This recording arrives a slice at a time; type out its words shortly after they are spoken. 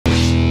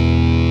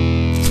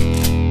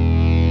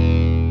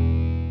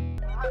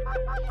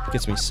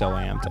Gets me so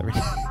amped every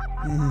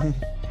Mm-hmm.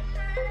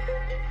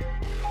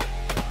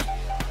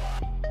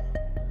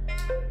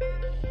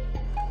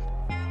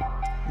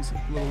 Is it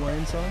a Lil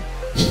Wayne song?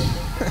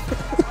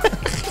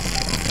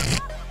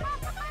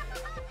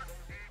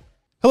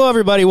 Hello,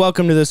 everybody.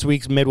 Welcome to this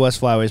week's Midwest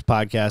Flyways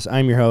podcast.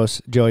 I'm your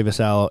host, Joey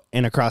Vasello,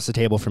 and across the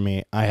table from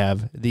me, I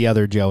have the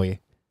other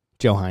Joey,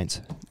 Joe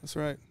Heintz. That's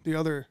right. The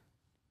other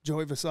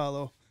Joey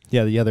Vasello.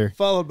 Yeah, the other.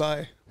 Followed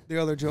by the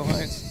other Joe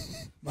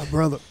Heintz. My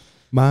brother.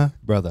 My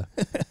brother.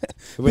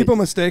 People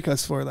mistake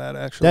us for that,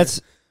 actually. That's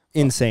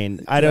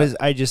insane.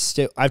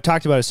 I've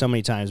talked about it so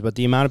many times, but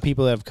the amount of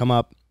people that have come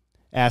up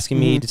asking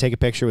me to take a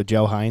picture with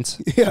Joe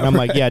Heintz, Yeah, and I'm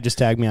right. like, yeah, just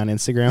tag me on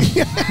Instagram.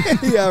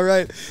 Yeah,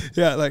 right.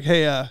 Yeah, like,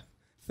 hey,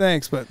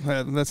 thanks, but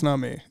that's not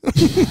me.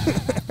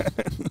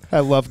 I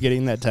love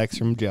getting that text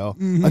from Joe.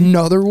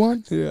 Another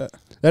one? Yeah.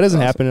 That doesn't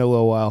Awesome. happen in a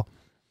little while.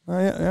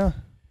 Yeah.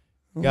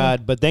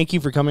 God, but thank you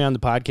for coming on the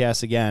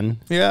podcast again.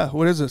 Yeah,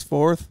 what is this,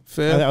 fourth,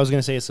 fifth? I was going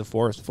to say it's the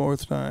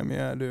fourth Time,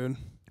 yeah, dude.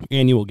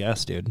 annual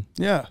guest, dude.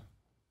 Yeah,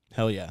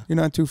 Hell yeah. you're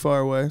not too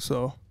far away,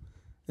 so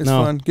it's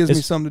No, fun. Gives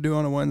me something to do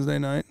on a Wednesday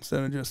night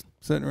instead of just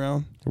sitting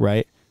around.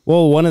 Right.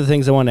 Well, one of the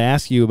things I wanted to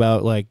ask you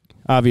about, like,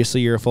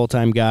 obviously you're a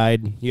full-time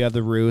guide. You have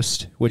The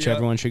Roost, which Yep.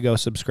 everyone should go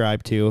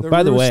subscribe to.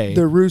 By the way,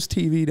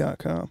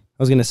 theroosttv.com. I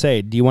was going to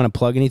say, do you want to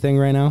plug anything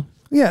right now?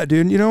 Yeah,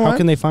 dude, you know How what?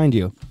 can they find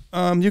you?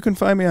 You can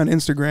find me on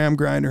Instagram,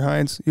 Grinder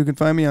Heintz. You can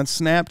find me on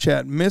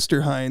Snapchat,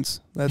 Mr. Heintz.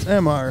 That's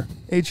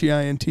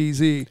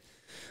MrHeintz.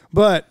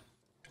 But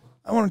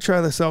I want to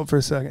try this out for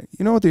a second.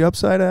 You know what the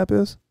Upside app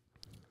is?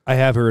 I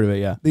have heard of it,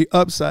 yeah. The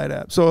Upside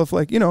app. So if,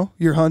 like,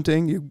 you're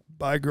hunting, you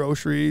buy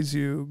groceries,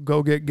 you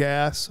go get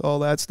gas, all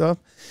that stuff.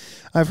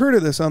 I've heard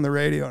of this on the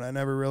radio, and I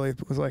never really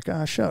was like,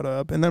 shut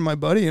up. And then my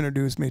buddy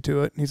introduced me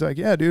to it, and he's like,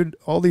 yeah, dude,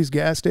 all these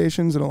gas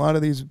stations and a lot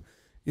of these,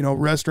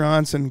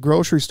 restaurants and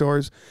grocery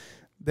stores,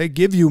 they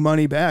give you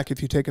money back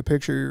if you take a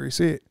picture of your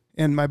receipt.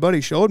 And my buddy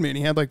showed me, and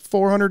he had like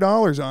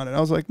 $400 on it. I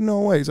was like, no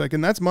way. He's like,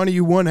 and that's money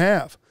you wouldn't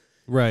have.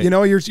 Right.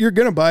 You're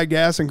going to buy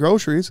gas and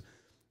groceries,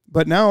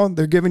 but now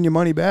they're giving you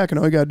money back, and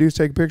all you got to do is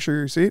take a picture of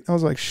your receipt. I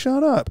was like,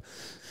 shut up.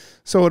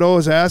 So it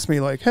always asked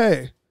me, like,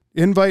 hey,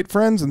 invite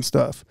friends and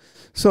stuff.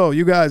 So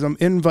you guys, I'm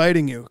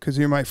inviting you because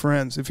you're my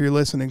friends. If you're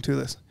listening to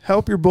this,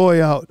 help your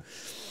boy out.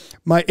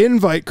 My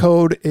invite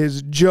code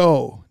is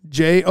Joe,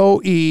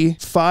 JOE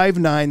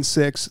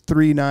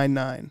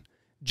 596399.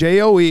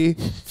 JOE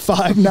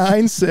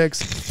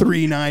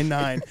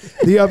 596399.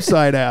 The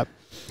Upside app.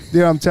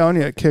 Dude, I'm telling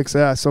you, it kicks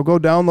ass. So go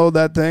download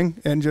that thing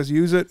and just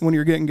use it when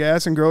you're getting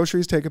gas and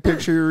groceries. Take a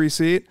picture of your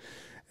receipt,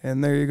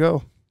 and there you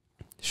go.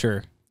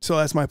 Sure. So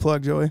that's my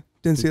plug, Joey.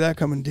 Didn't see that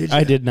coming, did you?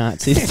 I did not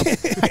see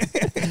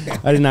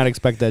I did not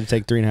expect that to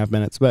take 3.5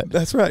 minutes, but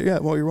That's right. Yeah.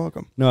 Well, you're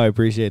welcome. no, I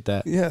appreciate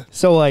that. Yeah.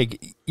 So,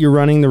 like, you're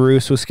running The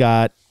Roost with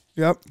Scott,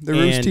 Yep.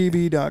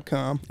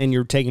 TheRoostTV.com. and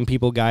you're taking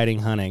people guiding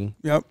hunting.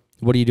 Yep.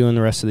 What are you doing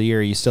the rest of the year?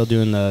 Are you still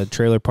doing the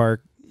trailer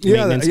park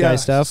maintenance guy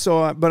stuff?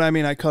 So, but I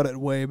mean, I cut it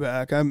way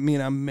back. I mean,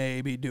 I'm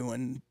maybe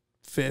doing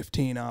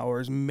 15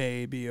 hours,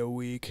 maybe a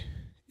week,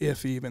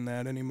 if even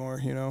that anymore,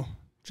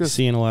 Just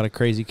seeing a lot of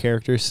crazy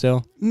characters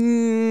still?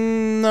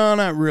 No,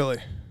 not really.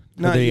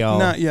 Not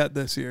yet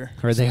this year.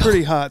 Are they It's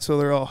pretty hot, so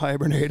they're all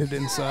hibernated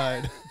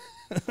inside.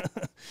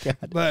 God.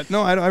 But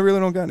no, I really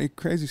don't got any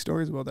crazy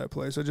stories about that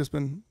place. I've just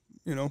been,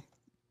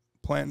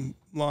 planting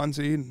lawn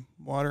seed and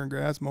watering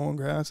grass, mowing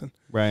grass, and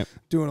Right.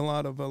 doing a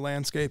lot of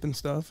landscaping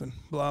stuff and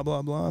blah,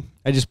 blah, blah.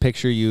 I just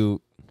picture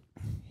you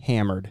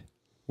hammered,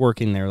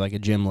 working there like a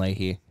Jim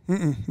Leahy.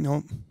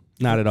 Nope.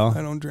 Not at all.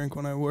 I don't drink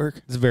when I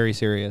work. It's very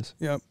serious.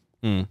 Yep.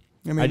 Mm.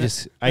 I mean,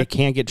 I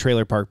can't get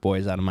Trailer Park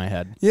Boys out of my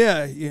head.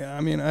 Yeah.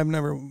 I mean, I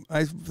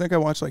think I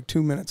watched like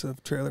 2 minutes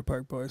of Trailer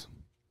Park Boys.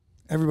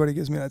 Everybody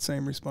gives me that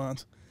same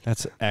response.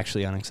 That's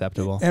actually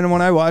unacceptable. And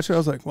when I watched it, I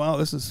was like, wow,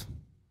 this is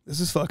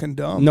fucking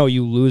dumb. No,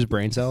 you lose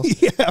brain cells.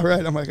 Yeah,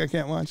 right. I'm like, I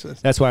can't watch this.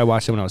 That's why I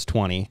watched it when I was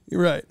 20.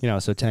 You're right.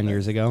 So 10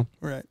 years ago.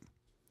 Right.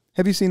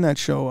 Have you seen that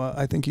show,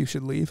 I Think You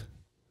Should Leave,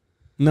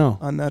 No.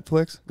 on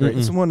Netflix? Great.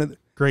 It's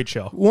Great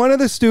show. one of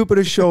the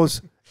stupidest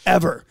shows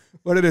ever,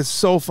 but it is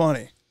so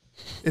funny.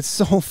 It's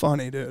so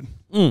funny, dude.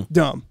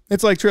 Dumb.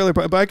 It's like Trailer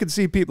Park, but I could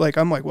see people like,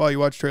 I'm like, wow, you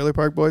watch Trailer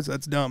Park Boys?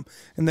 That's dumb.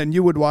 And then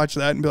you would watch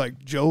that and be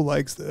like, Joe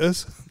likes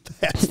this?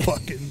 That's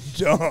fucking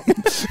dumb.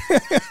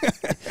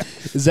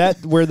 Is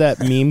that where that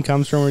meme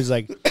comes from where he's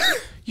like,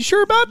 you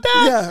sure about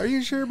that? Yeah, are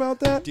you sure about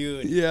that?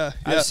 Dude. Yeah.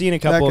 I've seen a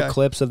couple of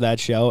clips of that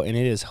show, and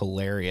it is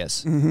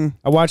hilarious.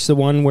 I watched the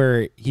one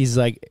where he's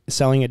like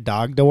selling a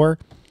dog door,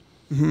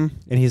 and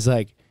he's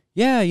like,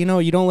 yeah,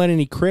 you don't let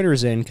any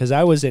critters in because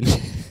I was in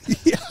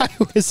I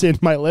was in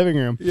my living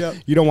room. Yeah.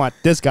 You don't want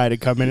this guy to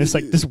come in. It's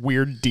like this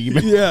weird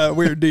demon. Yeah,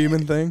 weird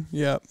demon thing.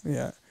 Yeah.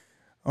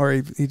 Or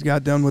he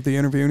got done with the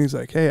interview, and he's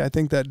like, hey, I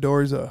think that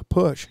door's a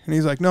push. And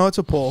he's like, no, it's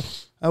a pull.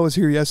 I was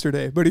here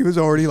yesterday, but he was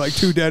already like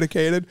too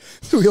dedicated.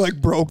 So he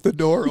like broke the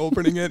door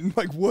opening it, and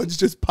like wood's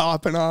just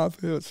popping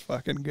off. It was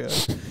fucking good.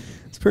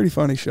 It's a pretty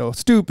funny show.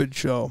 Stupid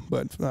show,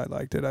 but I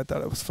liked it. I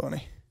thought it was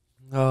funny.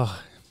 Oh,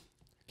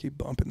 Keep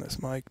bumping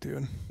this mic,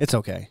 dude. it's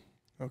okay.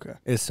 Okay.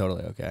 It's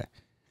totally okay.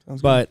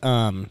 Sounds But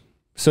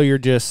so you're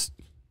just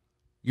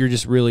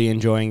really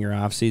enjoying your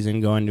off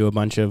season, going to a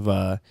bunch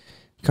of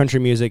country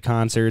music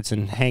concerts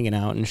and hanging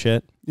out and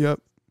shit. Yep.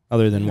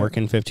 Other than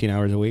working 15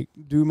 hours a week.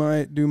 Do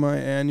my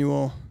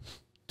annual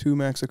 2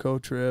 Mexico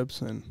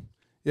trips, and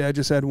yeah, I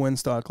just had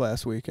Windstock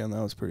last weekend.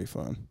 That was pretty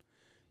fun.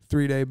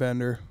 3-day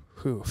bender.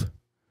 Oof.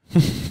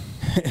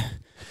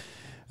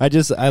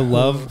 I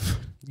love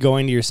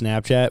going to your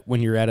Snapchat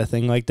when you're at a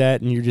thing like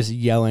that and you're just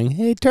yelling,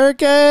 "Hey,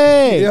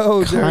 turkey!"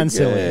 Yo,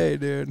 constantly. Turkey,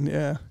 dude.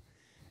 Yeah.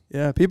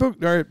 Yeah,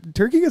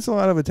 turkey gets a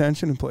lot of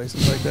attention in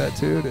places like that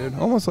too, dude.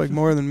 Almost like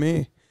more than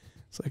me.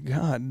 It's like,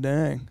 God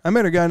dang. I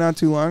met a guy not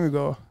too long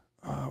ago.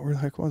 Where the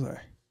heck was I?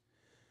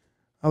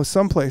 I was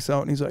someplace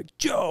out, and he's like,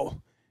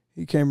 Joe.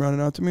 He came running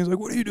out to me. He's like,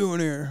 what are you doing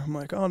here? I'm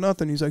like, oh,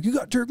 nothing. He's like, you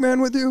got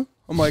Turkman with you?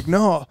 I'm like,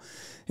 no.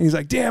 And he's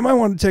like, damn, I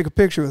wanted to take a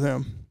picture with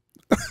him.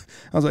 I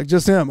was like,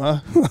 just him,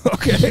 huh?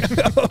 Okay.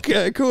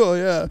 Okay, cool,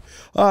 yeah.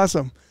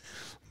 Awesome.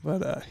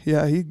 But,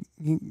 yeah, he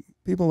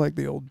people like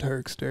the old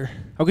Turkster.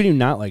 How can you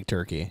not like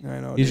Turkey? I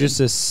know, He's dude. just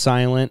this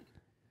silent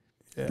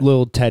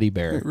little teddy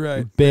bear.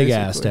 Right.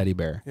 Big-ass teddy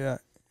bear. Yeah.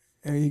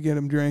 And you get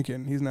him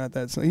drinking. He's not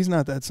that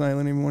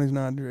silent even when he's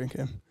not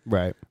drinking.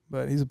 Right.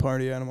 But he's a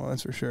party animal,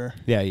 that's for sure.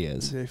 Yeah, he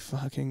is. He's a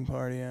fucking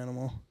party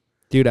animal.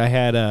 Dude, I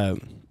had a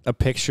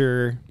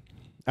picture.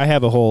 I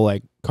have a whole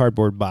like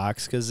cardboard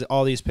box because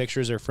all these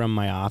pictures are from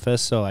my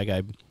office. So like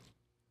I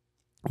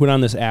went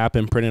on this app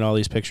and printed all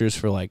these pictures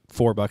for like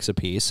 $4 a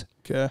piece.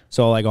 Okay.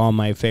 So like all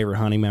my favorite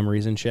hunting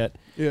memories and shit.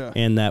 Yeah.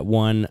 And that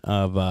one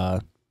of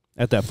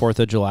at that 4th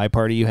of July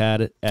party you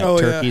had at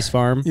Turkey's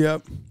farm.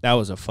 Yep. That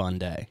was a fun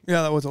day.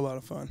 Yeah, that was a lot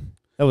of fun.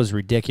 That was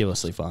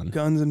ridiculously fun.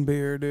 Guns and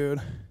beer,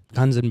 dude.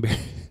 Guns and beer.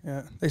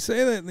 Yeah. They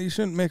say that you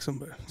shouldn't mix them,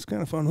 but it's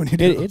kind of fun when you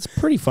do. It's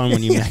pretty fun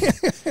when you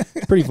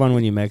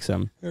mix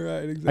them.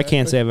 Right, exactly. I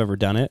can't say I've ever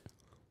done it.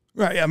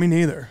 Right, yeah, me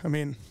neither. I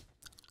mean,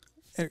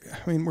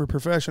 we're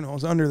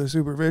professionals under the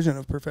supervision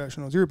of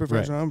professionals. You're a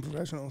professional, right. I'm a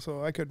professional,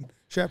 so I could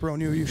chaperone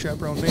you, you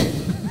chaperone me,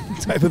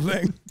 type of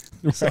thing.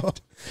 Right. So,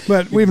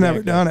 but we've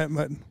never done it.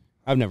 But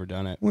I've never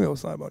done it. We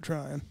always thought about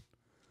trying.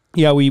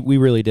 Yeah, we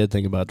really did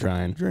think about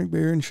trying. Drink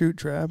beer and shoot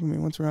trap. I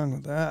mean, what's wrong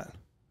with that?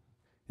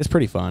 It's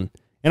pretty fun.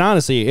 And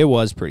honestly, it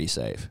was pretty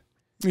safe.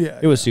 Yeah.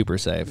 It was super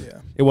safe. Yeah.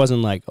 It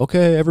wasn't like,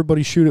 okay,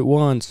 everybody shoot at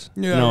once.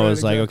 Yeah, no, right, it was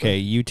exactly. like, okay,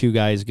 you two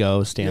guys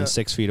go stand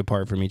 6 feet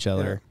apart from each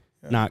other.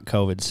 Yeah. Not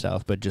COVID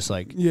stuff, but just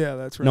like, yeah,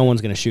 that's right. No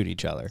one's going to shoot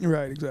each other.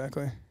 Right,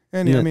 exactly.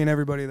 And yeah, I mean,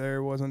 everybody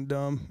there wasn't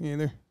dumb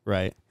either.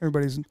 Right.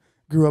 Everybody's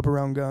grew up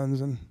around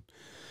guns, and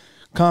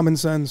common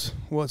sense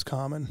was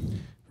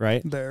common.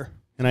 Right. There.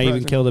 And I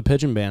even killed a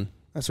pigeon ban.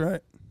 That's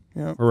right.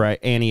 Yeah. Right.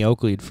 Annie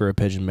Oakley'd for a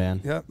pigeon ban.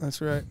 Yep,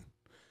 that's right.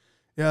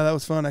 Yeah, that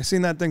was fun. I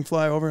seen that thing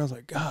fly over. I was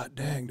like, God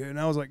dang, dude. And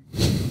I was like,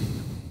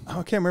 I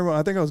can't remember.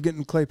 I think I was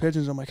getting clay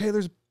pigeons. I'm like, hey,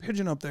 there's a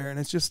pigeon up there. And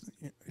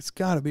it's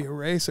got to be a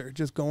racer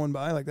just going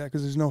by like that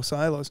because there's no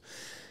silos.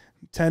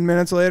 10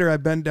 minutes later, I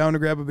bent down to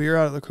grab a beer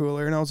out of the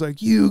cooler. And I was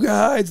like, you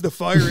guys, the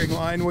firing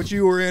line, which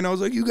you were in. I was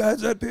like, you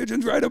guys, that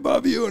pigeon's right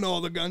above you. And all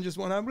the guns just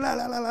went up. La,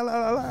 la, la, la, la,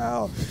 la,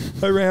 la.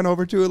 I ran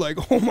over to it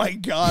like, oh, my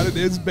God, it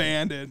is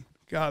banded.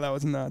 God, that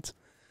was nuts.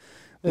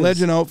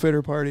 Legend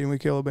Outfitter party, and we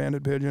kill a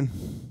banded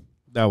pigeon.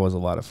 That was a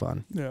lot of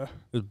fun. Yeah. It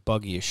was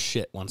buggy as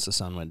shit once the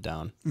sun went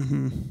down.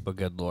 Mm-hmm. But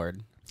good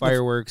Lord.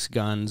 Fireworks,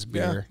 guns,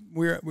 beer.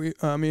 Yeah,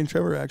 me and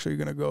Trevor are actually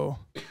going to go,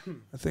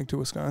 I think, to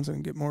Wisconsin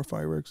and get more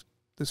fireworks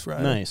this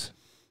Friday. Nice.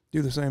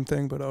 Do the same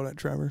thing, but out at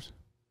Trevor's.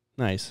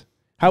 Nice.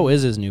 How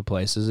is his new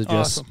place? Is it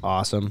just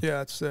awesome?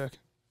 Yeah, it's sick.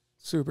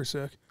 Super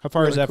sick. How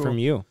far is that from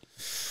you?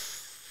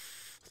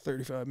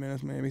 35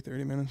 minutes, maybe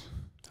 30 minutes.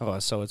 Oh,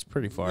 so it's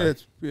pretty far. I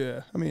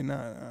mean,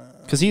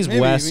 because he's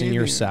west and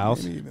you're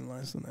south. Maybe even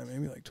less than that.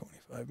 Maybe like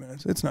 25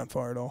 minutes. It's not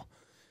far at all.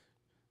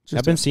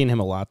 I've been seeing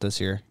him a lot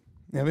this year.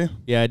 Have you?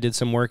 Yeah, I did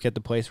some work at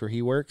the place where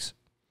he works.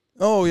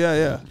 Oh,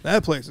 yeah.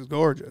 That place is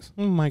gorgeous.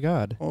 Oh, my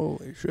God.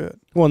 Holy shit.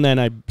 Well, and then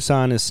I saw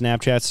on his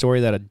Snapchat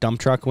story that a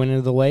dump truck went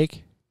into the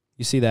lake.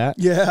 You see that?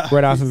 Yeah.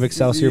 Right off of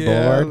Excelsior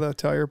Boulevard. Yeah, the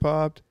tire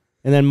popped.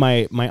 And then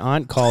my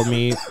aunt called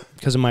me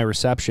because of my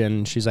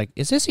reception. She's like,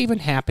 is this even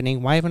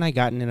happening? Why haven't I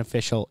gotten an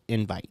official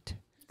invite?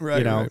 Right,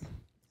 you know, right.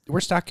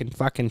 We're stuck in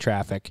fucking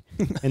traffic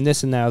and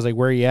this and that. I was like,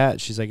 where are you at?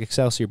 She's like,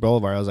 Excelsior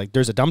Boulevard. I was like,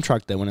 there's a dump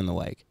truck that went in the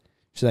lake.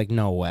 She's like,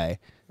 no way.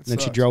 And then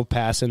she drove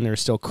past and they're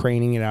still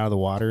craning it out of the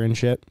water and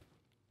shit.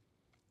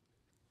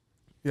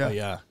 Yeah. Oh,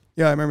 yeah.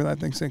 Yeah, I remember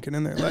that thing sinking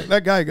in there.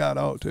 That guy got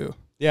out, too.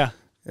 Yeah.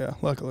 Yeah,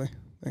 luckily.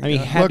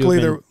 Luckily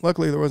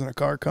there wasn't a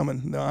car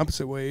coming the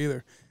opposite way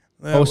either.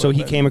 So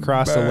he came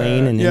across the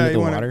lane and into the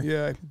water?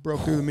 Yeah, he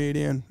broke through the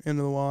median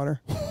into the water.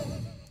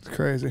 It's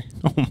crazy.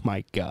 Oh,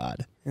 my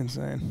God.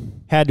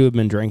 Insane. Had to have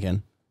been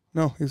drinking.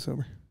 No, he was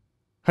sober.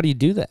 How do you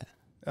do that?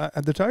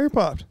 The tire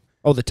popped.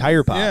 Oh, the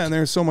tire popped. Yeah, and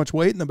there's so much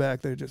weight in the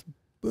back that it just,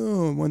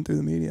 boom, went through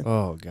the median.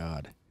 Oh,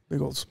 God.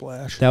 Big old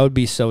splash. That would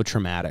be so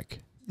traumatic.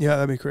 Yeah,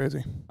 that'd be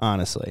crazy.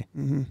 Honestly.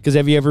 Because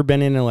have you ever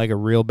been in like a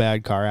real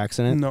bad car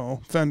accident?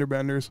 No. Fender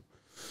benders.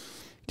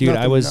 Dude,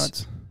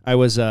 Nothing I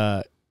was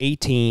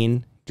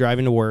 18,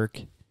 driving to work.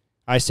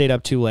 I stayed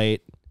up too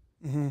late,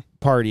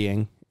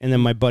 partying, And then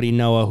my buddy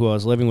Noah, who I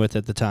was living with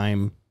at the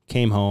time,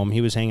 came home.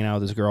 He was hanging out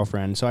with his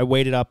girlfriend. So I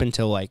waited up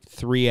until like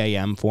 3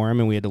 a.m. for him,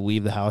 and we had to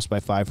leave the house by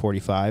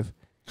 5:45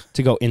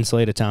 to go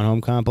insulate a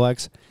townhome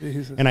complex.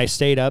 Jesus. And I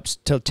stayed up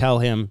to tell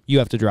him, you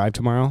have to drive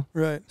tomorrow.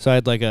 Right. So I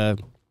had like a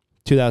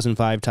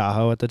 2005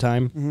 Tahoe at the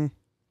time. Mm-hmm.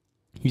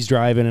 He's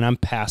driving, and I'm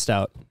passed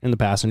out in the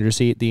passenger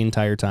seat the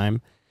entire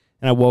time.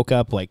 And I woke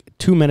up like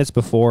 2 minutes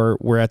before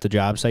we're at the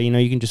job site. You know,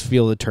 you can just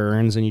feel the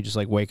turns, and you just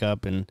like wake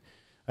up, and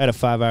I had a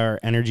 5-hour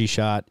energy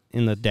shot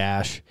in the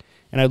dash.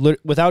 And I,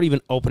 without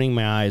even opening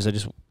my eyes, I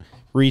just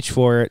reached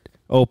for it,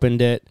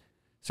 opened it,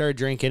 started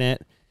drinking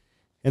it,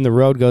 and the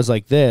road goes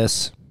like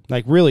this,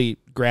 like really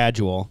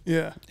gradual.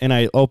 Yeah. And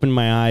I opened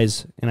my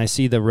eyes, and I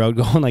see the road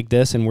going like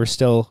this, and we're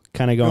still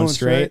kind of going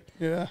straight.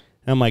 Yeah.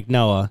 And I'm like,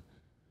 Noah.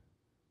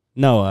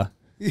 Yeah.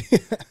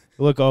 I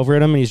look over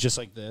at him, and he's just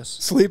like this.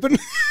 Sleeping?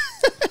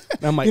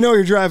 And I'm like, you know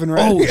you're driving,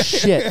 right? Oh,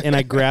 shit. And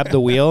I grabbed the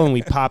wheel, and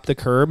we popped the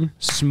curb,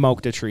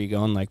 smoked a tree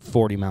going like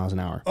 40 miles an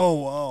hour. Oh,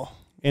 wow.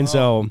 And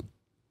so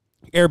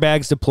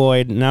airbags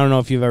deployed, and I don't know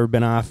if you've ever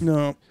been off.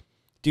 No.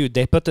 Dude,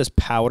 they put this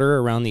powder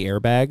around the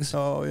airbags.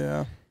 Oh,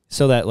 yeah.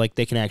 So that like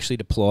they can actually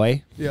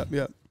deploy.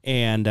 Yep.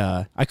 And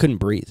I couldn't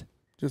breathe.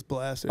 Just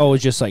blasted. Oh, it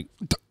was just like.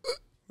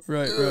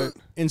 Right.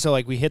 And so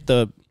like we hit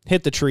the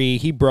tree.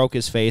 He broke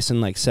his face in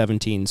like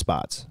 17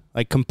 spots.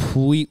 Like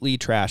completely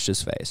trashed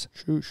his face.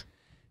 Shoosh.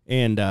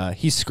 And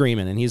he's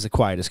screaming, and he's the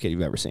quietest kid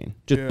you've ever seen.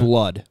 Just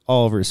blood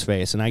all over his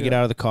face. And I get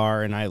out of the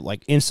car, and I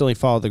like instantly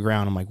fall to the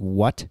ground. I'm like,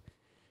 what?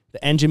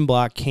 The engine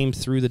block came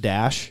through the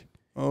dash.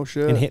 Oh,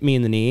 shit. And hit me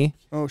in the knee.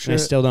 Oh, shit. And I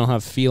still don't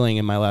have feeling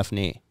in my left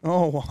knee.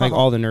 Oh, wow. Like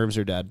all the nerves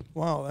are dead.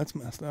 Wow, that's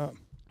messed up.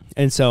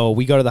 And so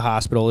we go to the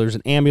hospital. There's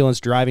an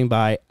ambulance driving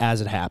by as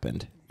it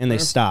happened. And they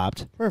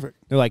stopped. Perfect.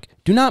 They're like,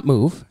 do not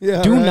move.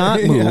 Yeah, do right.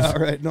 not move. Yeah,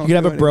 right. You could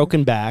have a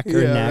broken back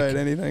or neck. Right,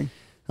 anything.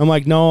 I'm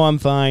like, no, I'm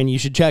fine. You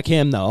should check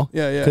him, though.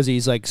 Yeah. Because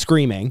he's, like,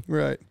 screaming.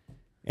 Right.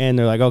 And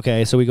they're like,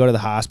 okay. So we go to the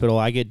hospital.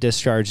 I get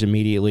discharged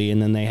immediately,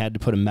 and then they had to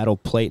put a metal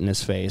plate in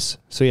his face.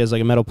 So he has,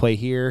 like, a metal plate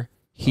here,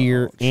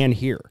 and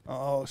here.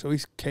 Oh, so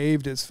he's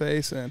caved his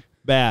face in.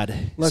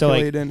 Bad. Luckily, so,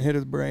 like, it didn't hit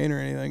his brain or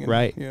anything. And,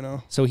 right. You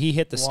know. So he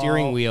hit the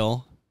steering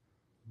wheel,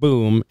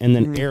 boom, and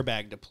then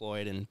airbag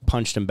deployed and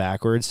punched him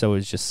backwards. So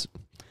it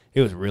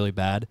was really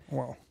bad.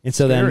 Wow. And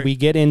so then we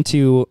get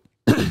into,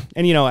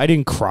 and, you know, I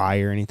didn't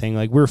cry or anything.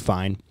 Like, we're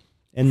fine.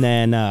 And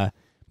then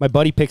my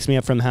buddy picks me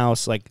up from the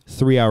house like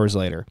 3 hours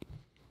later.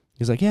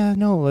 He's like, yeah,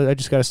 no, I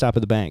just got to stop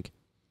at the bank.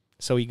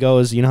 So he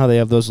goes, you know how they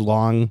have those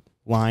long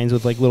lines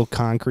with like little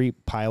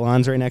concrete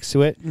pylons right next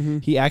to it? Mm-hmm.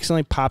 He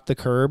accidentally popped the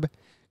curb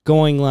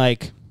going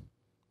like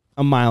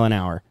a mile an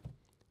hour.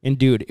 And,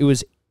 dude, it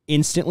was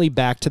instantly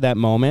back to that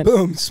moment.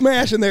 Boom,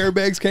 smash, and the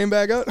airbags came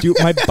back out. Dude,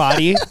 my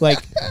body, like,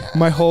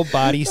 my whole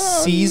body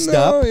seized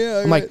up.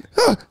 Yeah, I'm like,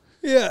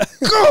 yeah.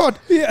 God.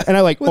 Yeah. And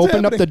I like What's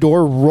opened up the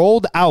door,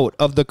 rolled out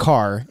of the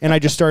car, and I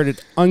just started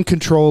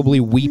uncontrollably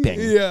weeping.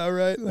 Yeah,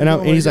 right. Like,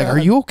 And he's like, "Are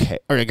you okay?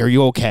 Are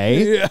you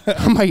okay?" Yeah.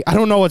 I'm like, "I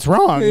don't know what's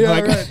wrong." Yeah,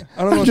 like, right.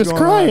 I don't know I'm what's just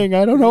going crying.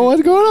 I don't know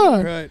what's going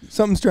on. Right.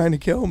 Something's trying to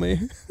kill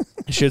me.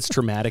 Shit's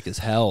traumatic as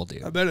hell,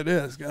 dude. I bet it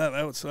is. God,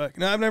 that would suck.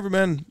 No, I've never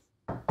been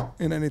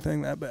in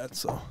anything that bad,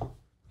 so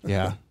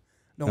Yeah.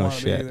 don't want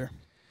to be either.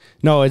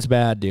 No, it's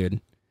bad,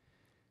 dude.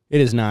 It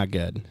is not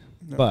good.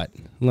 No. But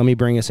let me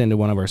bring us into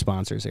one of our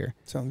sponsors here.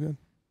 Sounds good.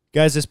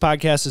 Guys, this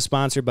podcast is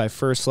sponsored by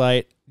First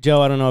Light.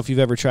 Joe, I don't know if you've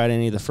ever tried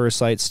any of the First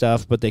Light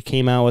stuff, but they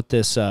came out with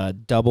this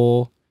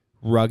double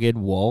rugged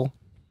wool.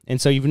 And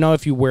so you know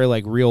if you wear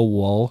like real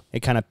wool,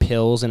 it kind of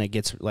pills and it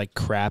gets like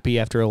crappy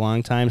after a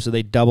long time. So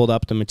they doubled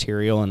up the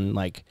material and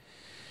like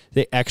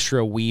they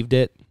extra weaved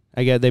it.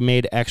 I guess they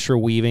made extra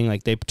weaving.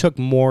 Like they took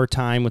more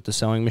time with the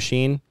sewing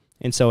machine.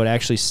 And so it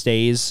actually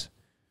stays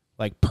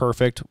like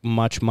perfect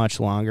much, much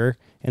longer.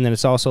 And then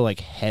it's also like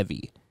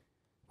heavy,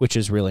 which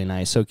is really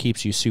nice. So it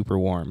keeps you super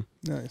warm.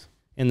 Nice.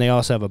 And they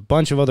also have a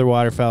bunch of other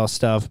waterfowl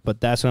stuff,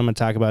 but that's what I'm going to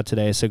talk about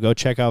today. So go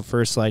check out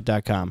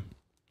firstlight.com.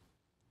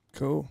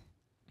 Cool.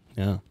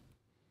 Yeah.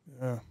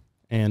 Yeah.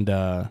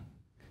 And,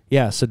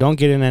 yeah, so don't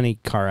get in any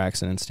car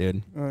accidents,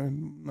 dude.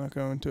 I'm not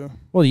going to.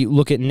 Well, you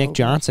look at Nick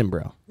Johnson,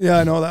 bro. Yeah,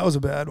 I know. That was a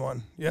bad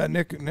one. Yeah,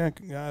 Nick.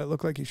 Yeah, it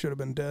looked like he should have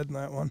been dead in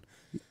that one.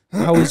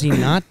 How is he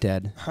not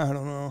dead? I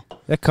don't know.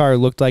 That car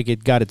looked like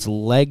it got its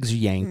legs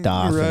yanked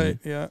off. Right,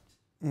 yeah. It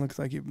looks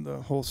like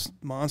the whole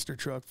monster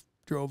truck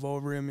drove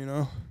over him, you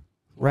know?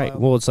 Right.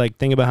 Well, it's like,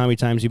 think about how many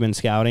times you've been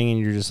scouting and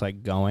you're just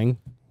like going.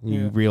 And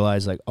you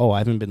realize like, oh, I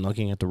haven't been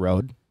looking at the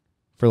road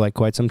for like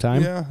quite some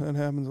time. Yeah, that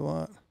happens a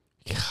lot.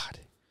 God.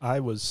 I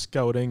was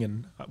scouting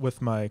and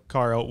with my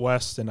car out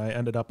west, and I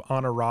ended up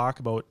on a rock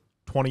about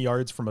 20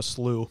 yards from a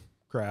slough,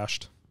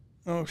 crashed.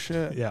 Oh,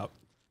 shit. Yeah.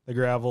 The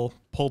gravel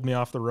pulled me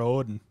off the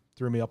road and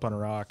threw me up on a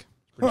rock.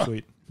 Pretty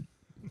sweet.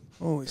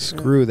 Holy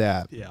Screw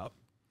that. Yeah.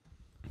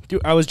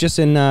 Dude, I was just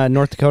in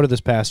North Dakota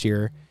this past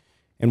year,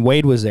 and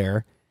Wade was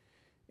there,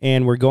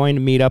 and we're going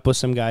to meet up with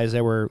some guys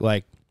that were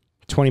like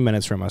 20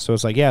 minutes from us. So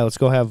it's like, yeah, let's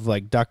go have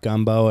like duck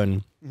gumbo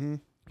and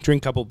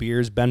drink a couple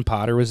beers. Ben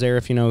Potter was there,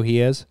 if you know who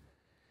he is.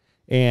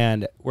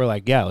 And we're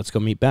like, yeah, let's go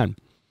meet Ben.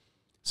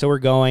 So we're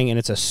going, and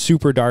it's a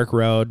super dark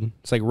road.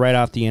 It's like right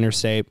off the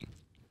interstate.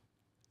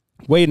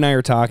 Wade and I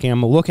are talking.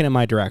 I'm looking at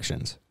my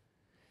directions.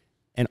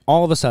 And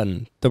all of a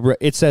sudden,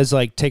 it says,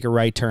 like, take a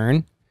right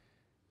turn.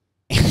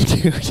 And,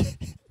 dude,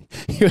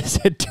 it was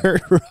a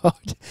dirt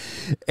road.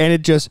 And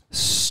it just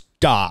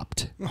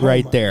stopped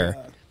right there.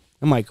 God.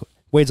 I'm like,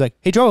 Wade's like,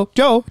 hey, Joe.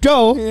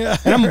 Yeah,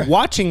 and I'm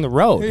watching the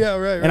road. Yeah,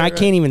 right. And I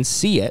can't even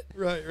see it.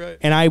 Right.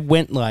 And I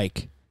went,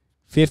 like,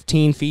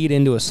 15 feet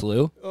into a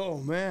slough. Oh,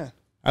 man.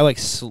 I, like,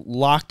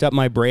 locked up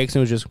my brakes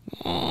and was just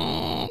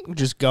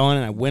going.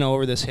 And I went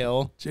over this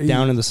hill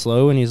down in the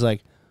slough. And he's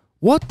like,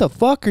 what the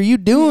fuck are you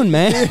doing,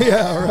 man?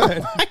 Yeah,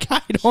 right.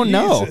 I don't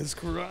know. Jesus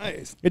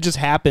Christ. It just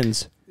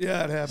happens.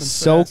 Yeah, it happens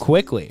so fast.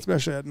 Quickly.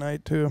 Especially at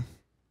night, too.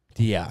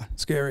 Yeah.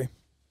 Scary.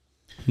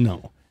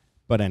 No.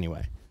 But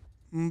anyway.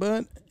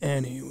 You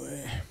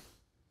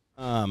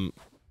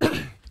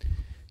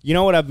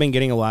know what I've been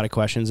getting a lot of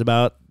questions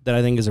about that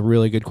I think is a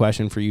really good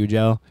question for you,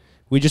 Joe?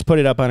 We just put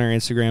it up on our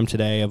Instagram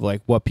today of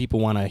like what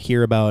people want to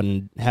hear about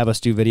and have us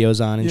do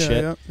videos on and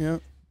shit. Yeah.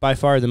 By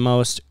far the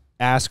most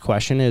asked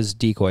question is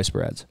decoy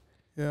spreads.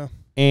 Yeah.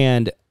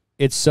 And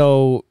there's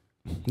so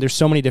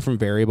many different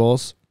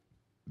variables.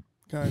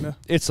 Kinda.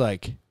 It's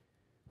like,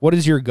 what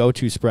is your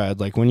go-to spread?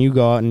 Like when you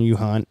go out and you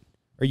hunt,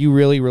 are you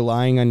really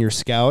relying on your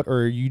scout,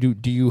 or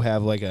do you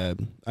have like a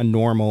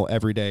normal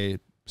everyday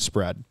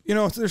spread? You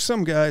know, there's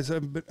some guys,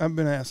 I've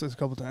been asked this a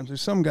couple times.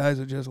 There's some guys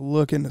that just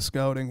look into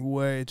scouting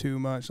way too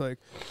much. Like,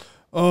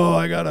 oh,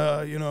 I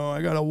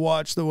gotta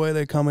watch the way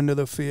they come into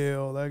the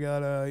field.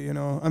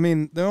 I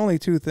mean, the only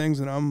two things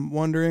that I'm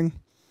wondering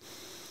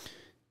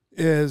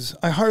is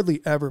I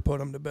hardly ever put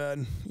them to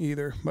bed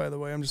either, by the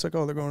way. I'm just like,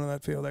 oh, they're going to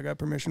that field. I got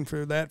permission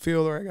for that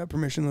field, or I got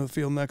permission to the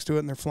field next to it,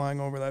 and they're flying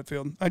over that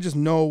field. I just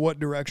know what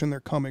direction they're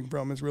coming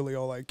from is really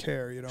all I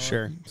care, you know?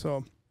 Sure.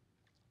 So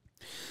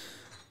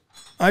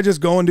I just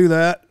go and do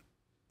that,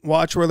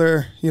 watch where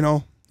they're,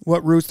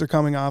 what routes they're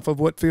coming off of,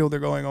 what field they're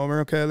going over.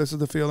 Okay, this is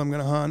the field I'm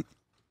going to hunt.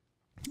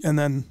 And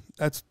then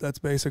that's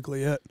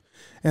basically it.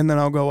 And then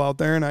I'll go out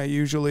there, and I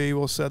usually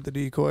will set the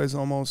decoys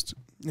almost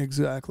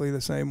exactly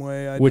the same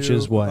way Which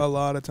is what? A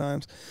lot of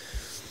times.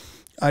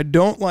 I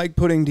don't like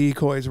putting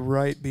decoys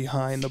right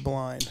behind the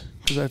blind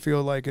because I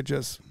feel like it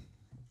just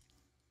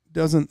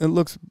doesn't, it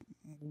looks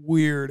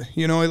weird.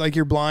 Like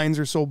your blinds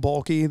are so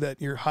bulky that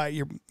you're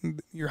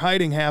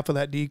hiding half of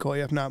that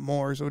decoy, if not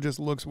more, so it just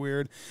looks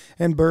weird.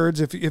 And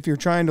birds, if you're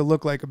trying to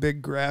look like a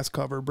big grass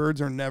cover, birds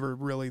are never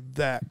really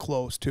that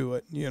close to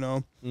it,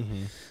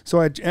 Mm-hmm.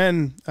 So I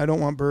don't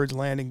want birds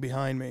landing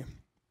behind me.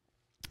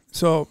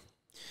 So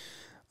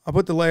I'll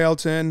put the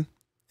layouts in,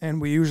 and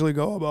we usually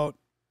go about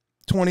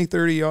 20,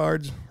 30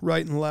 yards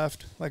right and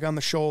left, like on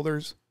the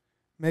shoulders.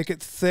 Make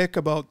it thick,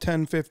 about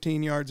 10,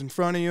 15 yards in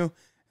front of you,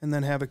 and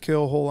then have a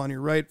kill hole on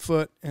your right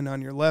foot and on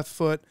your left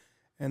foot,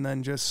 and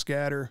then just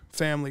scatter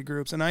family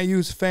groups. And I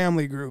use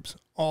family groups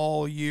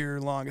all year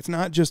long. It's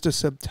not just a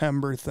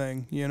September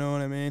thing, you know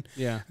what I mean?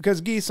 Yeah.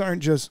 Because geese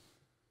aren't just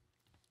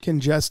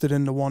congested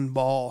into one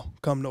ball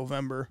come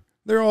November.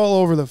 They're all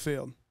over the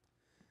field.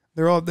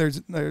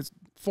 There's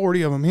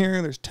 40 of them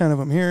here, there's 10 of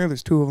them here,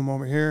 there's 2 of them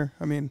over here.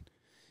 I mean,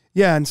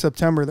 yeah, in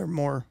September they're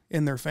more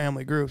in their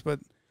family groups, but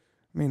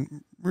I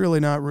mean, really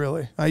not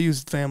really. I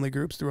use family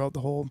groups throughout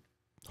the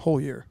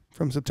whole year,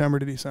 from September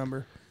to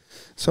December.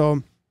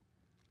 So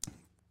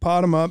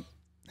pot them up,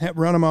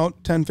 run them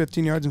out 10,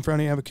 15 yards in front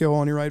of you, have a kill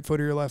on your right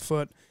foot or your left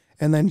foot,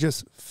 and then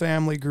just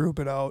family group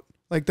it out.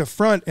 Like the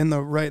front and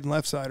the right and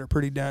left side are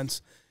pretty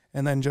dense,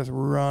 and then just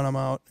run them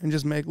out and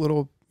just make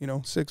little,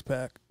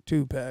 6-pack,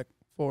 2-pack,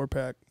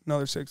 4-pack,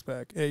 another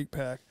 6-pack,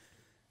 8-pack,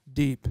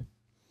 deep.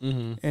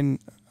 Mm-hmm. And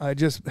I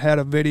just had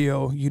a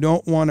video. You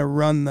don't want to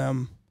run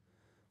them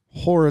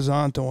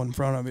horizontal in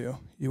front of you.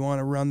 You want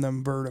to run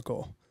them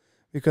vertical.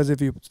 Because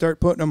if you start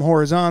putting them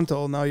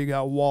horizontal, now you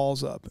got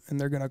walls up, and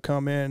they're going to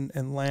come in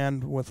and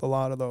land with a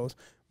lot of those.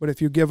 But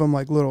if you give them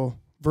like little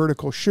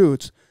vertical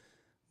chutes,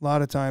 a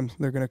lot of times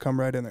they're going to come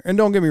right in there. And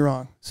don't get me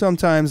wrong,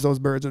 sometimes those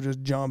birds will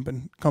just jump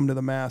and come to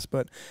the mast.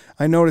 But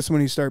I notice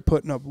when you start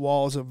putting up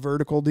walls of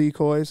vertical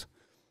decoys,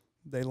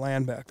 they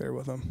land back there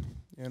with them,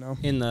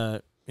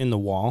 In the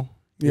wall,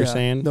 you're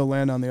saying? They'll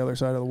land on the other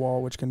side of the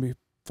wall, which can be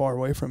far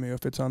away from you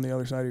if it's on the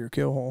other side of your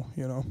kill hole,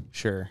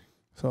 Sure.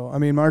 So, I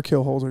mean, our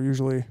kill holes are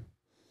usually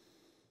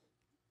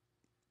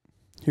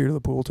here to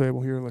the pool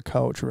table, here to the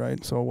couch,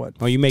 right? So what?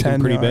 Oh, you make them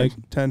pretty yards,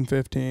 big? 10,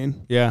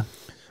 15. Yeah.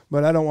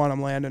 But I don't want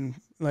them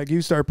landing. Like,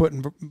 you start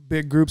putting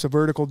big groups of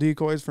vertical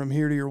decoys from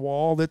here to your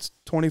wall that's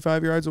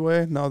 25 yards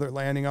away. Now they're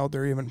landing out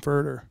there even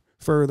further,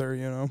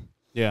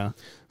 Yeah.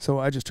 So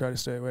I just try to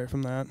stay away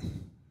from that.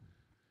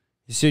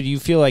 So do you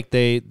feel like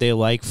they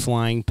like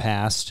flying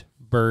past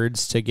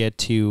birds to get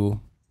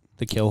to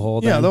the kill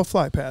hole then? Yeah, they'll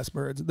fly past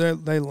birds.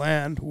 They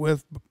land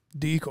with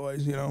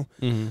decoys,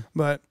 Mm-hmm.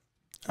 But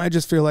I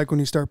just feel like when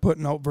you start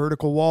putting out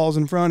vertical walls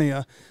in front of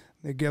you,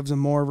 it gives them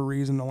more of a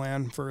reason to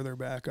land further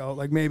back out,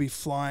 like maybe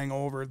flying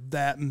over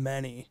that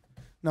many.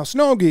 Now,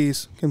 snow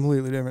geese,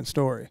 completely different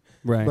story.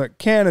 Right. But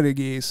Canada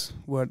geese,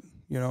 what,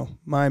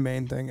 my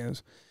main thing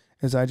is,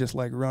 is I just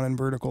like running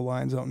vertical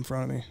lines out in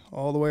front of me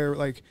all the way,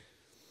 like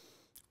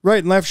right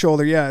and left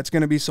shoulder. Yeah, it's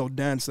going to be so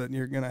dense that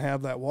you're going to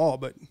have that wall,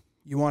 but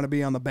you want to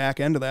be on the back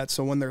end of that.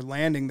 So when they're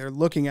landing, they're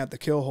looking at the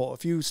kill hole.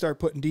 If you start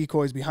putting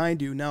decoys behind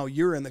you, now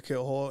you're in the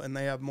kill hole and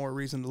they have more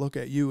reason to look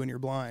at you and you're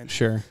blind.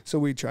 Sure. So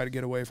we try to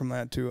get away from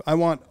that too. I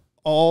want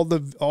all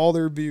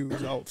their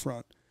views out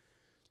front.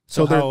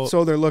 So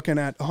they're looking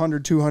at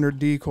 100, 200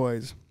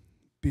 decoys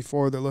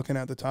before they're looking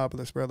at the top of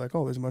the spread, like,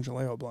 oh, there's a bunch of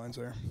layout blinds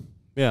there.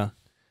 Yeah.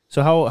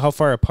 So how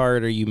far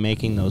apart are you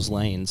making those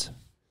lanes?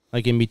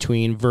 Like in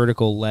between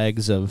vertical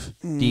legs of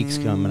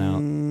deeks coming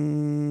out?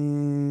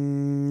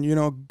 You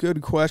know,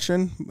 good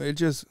question.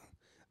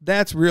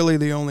 That's really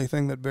the only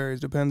thing that varies.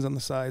 Depends on the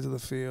size of the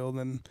field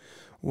and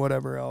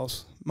whatever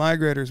else.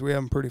 Migrators, we have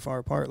them pretty far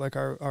apart. Like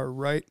our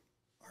right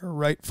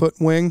foot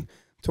wing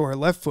to our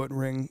left foot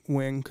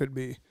wing could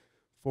be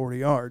 40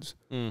 yards.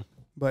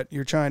 But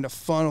you're trying to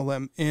funnel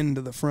them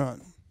into the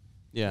front.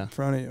 Yeah. In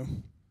front of you.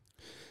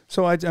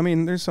 So, I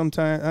mean, there's some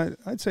time,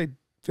 I'd say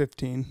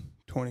 15,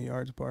 20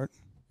 yards apart.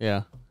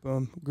 Yeah.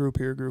 Boom. Group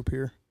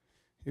here.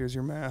 Here's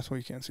your mass. Well,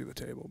 you can't see the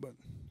table, but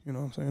you know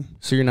what I'm saying?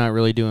 So you're not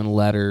really doing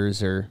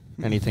letters or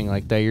anything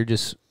like that. You're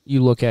just,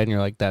 you look at it and you're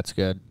like, that's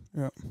good.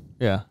 Yeah.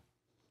 Yeah.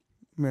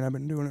 I mean, I've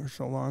been doing it for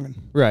so long.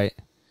 Right.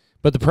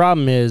 But the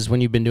problem is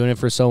when you've been doing it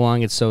for so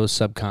long, it's so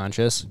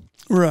subconscious.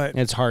 Right. And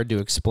it's hard to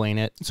explain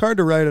it. It's hard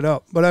to write it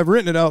out, but I've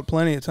written it out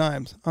plenty of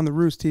times on the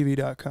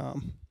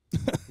roosttv.com.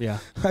 Yeah.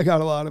 I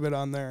got a lot of it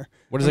on there.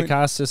 What does it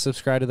cost to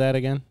subscribe to that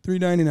again?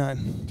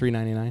 $3.99.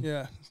 $3.99?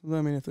 Yeah. So,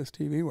 I mean, if this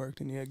TV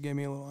worked and you gave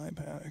me a little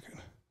iPad, I could.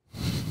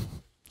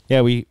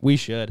 Yeah, we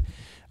should.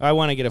 I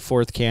want to get a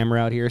fourth camera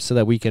out here so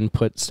that we can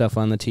put stuff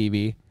on the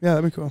TV. Yeah,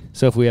 that'd be cool.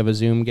 So if we have a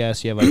Zoom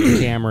guest, you have like a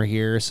camera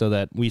here so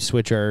that we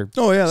switch our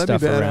that'd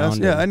be badass.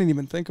 around. Yeah, I didn't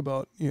even think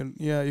about,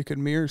 you could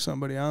mirror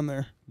somebody on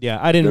there. Yeah,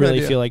 I didn't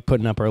really feel like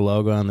putting up our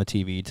logo on the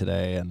TV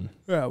today. And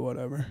yeah,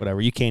 whatever.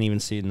 You can't even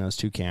see it in those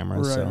two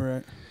cameras.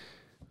 Right.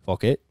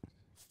 Fuck it.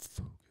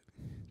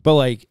 But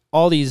like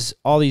all these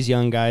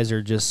young guys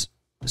are just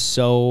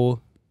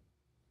so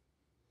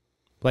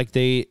like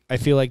I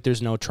feel like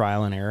there's no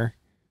trial and error.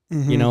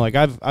 Mm-hmm. You know, like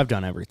I've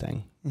done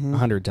everything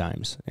 100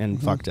 times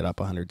and fucked it up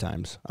 100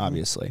 times,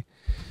 obviously.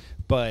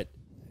 But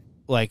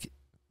like,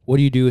 what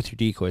do you do with your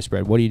decoy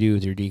spread? What do you do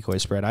with your decoy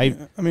spread? I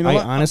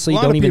honestly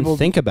don't even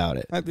think about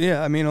it.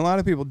 I mean, a lot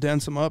of people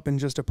dense them up in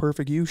just a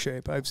perfect U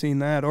shape. I've seen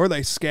that. Or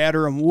they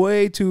scatter them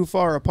way too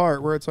far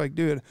apart where it's like,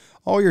 dude,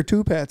 all your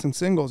two-pats and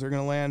singles are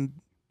going to land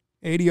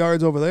 80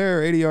 yards over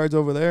there, 80 yards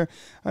over there.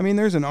 I mean,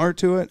 there's an art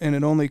to it, and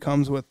it only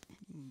comes with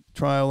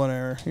trial and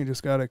error. You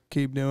just got to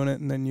keep doing it,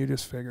 and then you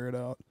just figure it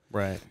out.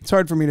 Right. It's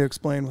hard for me to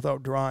explain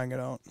without drawing it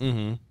out.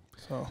 Mm-hmm.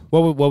 So,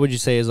 what would you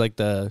say is like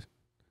a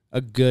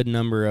good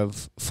number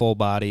of full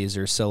bodies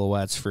or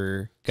silhouettes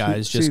for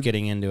guys just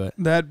getting into it?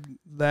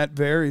 That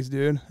varies,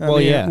 dude. I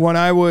mean, when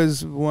I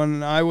was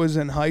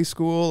in high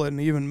school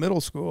and even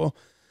middle school,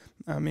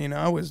 I mean,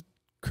 I was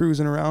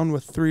cruising around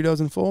with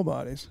 36 full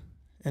bodies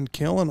and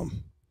killing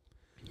them.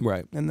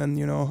 Right. And then,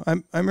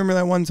 I remember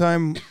that one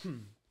time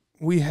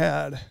we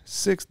had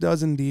 6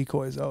 dozen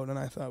decoys out, and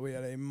I thought we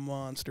had a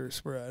monster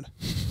spread.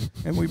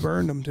 And we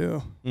burned them,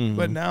 too. Mm-hmm.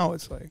 But now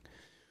it's like,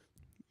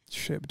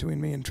 shit,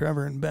 between me and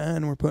Trevor and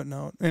Ben, we're putting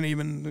out, and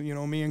even,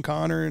 me and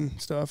Connor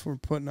and stuff, we're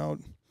putting out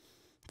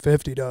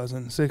 50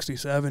 dozen, 60,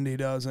 70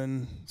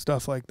 dozen,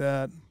 stuff like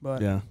that.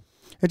 But yeah,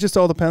 it just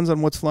all depends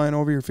on what's flying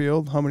over your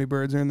field, how many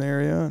birds are in the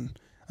area. And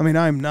I mean,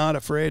 I'm not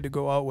afraid to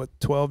go out with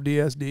 12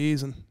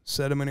 DSDs and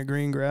set them in a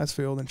green grass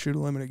field and shoot a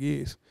limit of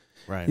geese.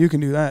 Right. You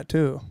can do that,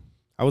 too.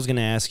 I was going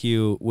to ask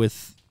you,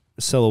 with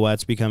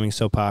silhouettes becoming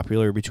so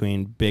popular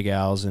between big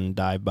owls and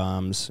dive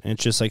bombs, and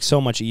it's just like so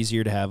much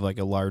easier to have like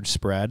a large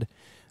spread.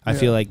 I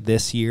feel like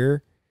this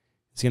year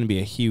is going to be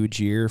a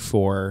huge year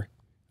for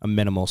a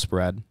minimal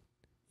spread.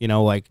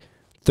 Like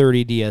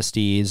 30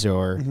 DSDs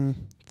or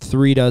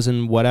 3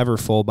 dozen whatever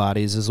full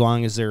bodies, as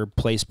long as they're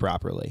placed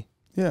properly.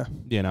 Yeah.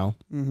 I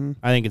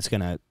think it's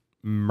going to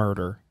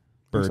murder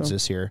birds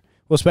this year.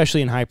 Well,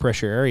 especially in high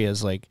pressure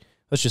areas like,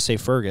 let's just say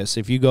Fergus.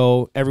 If you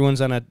go,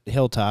 everyone's on a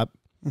hilltop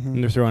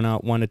and they're throwing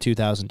out 1,000 to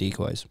 2,000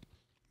 decoys.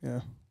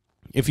 Yeah.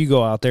 If you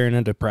go out there in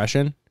a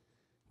depression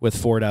with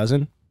 4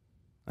 dozen,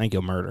 I think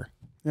you'll murder.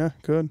 Yeah,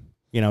 good.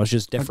 It's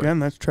just different. Again,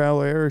 that's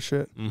trial error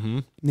shit. Mm-hmm.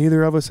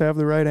 Neither of us have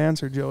the right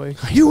answer, Joey.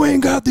 You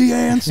ain't got the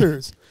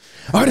answers.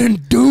 I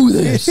didn't do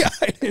this. Yeah,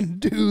 I didn't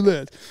do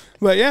this.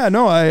 But yeah,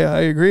 no, I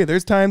agree.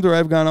 There's times where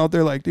I've gone out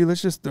there like, dude,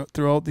 let's just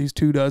throw out these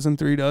 2 dozen,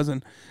 3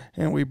 dozen,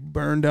 and we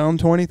burn down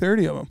 20,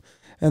 30 of them.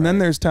 And then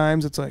there's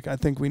times it's like, I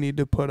think we need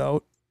to put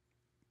out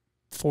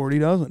 40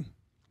 dozen.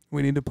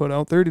 We need to put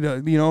out 30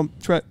 dozen.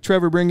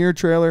 Trevor, bring your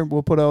trailer.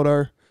 We'll put out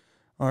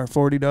our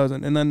 40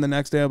 dozen. And then the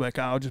next day I'll be like,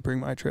 I'll just bring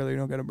my trailer. You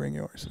don't got to bring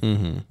yours,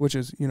 which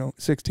is,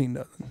 16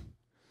 dozen.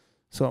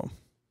 So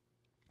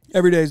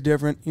every day is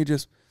different. You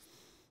just,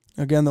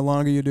 again, the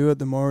longer you do it,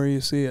 the more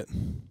you see it.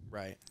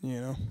 Right.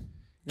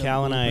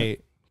 Cal and I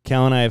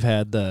have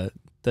had the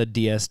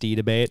DSD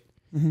debate.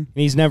 And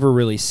he's never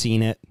really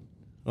seen it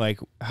like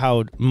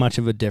how much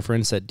of a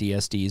difference that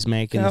DSDs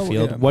make in the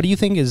field. Yeah. What do you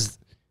think is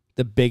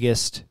the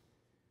biggest,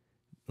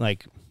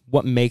 like,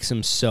 what makes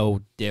them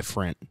so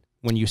different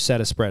when you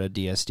set a spread of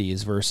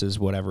DSDs versus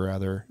whatever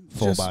other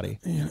full body?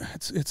 You know,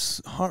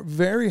 it's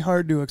very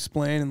hard to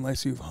explain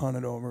unless you've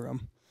hunted over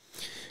them.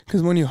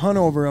 Because when you hunt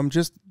over them,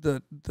 just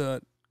the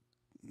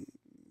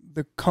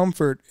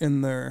comfort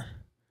in their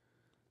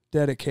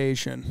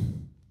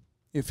dedication,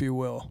 if you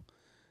will,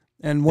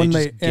 and when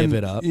they give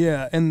it up,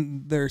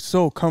 and they're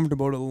so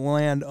comfortable to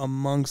land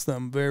amongst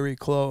them very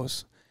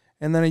close,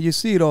 and then you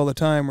see it all the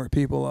time where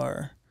people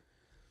are,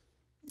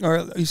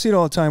 or you see it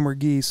all the time where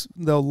geese,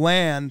 they'll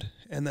land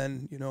and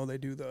then they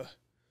do the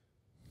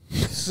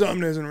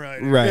something isn't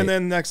right, and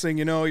then next thing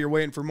you know, you're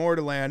waiting for more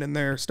to land, and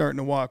they're starting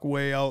to walk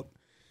way out.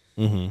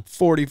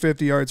 40,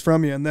 50 yards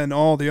from you, and then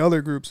all the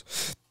other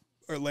groups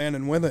are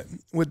landing with it.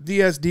 With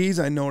DSDs,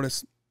 I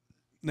noticed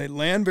they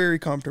land very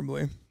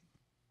comfortably,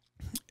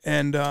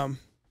 and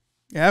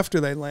after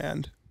they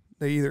land,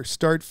 they either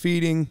start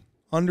feeding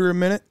under a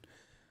minute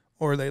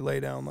or they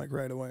lay down like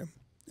right away.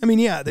 I mean,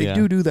 they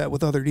do that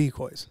with other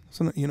decoys.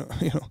 So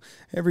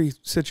every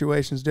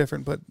situation is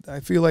different, but I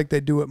feel like they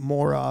do it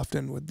more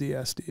often with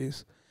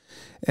DSDs,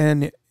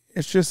 and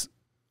it's just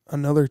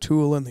another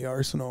tool in the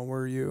arsenal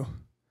where you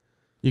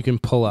can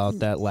pull out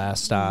that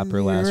last stop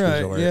or last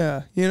resort.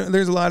 Yeah.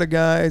 There's a lot of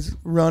guys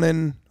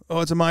running,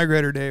 it's a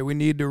migrator day, we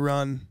need to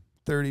run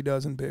 30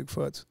 dozen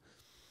Bigfoots.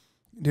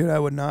 Dude, I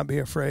would not be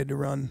afraid to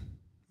run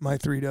my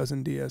 3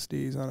 dozen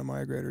DSDs on a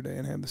migrator day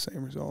and have the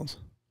same results.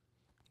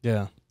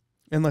 Yeah.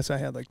 Unless I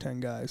had like 10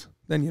 guys.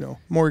 Then,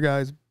 more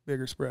guys,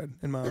 bigger spread,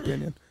 in my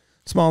opinion.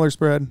 Smaller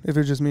spread, if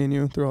it's just me and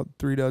you, throw out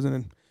 3 dozen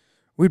and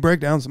we'd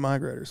break down some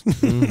migrators.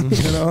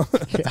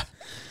 Yeah.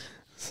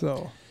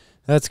 So...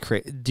 That's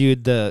crazy,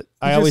 dude. I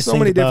think always so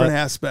many different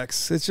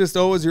aspects. It's just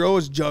you're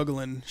always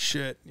juggling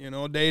shit,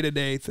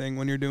 day-to-day thing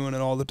when you're doing it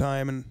all the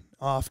time and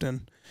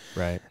often.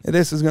 Right.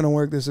 This is gonna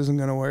work. This isn't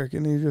gonna work,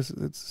 and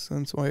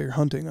that's why you're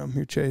hunting them.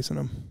 You're chasing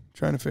them,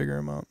 trying to figure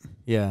them out.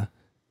 Yeah,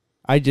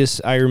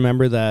 I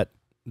remember that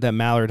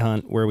mallard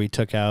hunt where we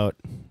took out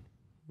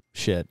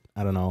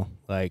I don't know,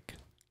 like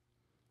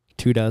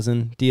 2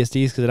 dozen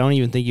DSDs, because I don't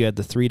even think you had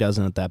the 3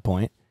 dozen at that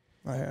point.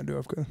 I had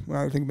to.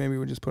 I think maybe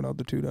we just put out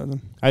the 2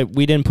 dozen.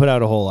 We didn't put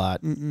out a whole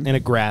lot in a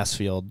grass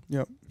field.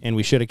 Yep. And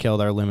we should have killed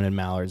our limited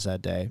mallards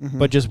that day.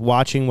 But just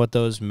watching what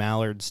those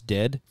mallards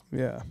did,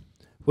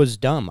 was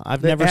dumb.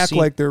 They act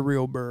like they're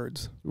real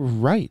birds.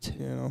 Right.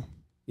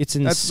 It's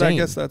insane. I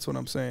guess that's what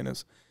I'm saying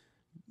is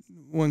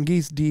when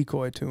geese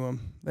decoy to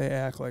them, they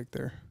act like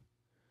they're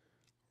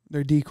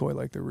decoy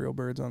like they're real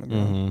birds on the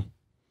ground.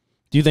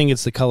 Do you think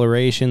it's the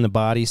coloration, the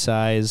body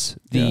size,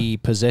 the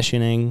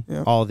positioning,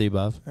 all of the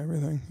above?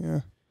 Everything,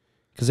 yeah.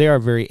 Because they are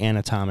very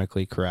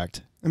anatomically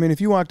correct. I mean,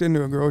 if you walked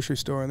into a grocery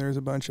store and there's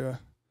a bunch of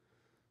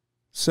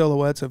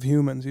silhouettes of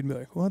humans, you'd be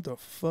like, what the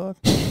fuck?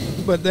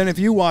 But then if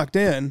you walked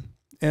in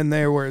and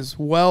there was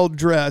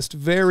well-dressed,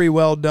 very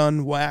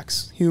well-done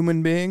wax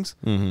human beings,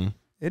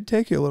 it'd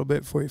take you a little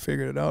bit before you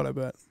figured it out, I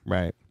bet.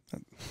 Right.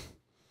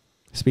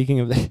 Speaking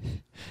of that,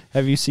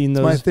 have you seen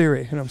those? It's my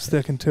theory, and I'm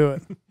sticking to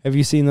it. Have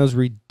you seen those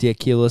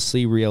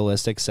ridiculously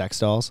realistic sex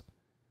dolls?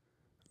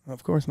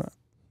 Of course not.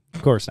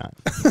 Of course not.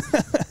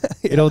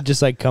 It'll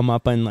just like come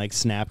up on like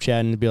Snapchat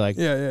and be like,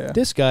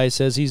 this guy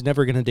says he's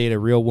never going to date a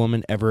real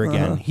woman ever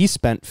again. He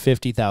spent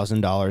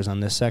 $50,000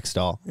 on this sex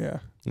doll. Yeah.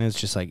 And it's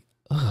just like,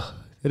 ugh,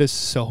 it is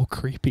so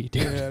creepy,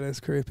 dude. Yeah, it is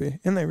creepy.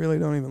 And they really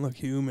don't even look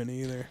human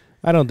either.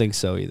 I don't think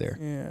so either.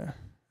 Yeah.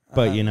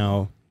 But, you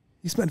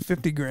spent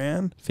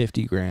 $50,000?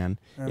 $50,000.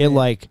 It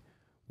like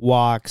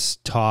walks,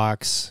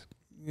 talks,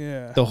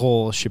 the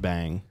whole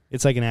shebang.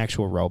 It's like an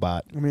actual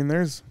robot. I mean,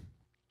 there's...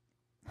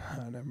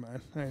 never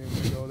mind. I ain't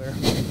even gonna go there.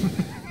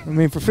 I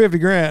mean, for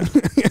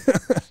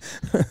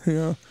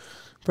 $50,000,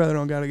 probably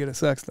don't got to get a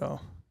sex doll.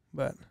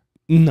 But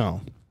no.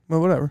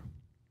 Well, whatever.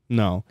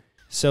 No.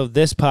 So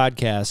this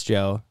podcast,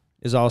 Joe,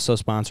 is also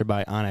sponsored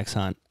by Onyx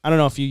Hunt. I don't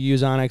know if you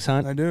use Onyx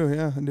Hunt. I do,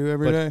 yeah. I do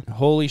every day.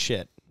 Holy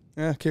shit.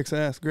 Yeah, kicks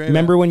ass. Great.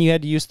 Remember when you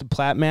had to use the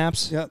plat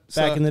maps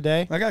back in the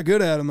day? I got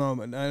good at them, though,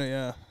 but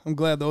I'm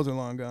glad those are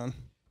long gone.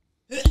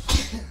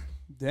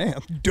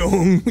 Damn.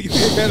 Dome. You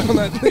hit that on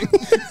that thing.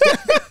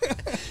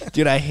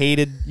 Dude, I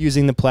hated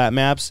using the plat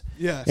maps.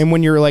 Yes. And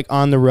when you're like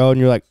on the road and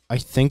you're like, I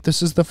think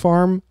this is the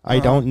farm. I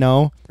don't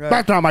know. Right.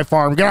 That's not my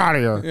farm. Get out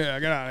of here. Yeah,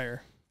 get out of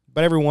here.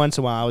 But every once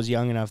in a while, I was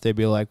young enough, they'd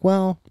be like,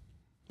 well,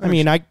 I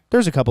mean,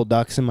 there's a couple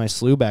ducks in my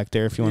slough back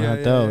there if you want to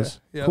hunt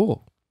those. Yeah.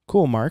 Cool.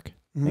 Cool, Mark.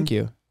 Thank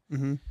you.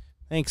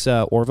 Thanks,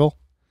 Orville.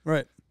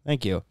 Right.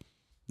 Thank you.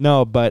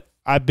 No, but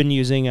I've been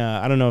using,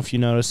 I don't know if you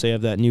noticed, they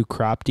have that new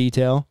crop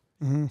detail.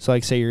 So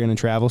like say you're going to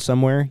travel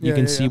somewhere, you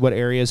can see what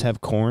areas have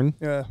corn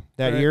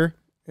that year.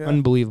 Yeah.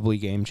 Unbelievably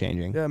game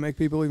changing. Yeah, make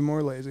people even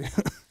more lazy.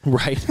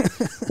 Right.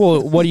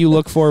 Well, what do you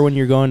look for when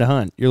you're going to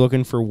hunt? You're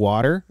looking for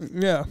water.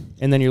 Yeah.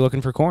 And then you're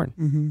looking for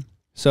corn.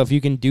 So if you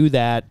can do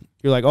that,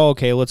 you're like, oh,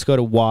 okay, let's go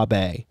to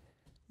Wabae.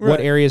 Right. What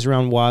areas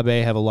around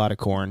Wabae have a lot of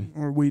corn?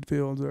 Or wheat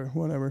fields or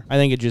whatever. I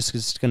think it just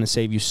is going to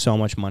save you so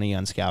much money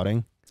on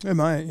scouting. It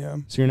might, yeah.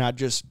 So you're not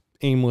just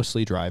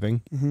aimlessly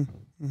driving.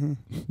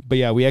 But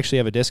yeah, we actually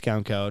have a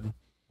discount code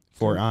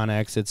for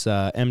Onyx. It's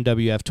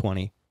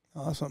MWF20.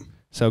 Awesome.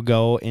 So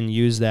go and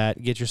use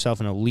that. Get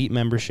yourself an elite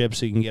membership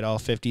so you can get all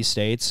 50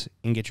 states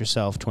and get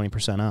yourself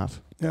 20%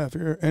 off. Yeah, if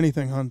you're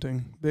anything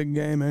hunting, big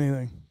game,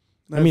 anything.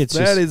 That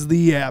is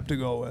the app to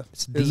go with.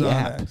 It's the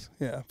app. Onyx.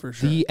 Yeah, for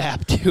sure. The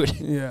app, dude.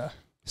 Yeah.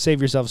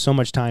 Save yourself so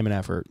much time and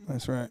effort.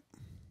 That's right.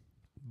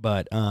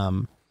 But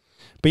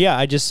yeah,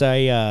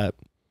 I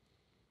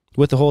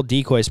with the whole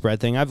decoy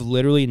spread thing, I've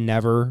literally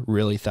never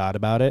really thought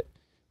about it.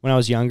 When I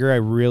was younger, I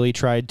really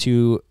tried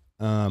to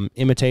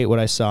imitate what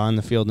I saw in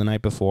the field the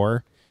night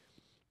before.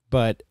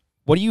 But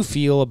what do you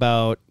feel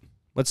about,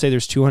 let's say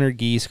there's 200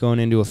 geese going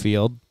into a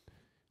field.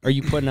 Are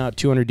you putting out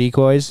 200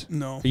 decoys?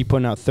 No. Are you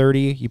putting out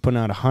 30? Are you putting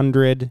out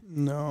 100?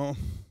 No.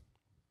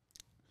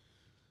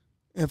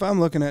 If I'm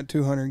looking at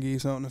 200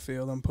 geese out in the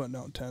field, I'm putting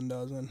out 10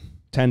 dozen.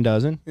 10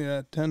 dozen?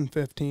 Yeah, 10,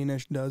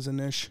 15-ish,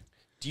 dozen-ish.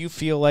 Do you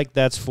feel like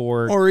that's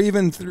for... Or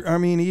even,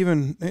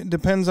 even, it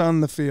depends on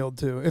the field,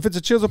 too. If it's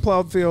a chisel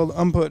plowed field,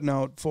 I'm putting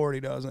out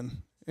 40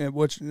 dozen.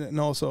 And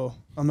also,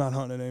 I'm not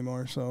hunting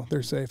anymore, so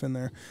they're safe in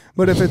there.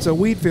 But if it's a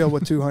wheat field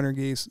with 200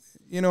 geese,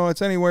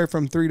 it's anywhere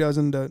from 3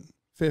 dozen to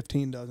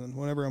 15 dozen,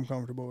 whatever I'm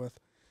comfortable with.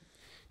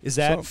 Is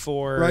that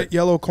for... Right,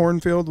 yellow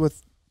cornfield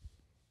with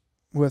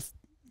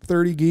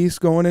 30 geese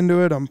going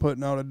into it, I'm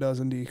putting out a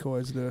dozen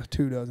decoys to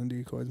 2 dozen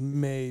decoys,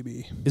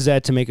 maybe. Is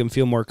that to make them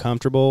feel more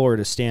comfortable or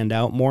to stand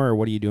out more, or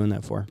what are you doing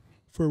that for?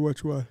 For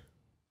which one?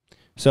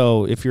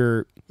 So if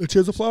you're... The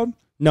chisel plowed?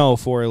 No,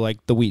 for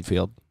like the wheat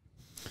field.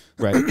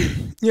 Right.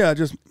 Yeah,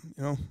 just,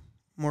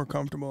 more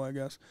comfortable, I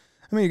guess.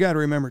 I mean, you got to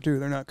remember, too,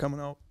 they're not coming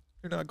out.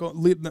 They're not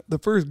going... The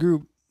first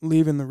group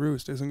leaving the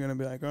roost isn't going to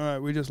be like, all right,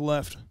 we just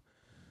left.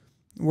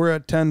 We're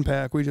at 10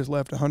 pack. We just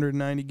left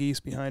 190 geese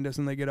behind us,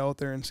 and they get out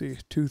there and see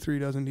 2-3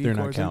 dozen decoys.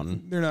 They're not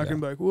counting. They're not going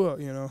to be like,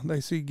 whoa,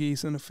 they see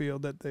geese in a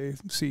field that they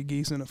see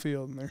geese in a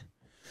field, and they're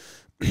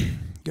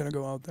going to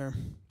go out there.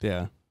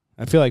 Yeah.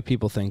 I feel like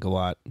people think a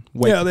lot.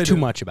 They too do.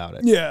 much about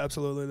it. Yeah,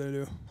 absolutely, they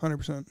do.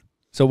 100%.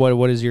 So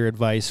what is your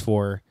advice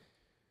for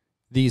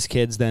these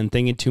kids then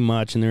thinking too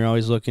much, and they're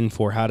always looking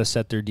for how to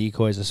set their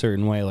decoys a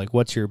certain way? Like,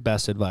 what's your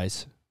best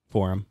advice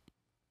for them?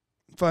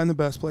 Find the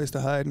best place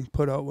to hide and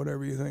put out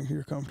whatever you think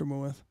you're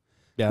comfortable with.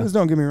 Yeah. Because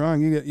don't get me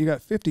wrong, you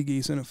got 50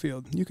 geese in a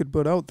field. You could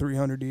put out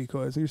 300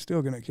 decoys. You're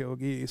still going to kill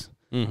geese.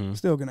 Mm-hmm.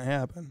 Still going to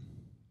happen.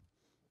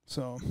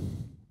 So.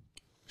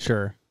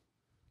 Sure.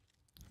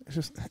 It's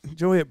just,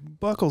 Joey, it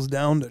buckles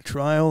down to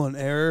trial and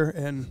error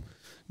and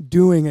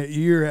doing it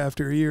year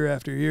after year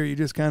after year. You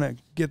just kind of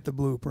get the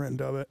blueprint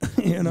of it,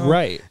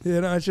 Right.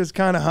 It's just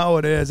kind of how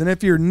it is. And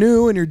if you're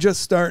new and you're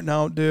just starting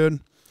out,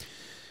 dude,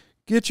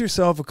 get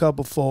yourself a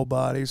couple full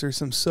bodies or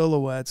some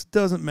silhouettes.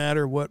 Doesn't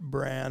matter what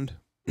brand.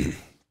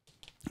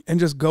 And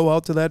just go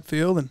out to that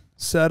field and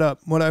set up.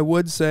 What I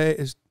would say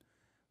is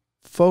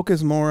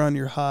focus more on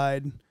your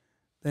hide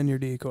than your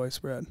decoy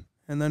spread.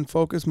 And then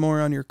focus more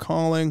on your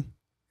calling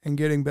and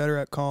getting better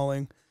at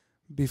calling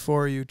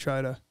before you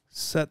try to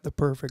set the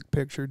perfect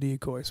picture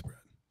decoy spread.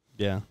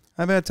 Yeah.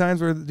 I've had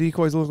times where the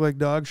decoys look like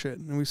dog shit,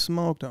 and we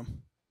smoked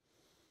them.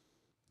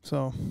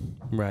 So.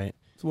 Right.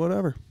 It's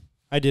whatever.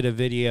 I did a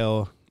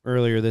video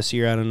earlier this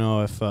year. I don't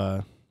know if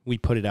we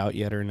put it out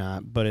yet or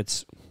not, but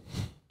it's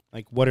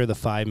like, what are the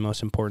 5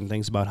 most important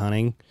things about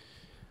hunting?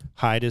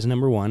 Hide is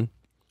number 1.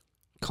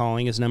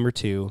 Calling is number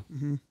 2.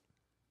 Mm-hmm.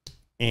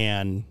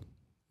 And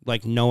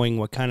like knowing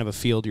what kind of a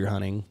field you're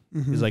hunting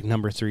is like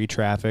number 3,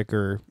 traffic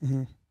or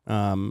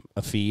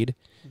a feed.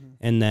 Mm-hmm.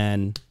 And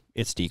then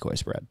it's decoy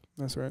spread.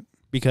 That's right.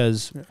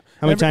 Because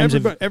how many times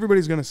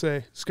everybody's going to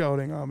say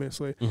scouting,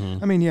 obviously.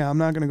 Mm-hmm. I mean, yeah, I'm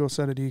not going to go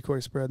set a decoy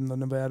spread in the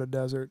Nevada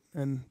desert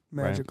and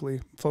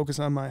magically focus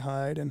on my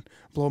hide and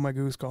blow my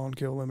goose call and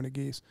kill limited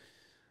geese.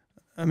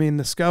 I mean,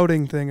 the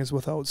scouting thing is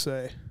without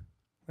say.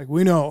 Like,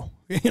 we know,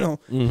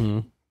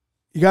 you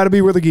got to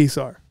be where the geese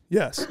are.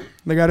 Yes,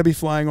 they got to be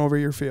flying over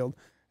your field.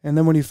 And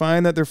then when you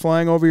find that they're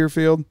flying over your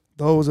field,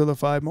 those are the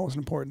 5 most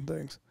important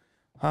things.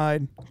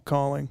 Hide,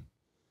 calling,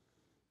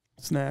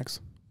 snacks,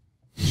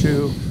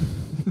 chew.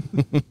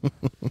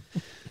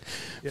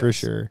 For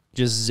sure.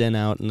 Just zen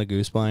out in the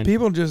goose blind.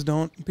 People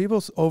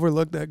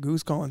overlook that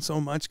goose calling so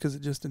much because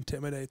it just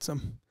intimidates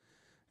them.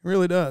 It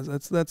really does.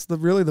 That's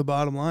really the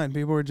bottom line.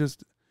 People are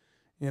just,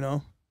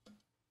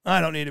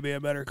 I don't need to be a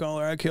better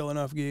caller. I kill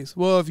enough geese.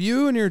 Well, if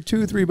you and your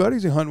 2-3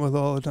 buddies you hunt with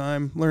all the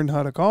time learned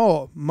how to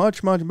call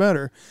much, much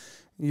better,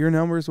 your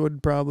numbers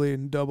would probably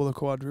double the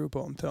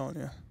quadruple, I'm telling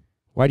you.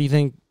 Why do you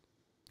think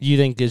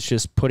it's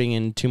just putting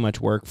in too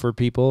much work for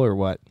people, or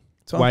what?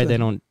 Why they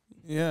don't?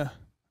 Yeah,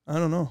 I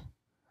don't know.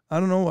 I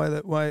don't know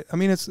why. I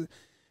mean, it's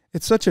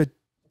such a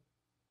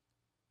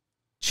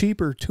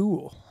cheaper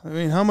tool. I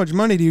mean, how much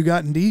money do you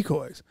got in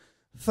decoys?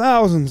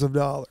 Thousands of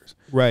dollars.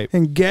 Right.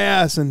 And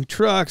gas and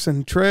trucks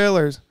and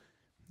trailers.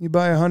 You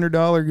buy a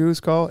 $100 goose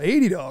call,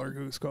 $80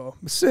 goose call,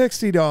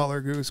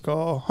 $60 goose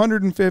call,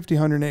 $150,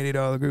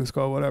 $180 goose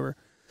call, whatever.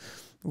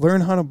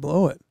 Learn how to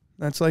blow it.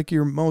 That's like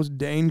your most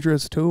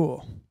dangerous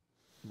tool.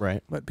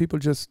 Right. But people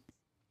just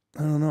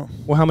I don't know.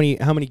 Well, how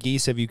many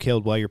geese have you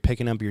killed while you're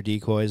picking up your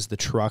decoys? The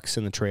trucks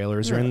and the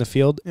trailers are in the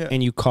field,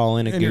 and you call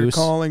in a goose. You're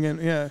calling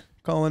in,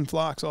 calling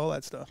flocks, all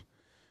that stuff.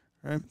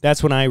 Right.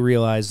 That's when I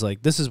realized,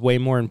 like, this is way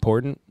more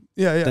important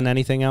than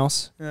anything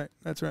else. Right,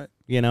 that's right.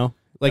 You know?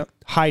 Like,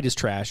 hide is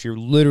trash. You're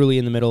literally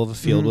in the middle of a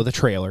field with a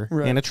trailer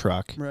and a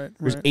truck. Right.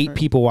 There's 8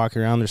 people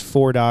walking around. There's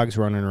 4 dogs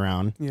running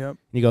around. Yep. And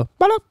you go,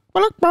 balak,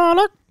 balak,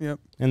 balak. Yep.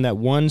 And that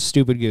one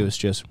stupid goose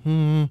just,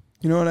 You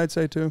know what I'd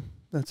say, too?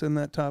 That's in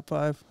that top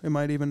 5. It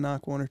might even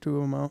knock 1 or 2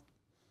 of them out.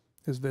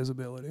 Is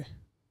visibility.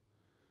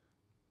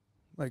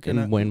 Like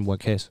in what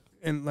case?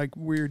 And like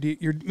where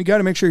you got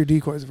to make sure your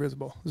decoys are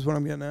visible. Is what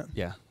I'm getting at.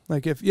 Yeah.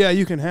 Like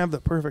you can have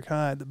the perfect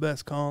hide, the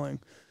best calling.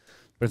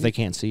 But if they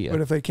can't see you.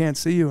 But if they can't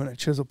see you in a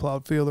chisel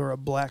plowed field or a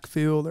black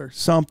field or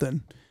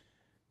something,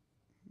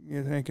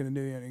 it ain't gonna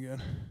do you any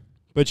good.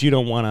 But you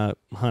don't want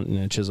to hunt in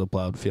a chisel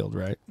plowed field,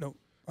 right? Nope,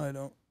 I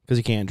don't. Because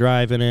you can't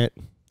drive in it.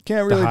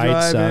 Can't really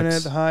drive in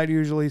it. The hide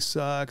usually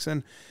sucks.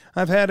 And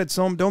I've had it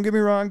some. Don't get me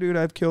wrong, dude.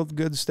 I've killed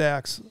good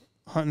stacks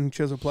hunting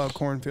chisel plowed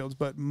cornfields,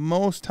 but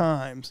most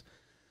times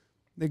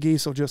the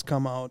geese will just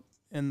come out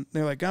and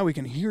they're like, God, we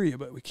can hear you,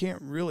 but we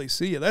can't really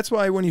see you. That's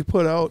why when you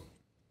put out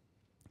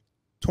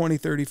 20,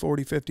 30,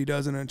 40, 50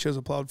 dozen in a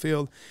chisel plowed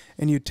field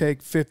and you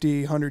take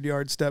 50, 100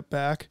 yard step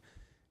back,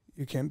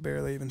 you can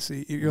barely even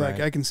see. You're like,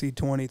 I can see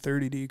 20,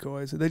 30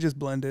 decoys. They just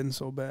blend in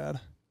so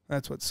bad.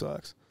 That's what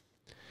sucks.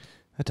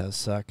 That does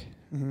suck.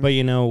 Mm-hmm. But,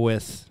 you know,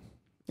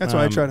 that's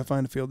why I try to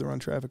find a field to run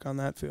traffic on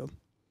that field.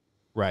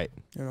 Right.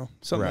 You know,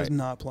 something that's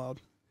not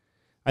plowed.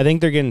 I think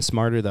they're getting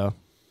smarter, though.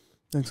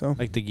 Think so?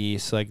 Like the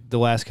geese. Like the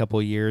last couple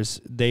of years,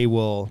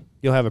 you'll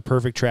have a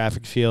perfect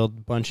traffic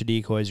field, bunch of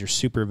decoys, you're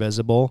super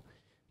visible,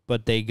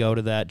 but they go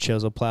to that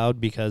chisel plowed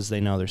because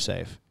they know they're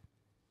safe.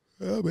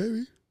 Yeah,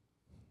 baby.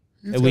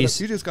 You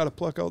just got to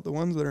pluck out the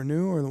ones that are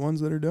new or the ones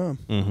that are dumb.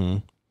 Mm-hmm.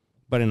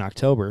 But in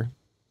October,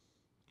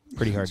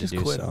 pretty hard to do.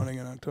 Just quit hunting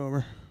in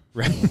October.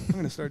 Right. I'm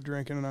gonna start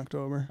drinking in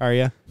October. Are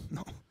you?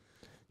 No,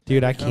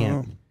 dude, I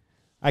can't.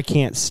 I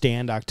can't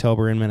stand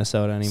October in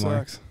Minnesota anymore.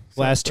 Sucks.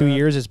 Last 2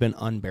 years has been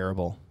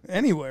unbearable.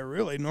 Anywhere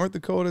really. North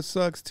Dakota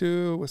sucks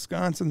too.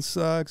 Wisconsin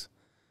sucks.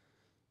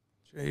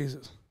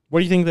 Jesus. What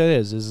do you think that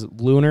is? Is it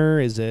lunar?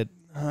 Is it?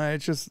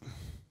 It's just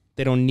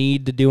they don't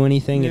need to do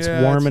anything. It's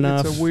warm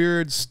enough. It's a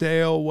weird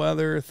stale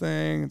weather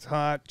thing. It's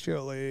hot,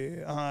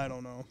 chilly. I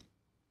don't know.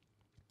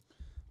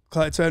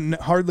 It's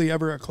hardly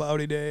ever a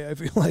cloudy day, I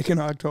feel like, in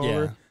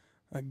October.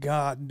 Yeah.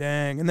 God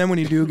dang. And then when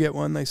you do get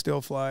one, they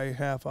still fly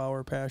half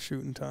hour past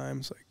shooting time.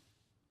 It's like,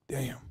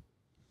 damn.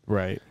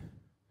 Right.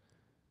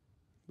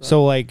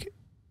 So, like,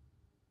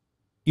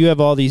 you have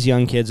all these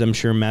young kids, I'm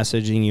sure,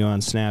 messaging you on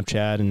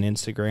Snapchat and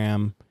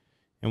Instagram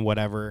and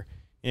whatever.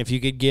 And if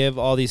you could give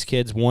all these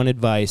kids one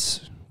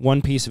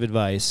piece of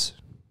advice,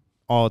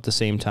 all at the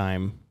same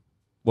time,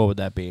 what would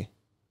that be?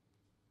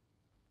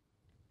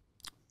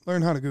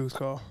 Learn how to goose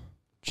call.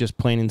 Just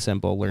plain and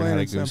simple, learn how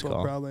to goose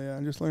call. Probably,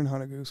 yeah. Just learn how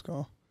to goose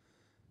call.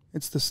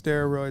 It's the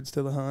steroids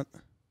to the hunt.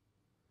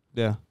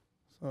 Yeah.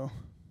 So.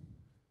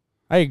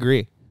 I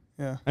agree.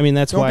 Yeah. I mean,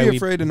 that's why don't be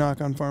afraid to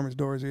knock on farmers'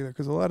 doors either,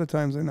 because a lot of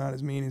times they're not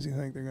as mean as you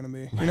think they're going to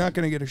be. You're not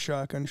going to get a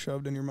shotgun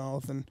shoved in your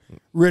mouth and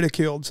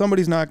ridiculed.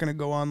 Somebody's not going to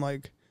go on,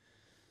 like,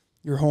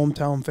 your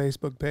hometown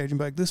Facebook page and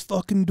be like, this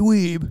fucking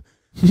dweeb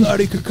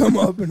thought he could come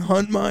up and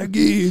hunt my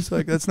geese.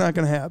 Like, that's not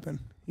going to happen.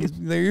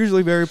 They're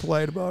usually very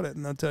polite about it,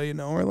 and they'll tell you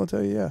no, or they'll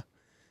tell you yeah.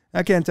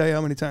 I can't tell you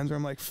how many times where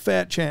I'm like,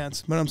 fat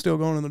chance, but I'm still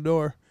going in the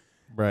door.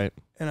 Right.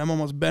 And I'm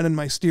almost bending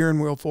my steering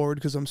wheel forward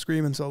because I'm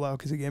screaming so loud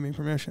because he gave me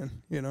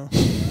permission, you know?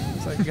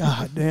 It's like,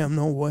 God damn,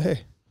 no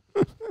way.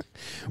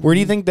 Where do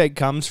you think that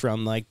comes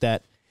from, like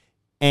that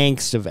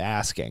angst of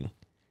asking?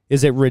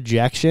 Is it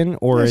rejection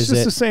or is it...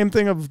 It's just the same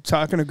thing of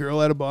talking to a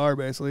girl at a bar,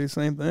 basically.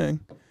 Same thing.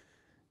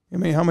 I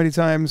mean, how many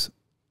times...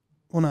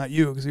 Well, not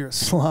you because you're a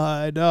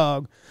sly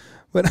dog.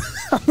 But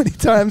how many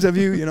times have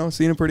you,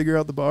 seen a pretty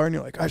girl at the bar and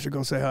you're like, I should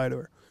go say hi to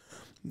her?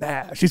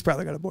 Nah, she's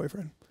probably got a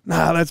boyfriend.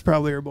 Nah, that's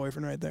probably her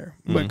boyfriend right there.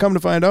 But come to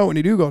find out, when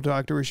you do go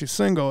talk to her, she's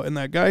single, and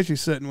that guy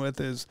she's sitting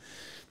with is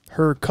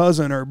her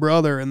cousin or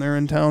brother, and they're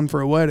in town for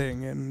a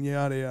wedding, and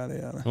yada, yada,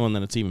 yada. Well, and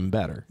then it's even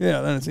better.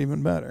 Yeah, then it's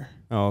even better.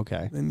 Oh,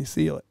 okay. Then you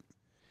seal it.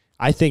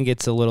 I think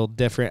it's a little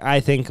different. I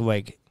think,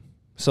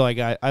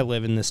 I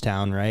live in this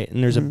town, right?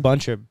 And there's a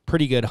bunch of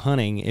pretty good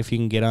hunting if you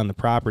can get on the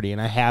property,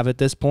 and I have at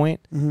this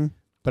point. Mm-hmm.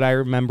 But I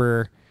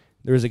remember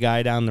there was a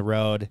guy down the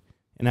road,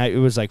 and it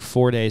was like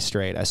 4 days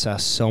straight. I saw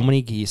so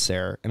many geese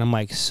there, and I'm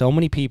like, so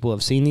many people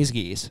have seen these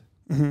geese.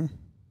 Mm-hmm.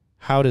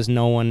 How has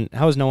no one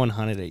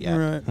hunted it yet?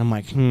 Right. I'm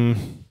like,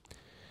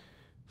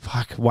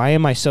 fuck, why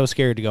am I so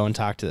scared to go and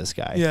talk to this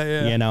guy?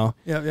 Yeah.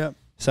 Yeah.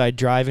 So I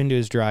drive into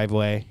his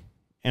driveway,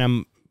 and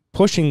I'm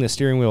pushing the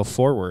steering wheel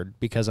forward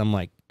because I'm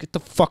like, get the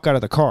fuck out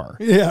of the car.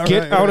 Yeah,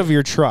 get out of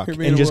your truck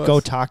and just go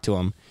talk to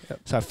him. Yep.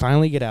 So I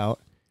finally get out,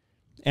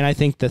 and I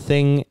think the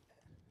thing,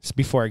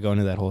 before I go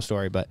into that whole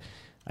story, but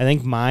I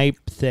think my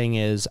thing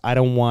is I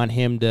don't want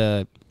him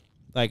to,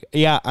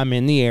 I'm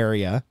in the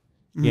area,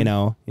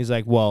 He's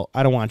like, well,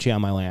 I don't want you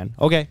on my land.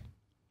 Okay,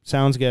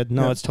 sounds good.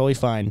 No, it's totally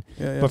fine.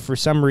 Yeah. But for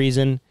some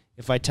reason,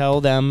 if I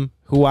tell them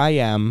who I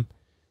am,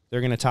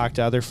 they're going to talk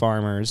to other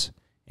farmers.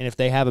 And if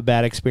they have a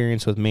bad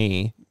experience with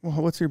me.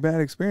 Well, what's your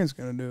bad experience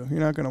going to do? You're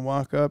not going to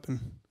walk up and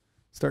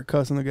start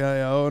cussing the guy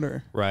out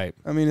or. Right.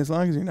 I mean, as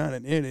long as you're not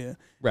an idiot.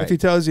 Right. If he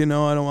tells you,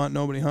 no, I don't want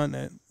nobody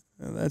hunting it,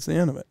 that's the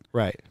end of it.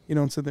 Right. You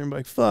don't sit there and be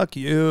like, fuck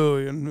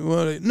you.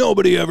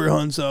 Nobody ever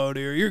hunts out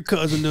here. Your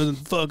cousin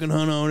doesn't fucking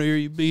hunt out here,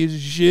 you piece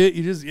of shit.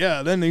 You just,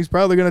 then he's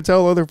probably going to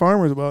tell other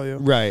farmers about you.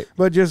 Right.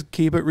 But just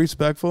keep it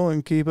respectful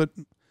and keep it,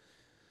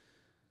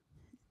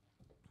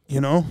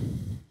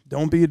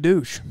 don't be a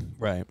douche.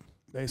 Right.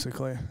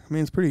 Basically. I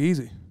mean, it's pretty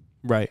easy.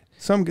 Right.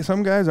 Some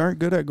guys aren't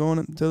good at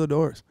going to the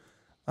doors.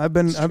 I've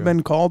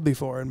been called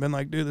before and been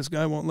like, dude, this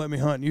guy won't let me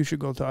hunt. You should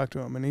go talk to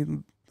him.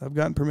 And I've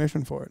gotten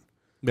permission for it.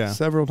 Yeah.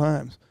 Several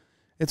times.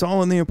 It's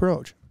all in the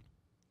approach.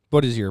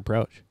 What is your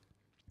approach?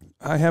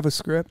 I have a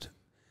script,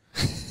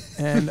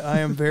 and I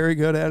am very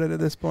good at it at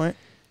this point.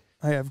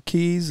 I have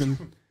keys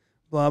and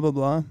blah, blah,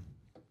 blah.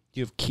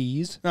 You have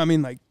keys? I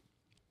mean, like,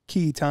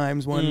 key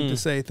times when to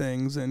say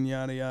things and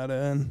yada, yada.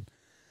 And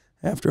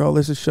after all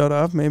this is shut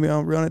off, maybe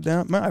I'll run it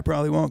down. I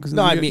probably won't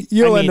because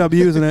you'll end up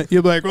using it.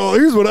 You'll be like, well,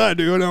 here's what I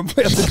do. And I'll have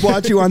to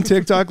watch you on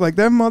TikTok like,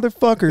 that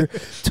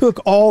motherfucker took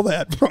all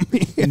that from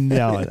me.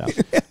 No.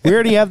 We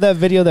already have that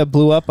video that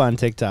blew up on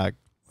TikTok.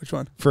 Which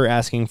one? For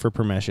asking for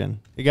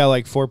permission. It got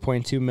like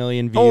 4.2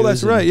 million views. Oh,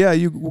 that's right. Yeah,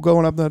 you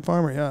going up that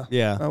farmer. Yeah.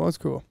 Yeah. That was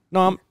cool.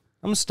 No,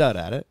 I'm a stud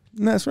at it.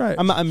 That's right.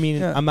 I'm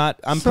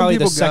probably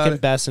the second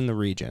best in the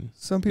region.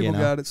 Some people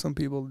got it. Some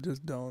people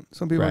just don't.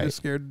 Some people are just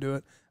scared to do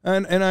it.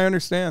 And I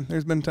understand.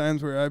 There's been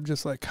times where I'm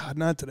just like, God,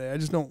 not today. I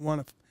just don't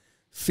want to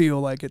feel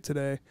like it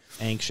today.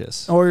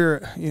 Anxious.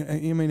 Or I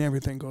mean,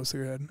 everything goes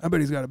through your head. I bet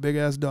he's got a big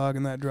ass dog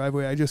in that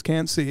driveway I just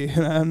can't see,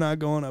 and I'm not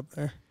going up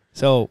there.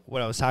 So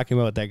what I was talking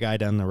about with that guy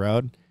down the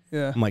road.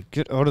 Yeah. I'm like,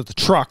 get out of the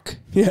truck.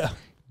 Yeah.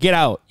 Get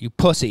out, you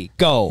pussy.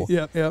 Go.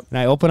 Yep. And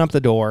I open up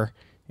the door,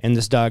 and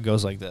this dog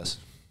goes like this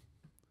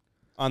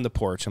on the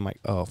porch. I'm like,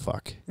 oh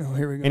fuck. Oh,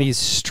 here we go. And he's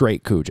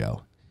straight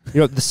Cujo.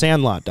 The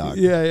Sandlot dog.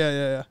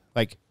 Yeah.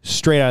 Like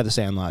straight out of the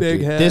Sandlot. Big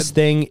dude. head. This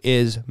thing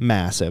is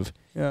massive.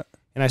 Yeah.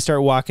 And I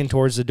start walking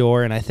towards the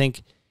door, and I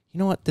think, you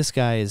know what? This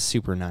guy is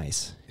super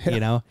nice.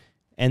 Yeah.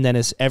 And then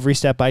as every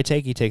step I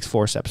take, he takes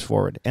 4 steps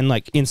forward and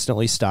like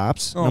instantly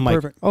stops. Oh, I'm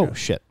perfect. like, oh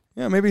shit.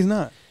 Yeah, maybe he's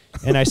not.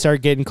 And I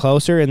start getting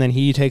closer, and then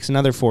he takes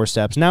another 4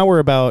 steps. Now we're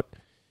about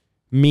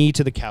me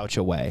to the couch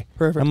away.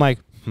 Perfect. I'm like,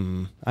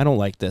 I don't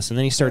like this. And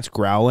then he starts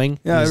growling.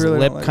 Yeah, and his really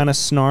lip kind of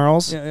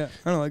snarls. Yeah.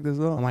 I don't like this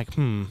at all. I'm like,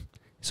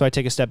 So I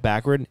take a step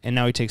backward, and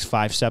now he takes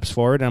 5 steps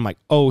forward, and I'm like,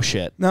 oh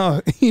shit.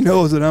 No, he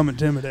knows that I'm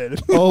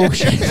intimidated. Oh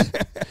shit.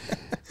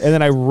 And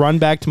then I run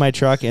back to my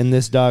truck, and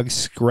this dog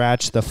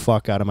scratched the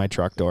fuck out of my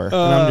truck door. And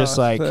I'm just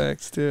like,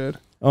 thanks, dude.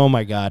 Oh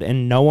my God.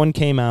 And no one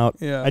came out.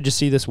 Yeah. I just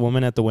see this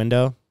woman at the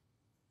window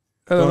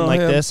going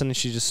like this, and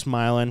she's just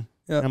smiling.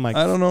 Yeah. And I'm like,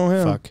 I don't know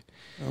him. Fuck.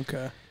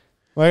 Okay.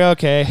 Like,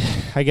 okay,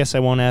 I guess I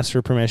won't ask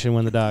for permission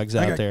when the dog's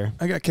out there.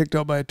 I got kicked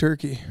out by a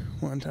turkey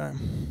one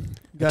time.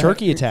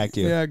 Turkey attacked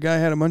you? Yeah, a guy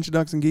had a bunch of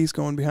ducks and geese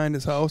going behind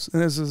his house.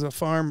 And this is a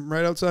farm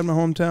right outside my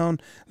hometown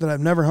that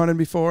I've never hunted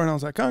before. And I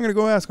was like, I'm going to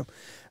go ask him.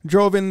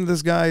 Drove into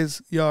this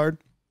guy's yard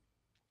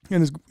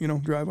in his,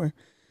 driveway.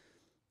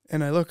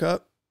 And I look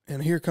up,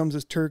 and here comes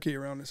this turkey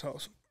around his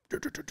house.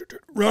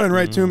 Running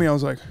right to me. I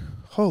was like,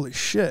 holy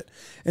shit.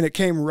 And it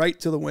came right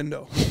to the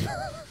window.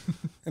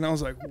 And I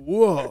was like,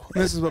 whoa.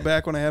 And this is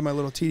back when I had my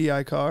little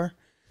TDI car.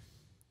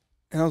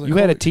 And I was like, you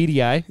had a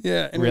TDI?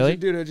 Yeah. And really?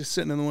 Dude, I was just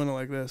sitting in the window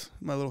like this,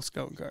 my little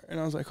scout car. And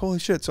I was like, holy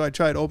shit. So I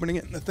tried opening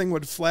it, and the thing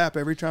would flap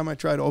every time I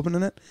tried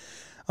opening it.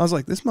 I was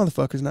like, this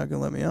motherfucker's not going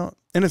to let me out.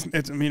 And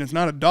it's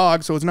not a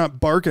dog, so it's not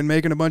barking,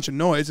 making a bunch of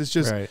noise. It's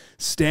just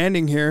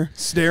standing here,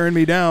 staring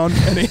me down,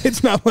 and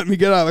it's not letting me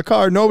get out of the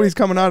car. Nobody's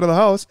coming out of the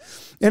house.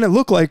 And it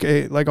looked like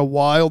a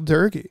wild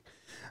turkey.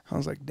 I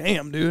was like,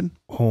 damn, dude.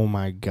 Oh,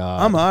 my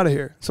God. I'm out of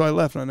here. So I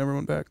left, and I never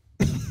went back.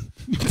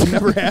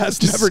 Never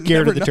asked. Just never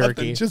scared of the nothing,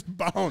 turkey. Just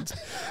bounced.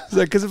 It's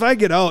like, because if I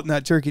get out and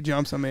that turkey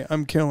jumps on me,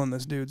 I'm killing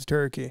this dude's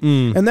turkey.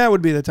 And that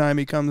would be the time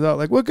he comes out.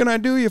 Like, what can I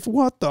do?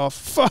 What the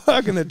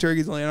fuck? And the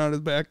turkey's laying on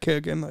his back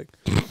kicking. Like,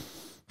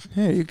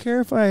 hey, you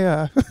care if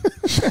I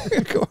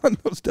go on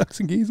those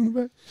ducks and geese in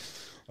the back?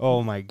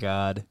 Oh, my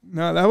God.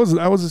 No, that was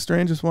the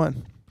strangest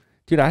one.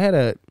 Dude, I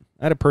had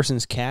a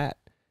person's cat.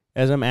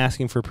 As I'm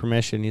asking for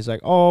permission, he's like,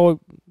 oh,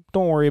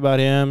 don't worry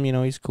about him.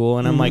 He's cool.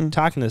 And I'm like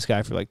talking to this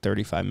guy for like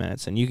 35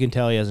 minutes, and you can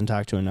tell he hasn't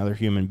talked to another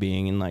human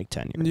being in like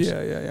 10 years.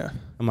 Yeah.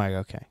 I'm like,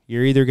 okay,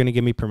 you're either going to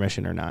give me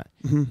permission or not.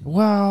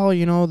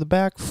 Well, the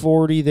back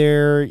 40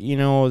 there,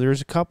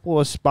 there's a couple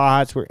of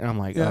spots where, and I'm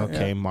like,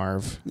 okay,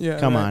 Marv,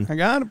 come on. I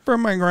got it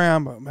from my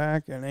grandpa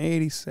back in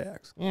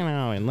 86.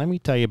 And let me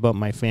tell you about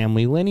my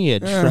family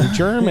lineage from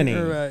Germany.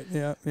 Right,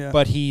 yeah.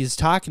 But he's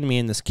talking to me,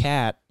 and this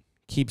cat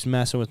keeps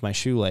messing with my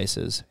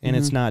shoelaces, and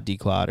it's not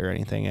declawed or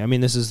anything. I mean,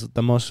 this is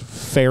the most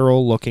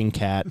feral looking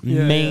cat,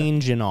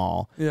 mange and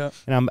all. Yeah.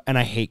 And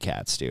I hate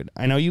cats, dude.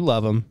 I know you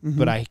love them,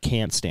 but I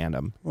can't stand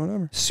them.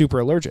 Whatever. Super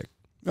allergic.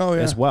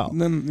 as well.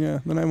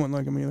 Then I wouldn't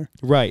like him either.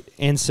 Right.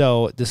 And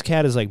so this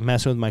cat is like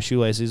messing with my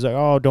shoelaces. He's like,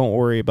 oh, don't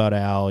worry about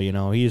Al.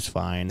 He's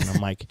fine. And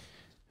I'm like,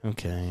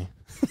 okay.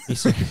 He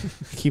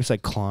keeps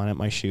like clawing at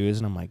my shoes.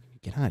 And I'm like,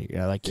 get out of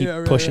here. I like keep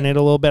pushing it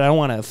a little bit. I don't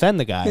want to offend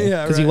the guy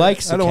because he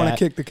likes the cat. I don't want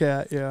to kick the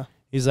cat. Yeah.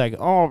 He's like,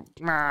 oh,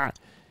 nah.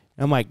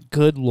 And I'm like,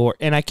 good Lord.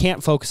 And I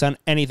can't focus on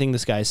anything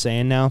this guy's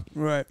saying now.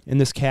 Right. And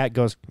this cat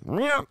goes,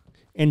 meow,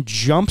 and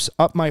jumps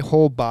up my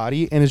whole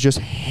body and is just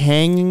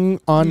hanging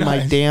on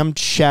my damn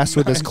chest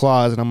with his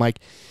claws. And I'm like,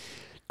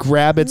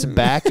 grab its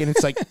back, and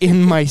it's like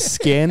in my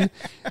skin.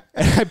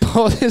 And I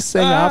pull this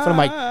thing off, and I'm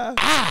like,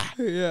 ah!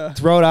 Yeah.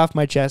 Throw it off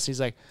my chest. He's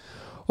like,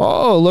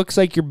 oh, looks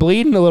like you're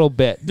bleeding a little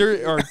bit.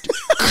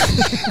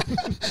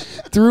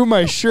 Through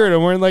my shirt.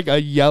 I'm wearing like a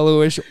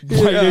yellowish,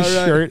 whitish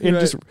shirt and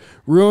just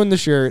ruined the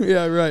shirt.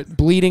 Yeah, right.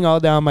 Bleeding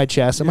all down my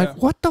chest. I'm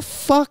like, what the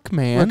fuck,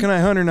 man? Well, can I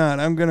hunt or not?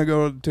 I'm going to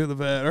go to the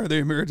vet or the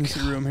emergency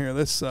room here.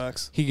 This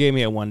sucks. He gave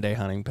me a 1-day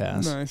hunting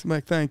pass. Nice. I'm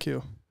like, thank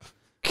you.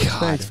 God.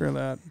 Thanks for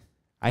that.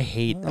 I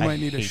might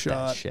need a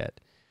shot. That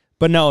shit.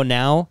 But no,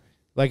 now,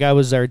 like I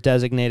was our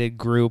designated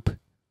group,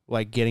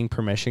 like getting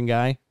permission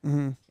guy,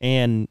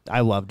 and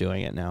I love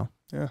doing it now.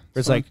 Yeah.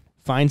 It's like,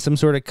 find some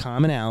sort of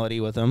commonality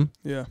with them.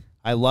 Yeah.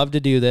 I love to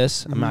do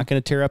this. I'm not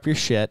going to tear up your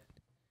shit.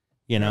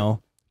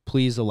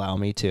 Please allow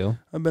me to.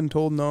 I've been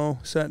told no,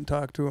 sat and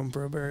talked to him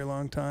for a very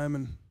long time,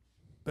 and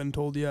been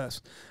told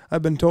yes.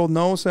 I've been told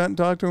no, sat and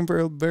talked to him for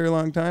a very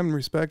long time and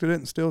respected it,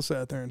 and still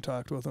sat there and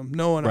talked with him,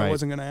 knowing I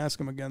wasn't going to ask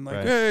him again,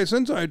 like, hey,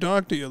 since I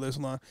talked to you this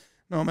long.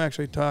 No, I'm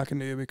actually talking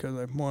to you because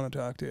I want to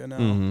talk to you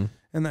now.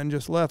 And then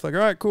just left, like, all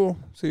right, cool,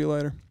 see you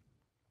later.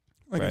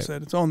 Like I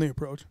said, it's all in the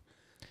approach.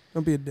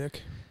 Don't be a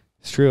dick.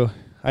 It's true.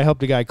 I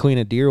helped a guy clean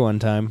a deer one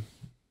time.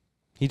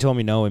 He told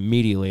me no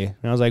immediately. And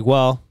I was like,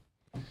 well,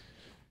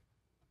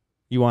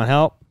 you want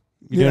help?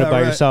 You're doing it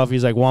by yourself.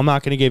 He's like, well, I'm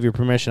not going to give you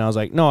permission. I was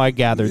like, no, I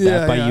gathered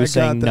that by you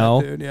saying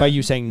no. Dude, by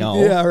you saying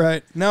no. Yeah,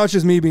 right. Now it's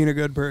just me being a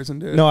good person,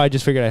 dude. No, I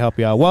just figured I'd help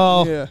you out.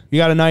 Well, you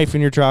got a knife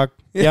in your truck.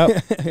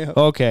 Yep.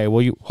 Okay,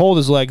 well, you hold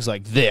his legs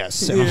like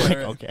this. And I'm like,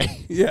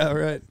 okay. Yeah,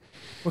 right.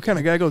 What kind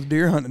of guy goes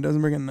deer hunting and doesn't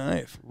bring a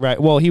knife?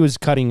 Right. Well, he was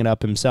cutting it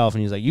up himself,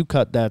 and he's like, you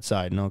cut that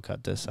side, and I'll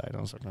cut this side.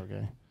 I was like,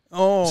 okay.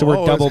 Oh, so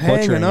we're double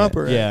butchering up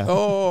it. Yeah.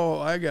 Oh,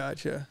 I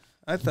gotcha.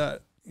 I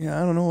thought, I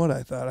don't know what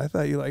I thought. I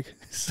thought you like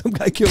some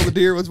guy killed a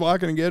deer, was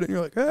walking to get it, and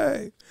you're like,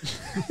 hey.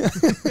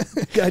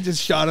 Guy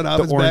just shot it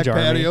out his back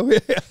patio. Yeah.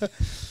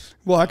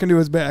 Walking to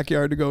his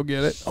backyard to go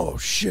get it. Oh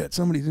shit,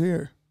 somebody's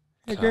here.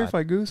 Hey, care if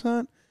I goose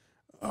hunt?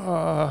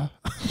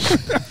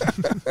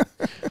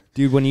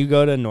 Dude, when you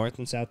go to North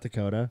and South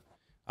Dakota,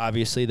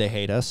 obviously they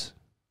hate us.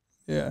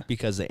 Yeah.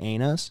 Because they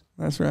ain't us.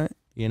 That's right.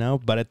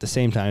 But at the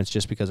same time, it's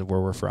just because of where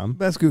we're from.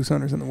 Best goose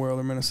hunters in the world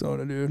are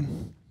Minnesota, dude.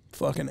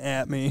 Fucking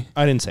at me.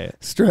 I didn't say it.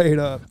 Straight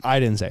up. I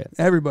didn't say it.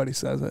 Everybody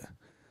says it.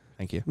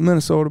 Thank you.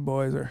 Minnesota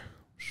boys are.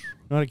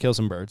 Know how to kill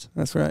some birds.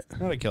 That's right.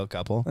 Know how to kill a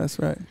couple. That's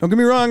right. Don't get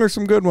me wrong, there's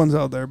some good ones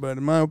out there, but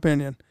in my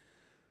opinion,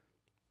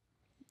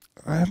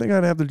 I think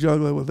I'd have to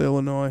juggle it with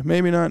Illinois.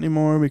 Maybe not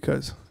anymore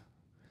because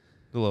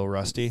a little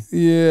rusty. Yeah.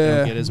 They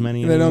don't get as many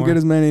anymore. They don't get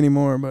as many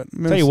anymore, but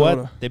Minnesota. Tell you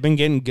what, they've been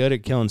getting good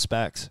at killing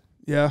specks.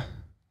 Yeah.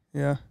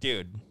 Yeah.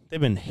 Dude,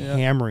 they've been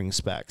hammering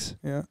specks.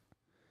 Yeah.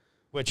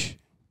 Which,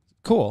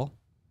 cool,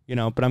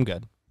 but I'm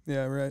good.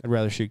 Yeah, right. I'd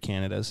rather shoot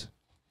Canadas.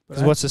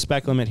 Because what's the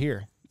spec limit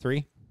here?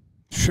 3?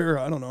 Sure,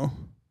 I don't know.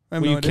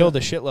 You killed a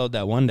shitload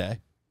that one day.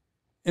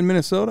 In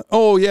Minnesota?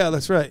 Oh, yeah,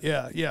 that's right.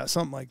 Yeah,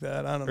 something like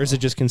that. I don't know. Or is it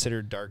just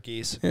considered dark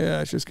geese?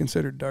 Yeah, it's just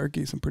considered dark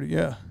geese and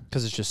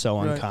Because it's just so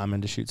uncommon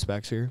to shoot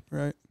specs here.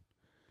 Right.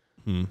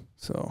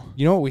 So.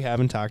 You know what we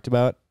haven't talked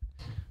about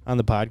on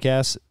the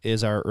podcast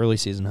is our early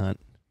season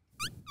hunt.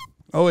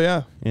 Oh,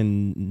 yeah.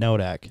 In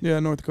Nodak.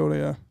 Yeah, North Dakota,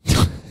 yeah.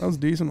 That was a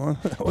decent one.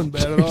 That wasn't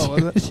bad at all,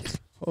 was it?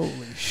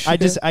 Holy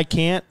shit. I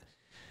can't.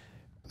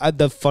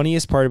 The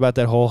funniest part about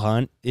that whole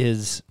hunt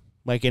is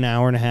like an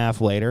hour and a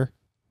half later,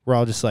 we're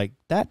all just like,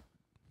 that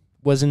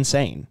was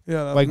insane.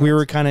 Yeah. Like we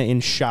were kind of in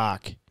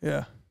shock.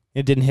 Yeah.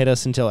 It didn't hit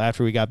us until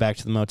after we got back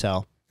to the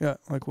motel. Yeah.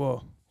 Like,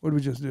 whoa, what did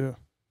we just do?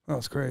 That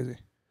was crazy.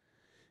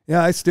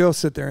 Yeah, I still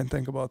sit there and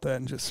think about that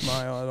and just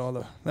smile at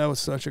all that was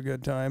such a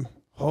good time.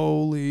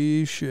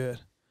 Holy shit.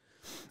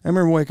 I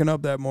remember waking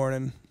up that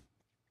morning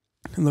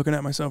and looking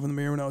at myself in the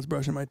mirror when I was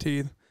brushing my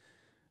teeth.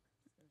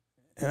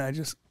 And I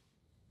just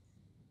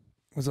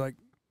was like,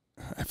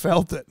 I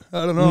felt it.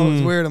 I don't know. It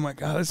was weird. I'm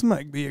like, oh, this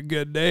might be a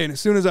good day. And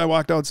as soon as I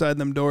walked outside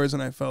them doors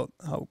and I felt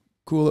how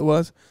cool it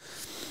was,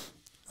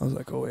 I was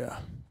like, oh, yeah,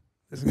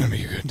 this is going to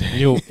be a good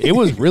day. It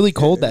was really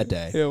cold that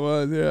day. It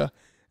was, yeah.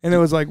 And it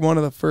was like one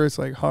of the first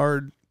like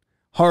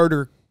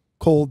harder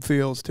cold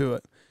feels to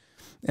it.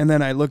 And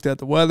then I looked at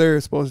the weather.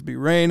 It's supposed to be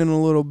raining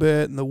a little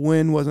bit, and the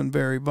wind wasn't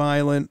very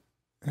violent.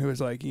 It was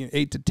like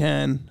 8 to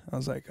 10. I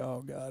was like,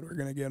 oh, God, we're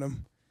going to get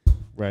them.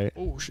 Right.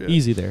 Oh, shit.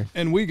 Easy there.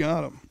 And we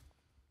got them.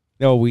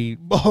 No,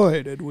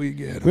 boy, did we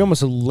get them. We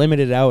almost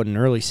limited out in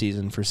early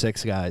season for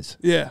 6 guys.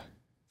 Yeah.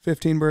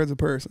 15 birds a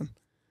person.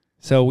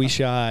 So we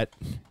shot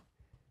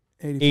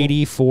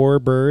 84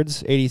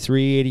 birds,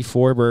 83,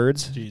 84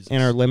 birds. Jesus.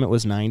 And our limit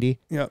was 90.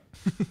 Yep.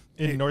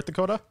 In North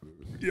Dakota?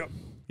 Yep.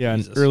 Yeah,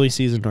 in early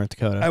season North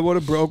Dakota. I would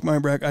have broke my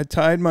record. I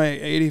tied my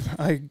 80.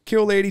 I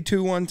killed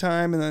 82 one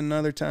time, and then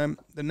another time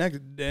the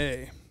next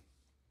day,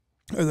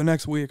 or the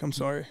next week, I'm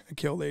sorry, I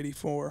killed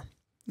 84,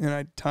 and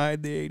I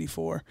tied the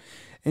 84.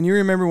 And you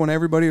remember when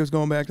everybody was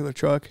going back to the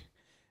truck,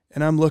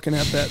 and I'm looking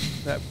at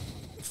that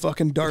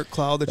fucking dark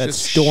cloud that's that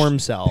just storm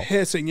cell.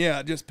 Pissing,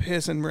 yeah, just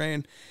pissing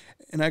rain.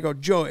 And I go,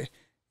 Joey,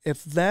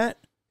 if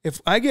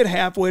I get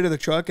halfway to the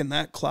truck and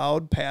that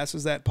cloud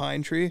passes that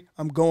pine tree,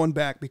 I'm going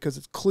back because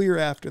it's clear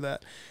after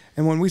that.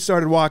 And when we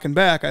started walking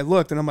back, I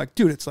looked and I'm like,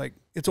 dude, it's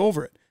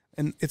over it.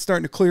 And it's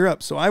starting to clear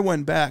up. So I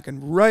went back,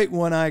 and right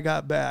when I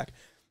got back,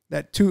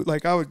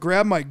 I would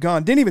grab my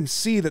gun, didn't even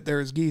see that there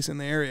was geese in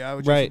the area. I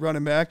was just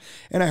running back,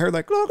 and I heard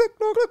like, look, look,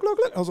 look, look, look,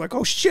 look. I was like,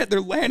 oh shit,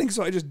 they're landing.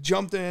 So I just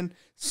jumped in,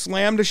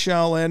 slammed a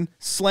shell in,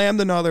 slammed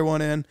another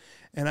one in,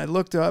 and I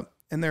looked up,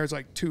 and there's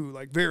like two,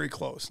 like very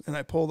close. And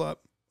I pulled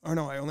up. Or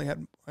no, I only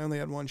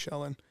had one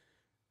shell in.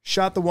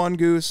 Shot the one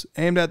goose,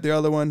 aimed at the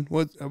other one.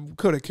 I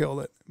could have killed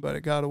it, but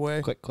it got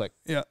away. Click, click.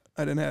 Yeah,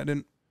 I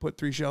didn't put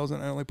 3 shells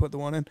in. I only put the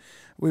one in.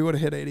 We would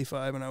have hit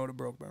 85, and I would have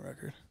broke my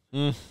record.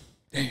 Damn.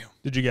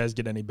 Did you guys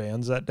get any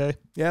bands that day?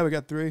 Yeah, we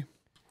got 3.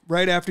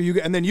 Right after you,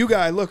 and then you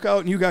guys look out,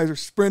 and you guys are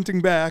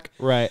sprinting back.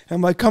 Right.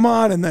 I'm like, come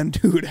on. And then,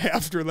 dude,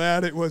 after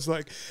that, it was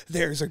like,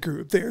 there's a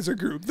group, there's a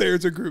group,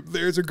 there's a group,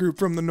 there's a group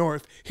from the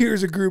north.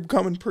 Here's a group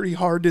coming pretty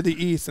hard to the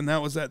east. And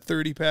that was that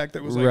 30 pack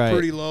that was like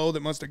pretty low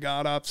that must have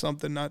got off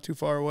something not too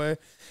far away.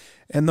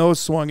 And those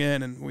swung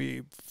in, and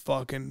we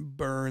fucking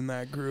burned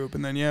that group.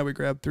 And then, yeah, we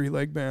grabbed 3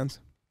 leg bands.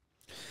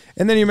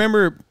 And then you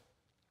remember,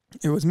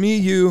 it was me,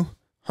 you,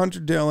 Hunter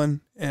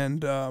Dillon,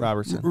 and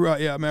Robertson.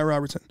 Matt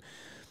Robertson.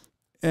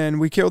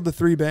 And we killed the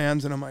 3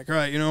 bands, and I'm like, all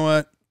right, you know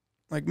what?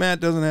 Like, Matt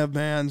doesn't have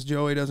bands,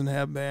 Joey doesn't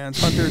have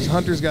bands,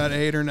 Hunter's got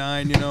 8 or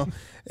 9, you know.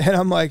 And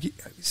I'm like,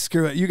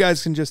 screw it, you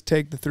guys can just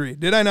take the 3.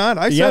 Did I not?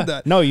 I said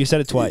that. No, you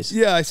said it twice.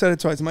 Yeah, I said it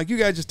twice. I'm like, you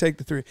guys just take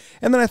the 3.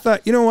 And then I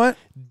thought, you know what?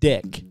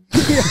 Dick.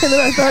 And then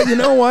I thought, you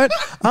know what?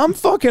 I'm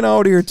fucking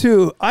out here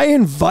too. I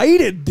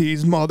invited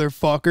these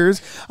motherfuckers.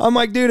 I'm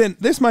like, dude, and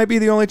this might be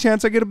the only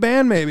chance I get a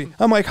band maybe.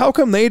 I'm like, how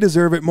come they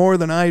deserve it more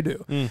than I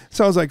do?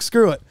 So I was like,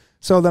 screw it.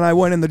 So then I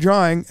went in the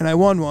drawing, and I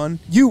won one.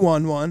 You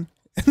won one.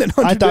 And then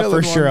I thought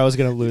for sure I was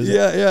going to lose it.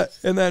 Yeah.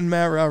 And then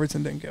Matt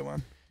Robertson didn't get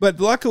one.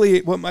 But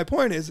luckily, what my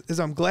point is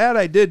I'm glad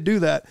I did do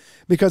that,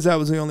 because that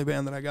was the only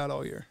band that I got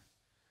all year.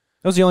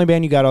 That was the only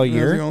band you got all year?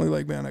 That was the only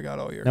leg band I got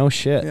all year. No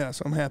shit. Yeah,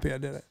 so I'm happy I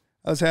did it.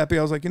 I was happy.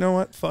 I was like, you know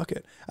what? Fuck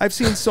it. I've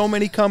seen so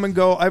many come and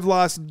go. I've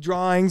lost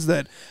drawings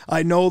that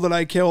I know that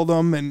I killed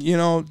them, and, you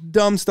know,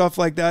 dumb stuff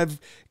like that. I've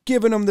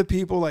given them to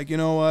people like, you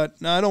know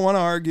what? No, I don't want to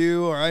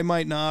argue, or I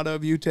might not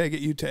have. You take it,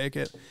 you take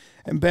it.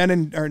 And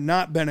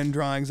not been in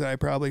drawings that I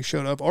probably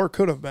should have or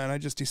could have been. I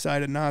just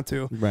decided not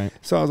to. Right.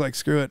 So I was like,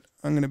 screw it.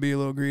 I'm going to be a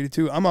little greedy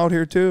too. I'm out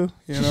here too,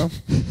 you know?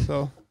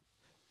 So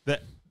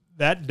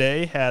that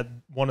day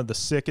had one of the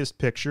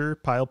sickest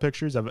pile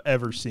pictures I've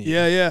ever seen.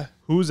 Yeah.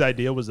 Whose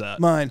idea was that?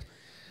 Mine.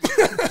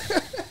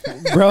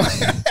 Bro,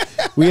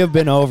 we have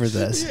been over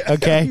this,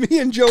 okay? Me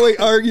and Joey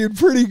argued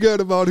pretty good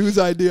about whose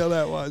idea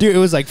that was. Dude, it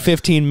was like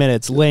 15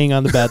 minutes laying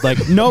on the bed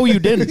like, no, you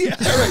didn't. Yeah,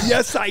 right.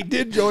 Yes, I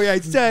did, Joey. I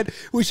said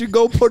we should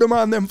go put them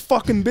on them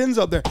fucking bins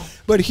up there.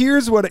 But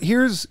here's what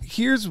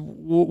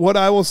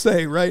I will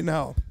say right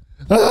now.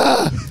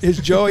 Is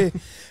Joey,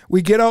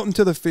 we get out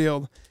into the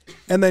field,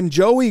 and then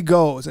Joey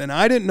goes, and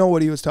I didn't know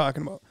what he was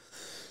talking about.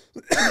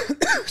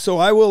 So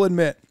I will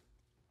admit,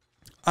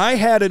 I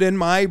had it in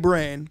my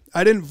brain.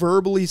 I didn't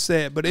verbally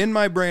say it, but in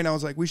my brain, I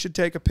was like, we should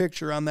take a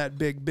picture on that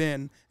big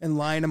bin and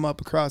line them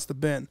up across the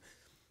bin.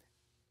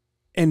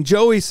 And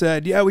Joey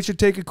said, yeah, we should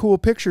take a cool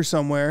picture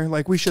somewhere.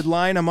 Like, we should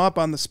line them up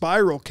on the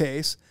spiral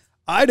case.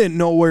 I didn't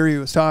know where he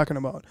was talking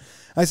about.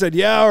 I said,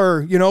 yeah,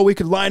 or, you know, we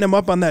could line them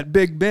up on that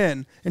big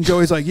bin. And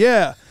Joey's like,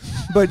 yeah.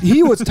 But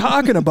he was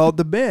talking about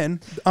the bin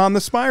on the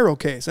spiral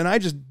case. And I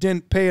just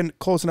didn't pay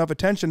close enough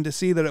attention to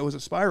see that it was a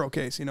spiral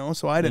case, you know.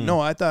 So I didn't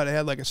know. I thought it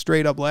had like a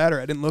straight up ladder.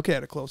 I didn't look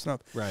at it close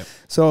enough. Right.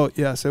 So,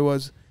 yes, it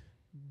was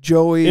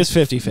Joey. It's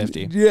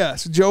 50-50.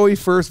 Yes. Joey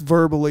first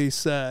verbally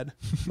said,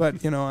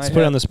 but, you know, Let's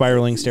put it on the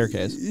spiraling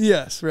staircase.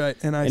 Yes, right.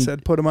 And I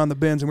said, put them on the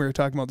bins. And we were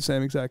talking about the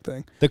same exact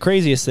thing. The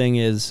craziest thing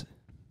is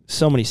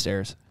so many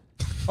stairs.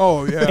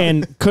 Oh, yeah.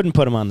 And couldn't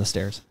put them on the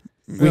stairs.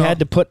 We had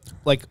to put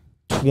like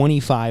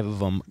 25 of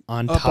them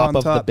on top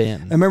of the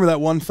bin. I remember that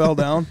one fell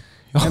down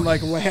and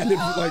like landed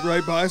like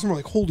right by us, and we're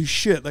like, holy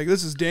shit, like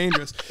this is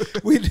dangerous.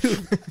 We do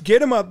get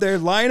them up there,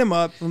 line them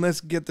up, and let's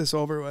get this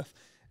over with.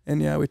 And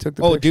yeah, we took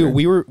the picture. Dude,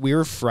 we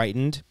were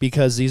frightened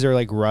because these are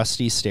like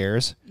rusty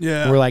stairs.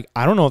 Yeah. And we're like,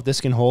 I don't know if this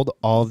can hold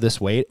all of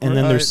this weight. And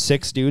then there's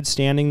 6 dudes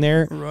standing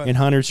there, and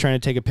Hunter's trying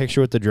to take a picture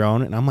with the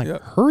drone. And I'm like,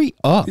 hurry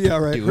up. Yeah,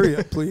 right. Dude. Hurry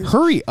up, please.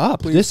 Hurry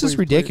up. Please, this is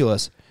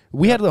ridiculous. Please.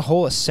 We had the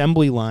whole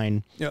assembly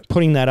line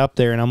putting that up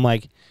there. And I'm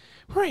like,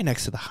 we're right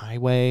next to the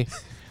highway.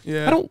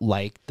 Yeah. I don't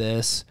like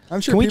this.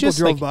 I'm sure can people just,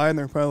 drove by and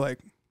they're probably like,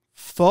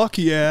 Fuck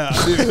yeah,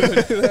 dude.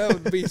 That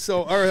would be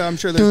so. Or I'm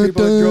sure there's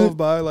people that drove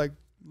by like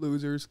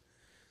losers.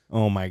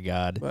 Oh my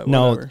God. But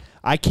No, whatever.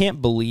 I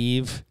can't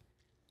believe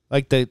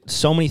like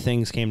so many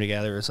things came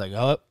together. It's like,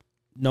 oh,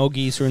 no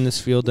geese were in this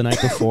field the night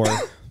before,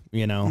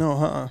 you know.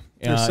 No,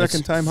 Their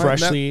second time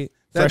freshly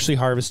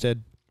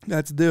harvested.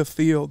 That's the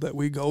field that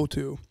we go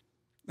to.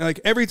 Like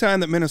every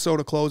time that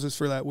Minnesota closes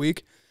for that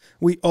week,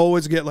 we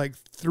always get like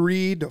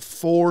 3 to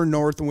 4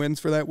 north winds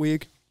for that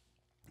week.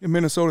 And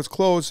Minnesota's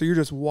closed, so you're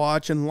just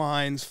watching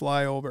lines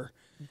fly over.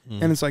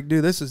 Mm-hmm. And it's like,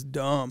 dude, this is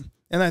dumb.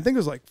 And I think it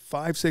was like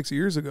 5-6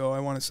 years ago, I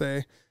want to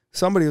say,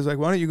 somebody was like,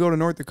 why don't you go to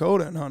North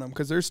Dakota and hunt them?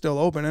 Because they're still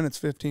open and it's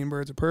 15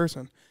 birds a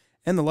person.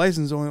 And the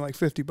license is only like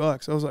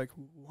 $50. I was like,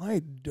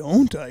 why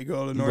don't I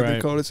go to North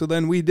Dakota? So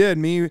then we did.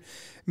 Me,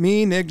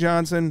 Nick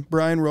Johnson,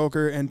 Brian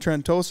Roker, and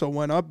Trent Toso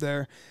went up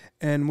there.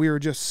 And we were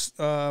just,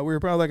 we were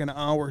probably like an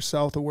hour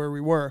south of where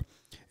we were.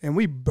 And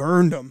we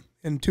burned them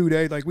in 2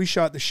 days. Like we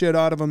shot the shit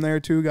out of them there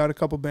too, got a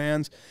couple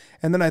bands.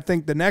 And then I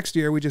think the next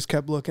year we just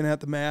kept looking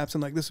at the maps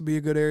and like, this would be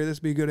a good area, this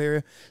would be a good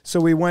area. So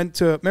we went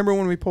to, remember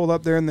when we pulled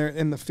up there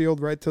in the field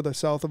right to the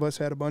south of us,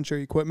 had a bunch of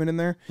equipment in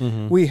there?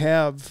 Mm-hmm. We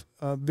have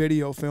a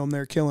video film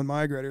there, Killing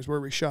Migrators,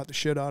 where we shot the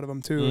shit out of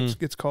them too.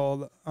 It's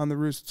called, on the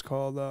roost, it's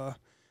called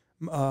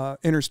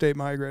Interstate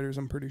Migrators,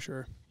 I'm pretty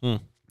sure.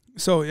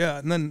 So yeah,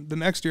 and then the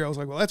next year I was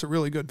like, well, that's a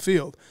really good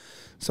field.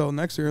 So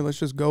next year, let's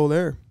just go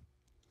there.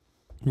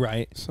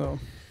 Right. So,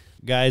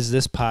 guys,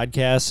 this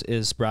podcast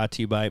is brought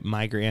to you by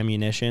Migra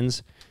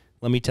Ammunitions.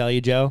 Let me tell you,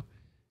 Joe,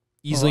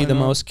 easily the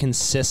most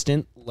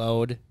consistent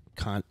load.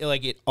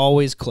 Like it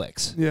always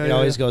clicks. Yeah, it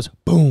always goes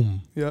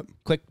boom. Yep.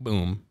 Click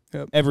boom.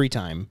 Yep. Every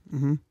time.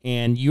 Mm-hmm.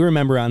 And you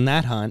remember on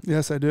that hunt.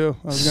 Yes, I do.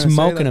 I was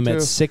smoking them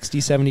at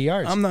 60, 70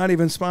 yards. I'm not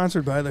even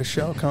sponsored by the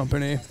shell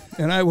company.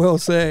 And I will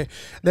say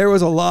there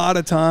was a lot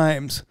of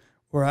times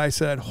where I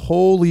said,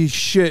 holy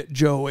shit,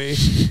 Joey.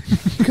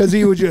 Because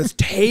he was just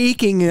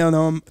taking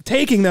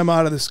them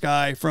out of the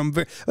sky from,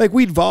 like,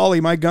 we'd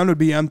volley. My gun would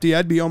be empty.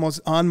 I'd be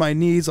almost on my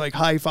knees, like,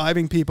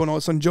 high-fiving people. And all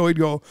of a sudden, Joey'd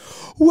go,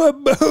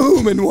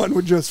 boom, and one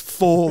would just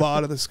fall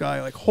out of the sky.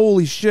 Like,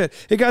 holy shit.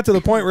 It got to the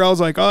point where I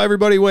was like, oh,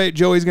 everybody wait.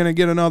 Joey's going to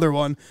get another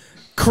one.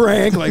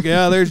 Crank. Like,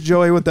 yeah, there's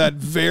Joey with that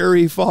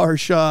very far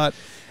shot.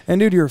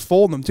 And, dude, you were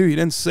folding them, too. You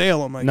didn't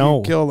sail them. Like,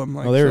 you killed them.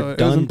 Like, no, they were done.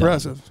 It was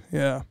impressive.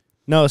 Yeah.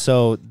 No,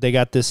 so they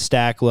got this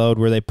stack load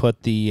where they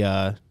put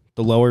the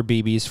lower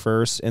BBs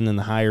first and then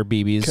the higher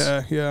BBs.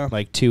 Okay, yeah.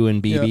 Like 2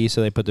 in BB,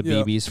 so they put the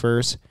BBs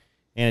first.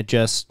 And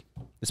it's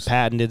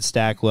patented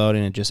stack load,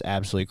 and it just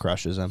absolutely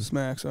crushes them.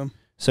 Smacks them.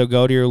 So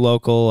go to your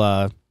local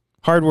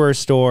hardware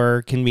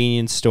store,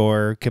 convenience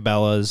store,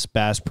 Cabela's,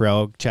 Bass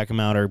Pro, check them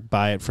out or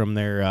buy it from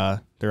their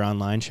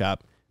online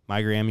shop,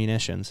 Migra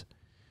Ammunitions.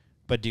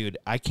 But, dude,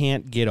 I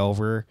can't get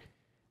over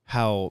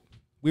how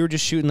we were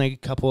just shooting like a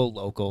couple of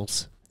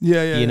locals.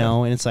 Yeah. You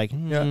know, and it's like,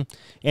 and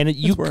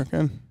it's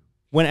working.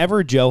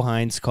 Whenever Joe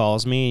Heintz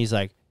calls me, he's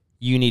like,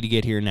 you need to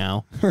get here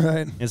now.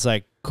 Right. It's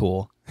like,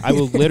 cool. I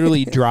will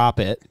literally drop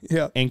it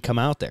yeah. and come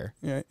out there.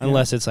 Yeah,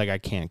 unless it's like I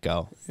can't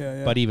go.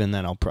 Yeah. But even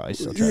then, I'll probably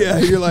still try. Yeah,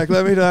 you're like,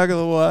 let me talk to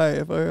the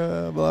wife.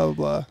 Blah, blah,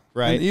 blah.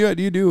 Right. And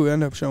you do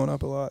end up showing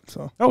up a lot.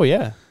 So. Oh,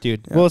 yeah,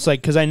 dude. Yeah. Well, it's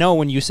like, because I know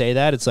when you say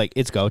that, it's like,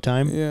 it's go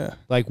time. Yeah.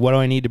 Like, what do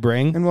I need to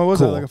bring? And what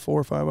was that, like a 4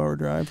 or 5 hour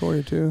drive for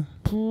you, too?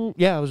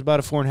 Yeah, it was about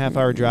a 4.5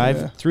 hour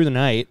drive through the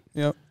night.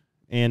 Yep.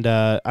 And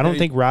I don't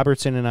think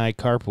Robertson and I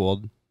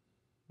carpooled.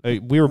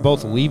 We were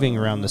both leaving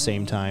around the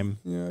same time.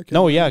 Yeah.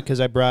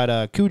 Because I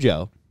brought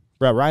Cujo.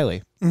 Brought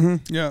Riley.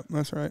 Mm-hmm. Yeah,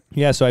 that's right.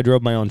 Yeah, so I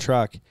drove my own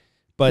truck.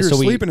 But you were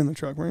sleeping in the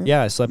truck, weren't you?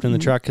 Yeah, I slept in the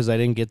truck because I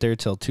didn't get there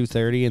till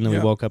 2:30, and then we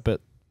woke up at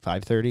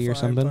 5:30 or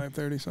something.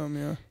 5:30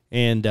 something, yeah.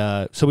 And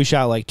so we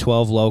shot like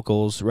 12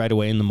 locals right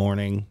away in the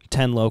morning,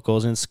 10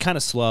 locals, and it's kind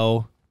of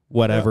slow,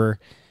 whatever.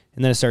 Yep.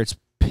 And then it starts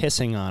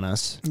pissing on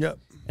us. Yep.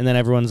 And then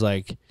everyone's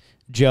like,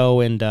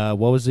 Joe and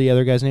what was the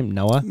other guy's name?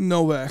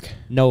 Novak.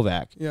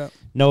 Yeah.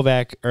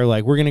 Novak are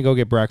like, we're going to go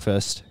get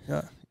breakfast.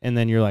 Yeah. And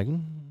then you're like,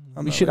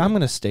 I'm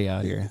going to stay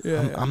out here.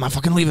 Yeah, I'm not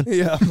fucking leaving.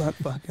 Yeah, I'm not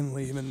fucking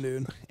leaving,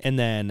 dude. And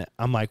then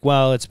I'm like,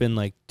 well, it's been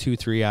like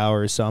 2-3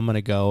 hours, so I'm going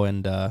to go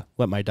and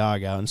let my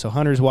dog out. And so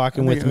Hunter's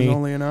walking with me. It was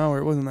only an hour.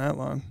 It wasn't that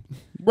long.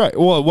 Right.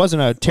 Well, it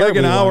wasn't a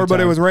terribly like an hour, long but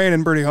time. it was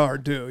raining pretty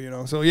hard too, you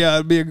know. So yeah,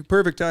 it'd be a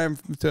perfect time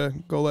to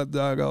go let the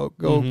dog out,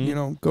 go,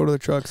 go to the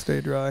truck,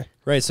 stay dry.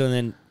 Right. So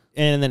then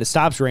it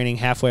stops raining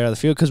halfway out of the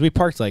field because we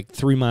parked like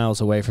 3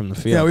 miles away from the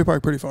field. Yeah, we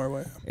parked pretty far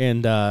away.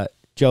 And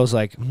Joe's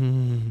like,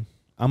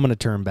 I'm going to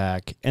turn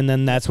back. And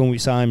then that's when we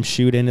saw him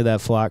shoot into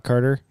that flock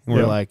carter. And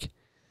we're like,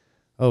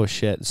 oh,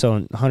 shit.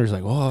 So Hunter's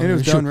like, oh. And it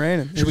was done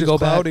raining. It was just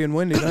cloudy and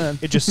windy then.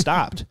 It just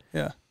stopped.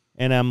 Yeah.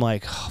 And I'm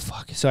like, oh,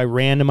 fuck. So I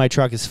ran to my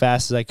truck as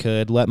fast as I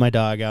could, let my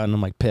dog out, and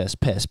I'm like, piss.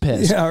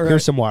 Yeah, right.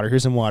 Here's some water.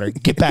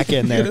 Get back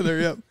in there. Get in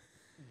there, yep.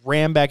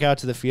 Ran back out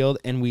to the field,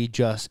 and we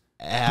just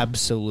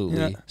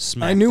absolutely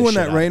smacked I knew the when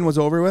shit that out. rain was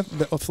over with,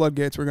 the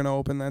floodgates were going to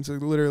open. That's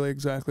literally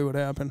exactly what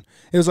happened.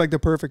 It was like the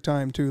perfect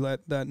time, too,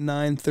 that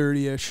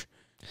 9:30-ish.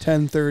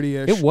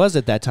 10:30ish. It was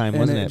at that time,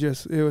 and wasn't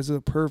it? It was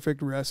a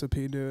perfect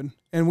recipe, dude.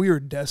 And we were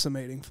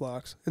decimating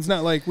flocks. It's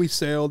not like we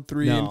sailed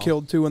 3 and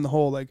killed 2 in the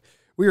hole. Like,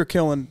 we were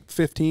killing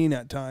 15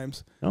 at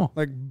times. No.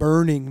 Like,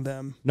 burning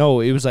them. No,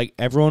 it was like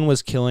everyone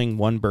was killing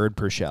 1 bird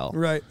per shell.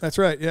 Right. That's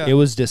right. Yeah. It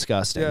was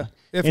disgusting. Yeah.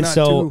 If not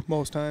 2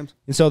 most times.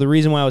 And so the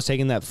reason why I was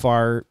taking that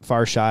far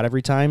shot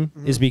every time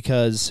is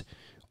because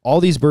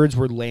all these birds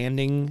were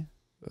landing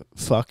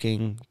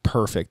fucking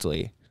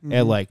perfectly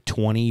at like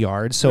 20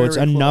 yards. So it's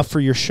enough for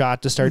your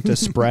shot to start to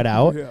spread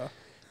out. Yeah.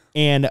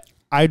 And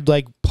I'd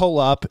like pull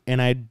up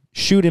and I'd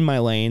shoot in my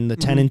lane, the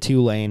 10 and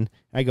 2 lane.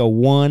 I go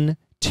 1,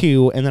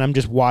 2, and then I'm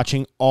just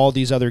watching all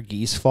these other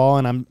geese fall,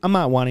 and I'm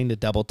not wanting to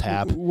double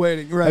tap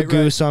a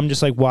goose, so I'm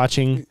just like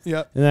watching.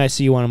 Yep. And then I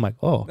see one, I'm like,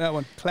 oh, that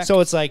one. Clack. So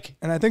it's like,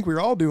 and I think we were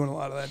all doing a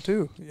lot of that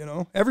too. You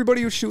know,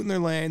 everybody was shooting their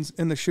lanes,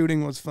 and the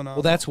shooting was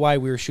phenomenal. well, that's why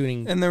we were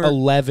shooting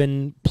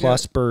 11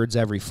 plus birds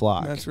every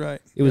flock. That's right.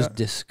 It was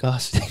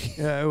disgusting.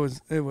 Yeah,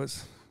 it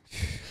was.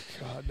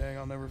 God dang,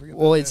 I'll never forget.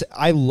 Well,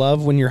 I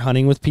love when you're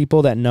hunting with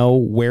people that know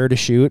where to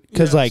shoot,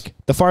 because like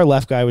the far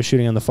left guy was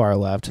shooting on the far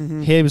left,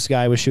 his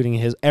guy was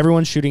shooting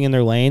everyone's shooting in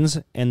their lanes,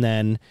 and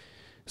then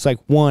it's like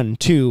 1,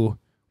 2,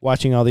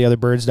 watching all the other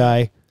birds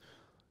die.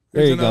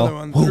 There you go. Another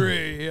one,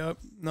 3. Yep,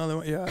 another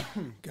one. Yeah.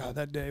 God,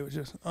 that day was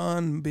just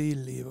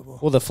unbelievable.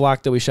 Well, the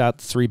flock that we shot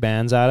 3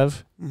 bands out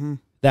of,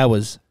 that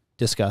was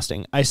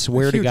disgusting. I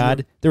swear to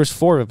God, there was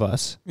 4 of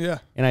us. Yeah.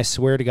 And I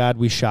swear to God,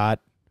 we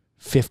shot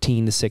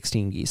 15 to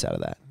 16 geese out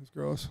of that.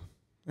 Gross.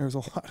 There was a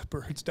lot of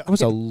birds down. There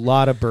was a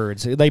lot of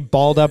birds. They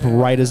balled up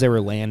right as they were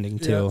landing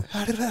too.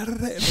 Yeah. And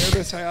they're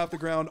this high off the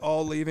ground,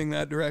 all leaving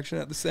that direction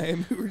at the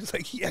same. We were just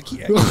like, yuck.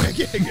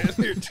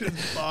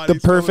 The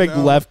perfect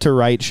left to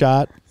right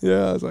shot.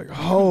 Yeah, I was like,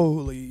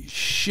 holy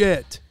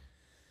shit.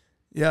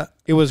 Yeah.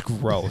 It was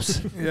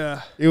gross.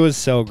 Yeah. It was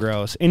so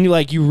gross. And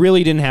you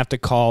really didn't have to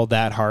call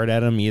that hard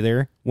at them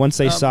either. Once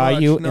they saw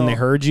you and they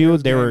heard you,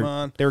 they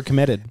were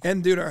committed.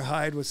 And dude, our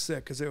hide was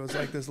sick because it was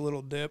like this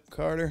little dip,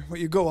 Carter. But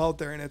you go out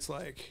there and it's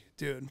like,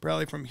 dude,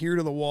 probably from here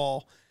to the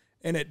wall,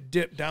 and it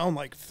dipped down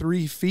like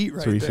 3 feet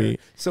right 3 there.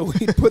 feet. So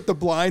we put the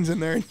blinds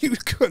in there and you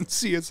couldn't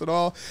see us at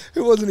all.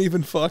 It wasn't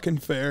even fucking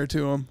fair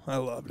to them. I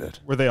loved it.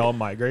 Were they all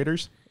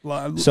migrators?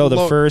 So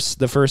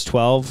the first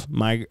 12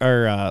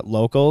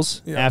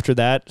 locals. Yeah. After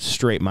that,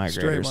 straight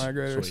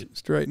migrators.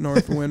 Straight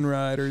north wind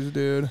riders,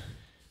 dude.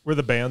 Were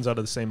the bands out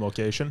of the same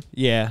location?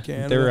 Yeah,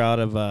 they were out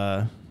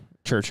of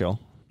Churchill,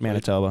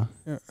 Manitoba.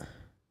 Yeah.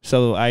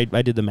 So I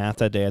did the math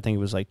that day. I think it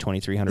was like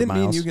 2,300 miles.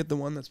 Didn't me and you get the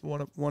one that's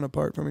one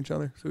apart from each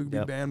other, so we could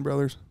be band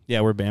brothers.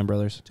 Yeah, we're band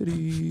brothers.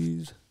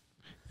 Titties.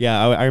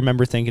 Yeah, I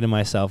remember thinking to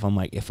myself, I'm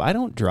like, if I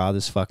don't draw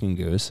this fucking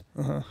goose,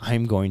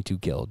 I'm going to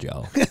kill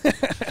Joe.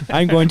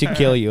 I'm going to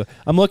kill you.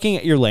 I'm looking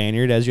at your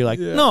lanyard as you're like,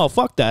 no,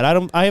 fuck that.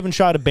 I haven't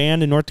shot a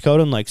band in North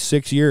Dakota in like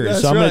 6 years,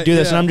 so I'm going to do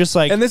this. And I'm just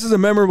like, and this is a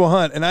memorable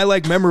hunt, and I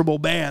like memorable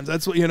bands.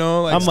 That's what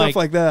like stuff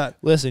like that.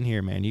 Listen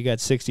here, man, you got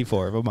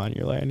 64 of them on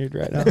your lanyard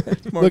right now.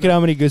 Look at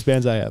how many goose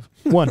bands I have.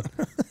 1.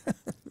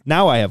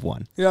 Now I have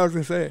 1. Yeah, I was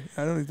gonna say,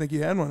 I don't even think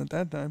you had one at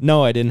that time.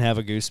 No, I didn't have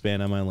a goose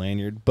band on my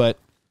lanyard, but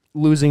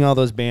losing all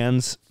those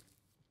bands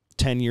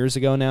 10 years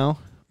ago now,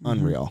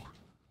 unreal.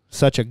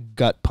 Such a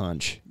gut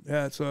punch.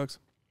 Yeah, it sucks.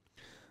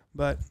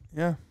 But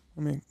yeah,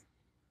 I mean,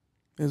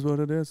 is what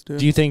it is, dude.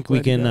 Do you think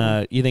we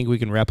can? You think we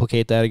can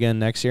replicate that again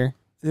next year?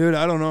 Dude,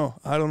 I don't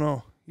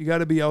know. You got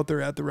to be out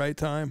there at the right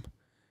time.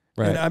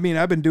 Right. And I mean,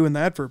 I've been doing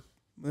that for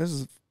this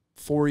is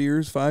 4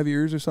 years, 5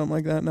 years, or something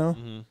like that now.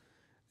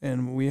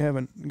 And we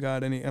haven't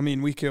got any. I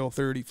mean, we kill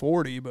 30,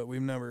 40, but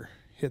we've never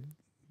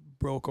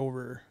broke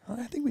over.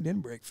 I think we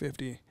did break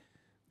 50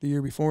 the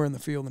year before in the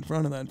field in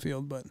front of that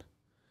field, but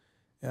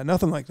yeah,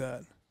 nothing like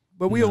that.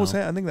 But we always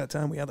had. I think that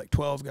time we had like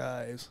 12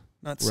 guys,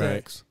 not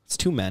 6. It's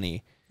too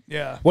many.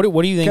 Yeah. What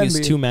do you think is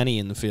too many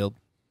in the field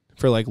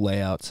for like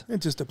layouts? It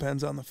just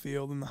depends on the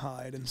field and the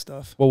hide and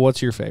stuff. Well,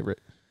 what's your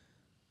favorite?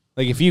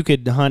 Like if you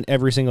could hunt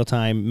every single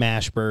time,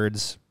 mash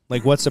birds.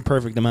 Like what's the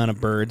perfect amount of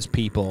birds,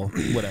 people,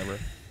 whatever?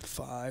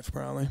 5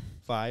 probably.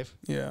 5?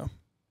 Yeah.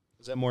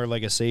 Is that more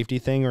like a safety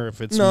thing, or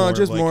if it's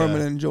more of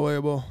an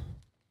enjoyable?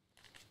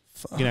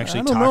 You can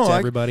actually talk to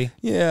everybody.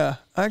 Yeah,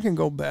 I can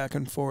go back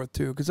and forth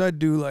too, because I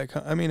do like.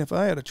 I mean, if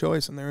I had a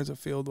choice and there is a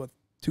field with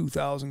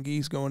 2,000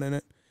 geese going in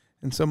it,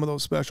 in some of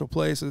those special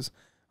places,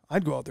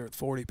 I'd go out there with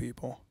 40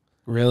 people.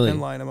 Really? And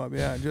line them up.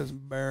 Yeah, just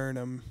burn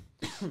them.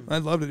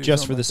 I'd love to do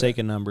just for the sake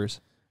of numbers.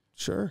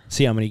 Sure.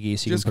 See how many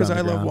geese you just can put on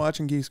the because I love ground.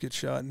 watching geese get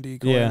shot and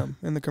decoying them,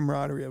 and the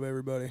camaraderie of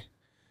everybody.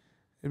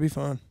 It'd be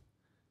fun.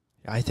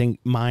 I think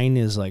mine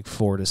is like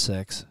 4 to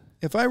 6.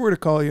 If I were to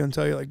call you and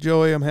tell you, like,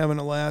 Joey, I'm having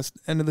a last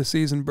end of the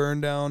season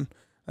burn down.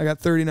 I got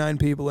 39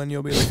 people, and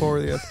you'll be the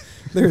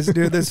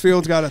 40th. This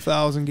field's got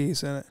 1,000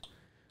 geese in it,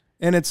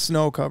 and it's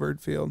snow covered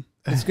field.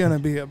 It's gonna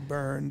be a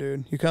burn,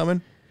 dude. You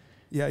coming?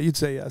 Yeah, you'd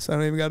say yes. I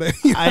don't even gotta.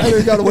 I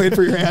don't gotta wait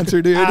for your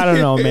answer, dude. I don't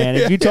know, man.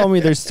 If you told me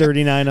there's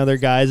 39 other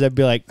guys, I'd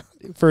be like,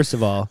 first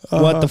of all,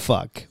 what the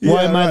fuck?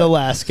 Why am I the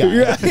last guy?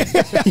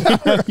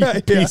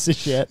 You piece of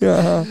shit.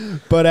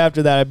 But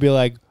after that, I'd be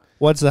like,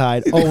 What's the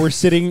hide? Oh, we're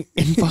sitting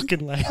in fucking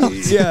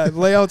layouts. Yeah,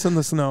 layouts in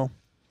the snow.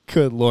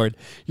 Good Lord.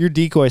 Your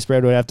decoy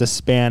spread would have to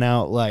span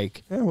out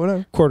like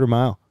whatever. quarter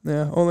mile.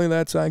 Yeah, only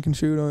that side can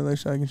shoot, only that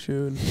side can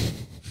shoot.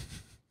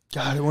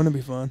 God, it wouldn't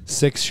be fun.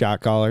 6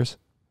 shot callers.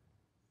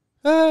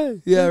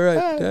 Hey, yeah,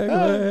 right.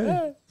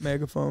 Hey.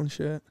 Megaphone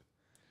shit.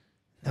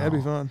 That'd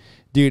be fun.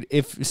 Dude,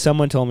 if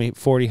someone told me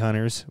 40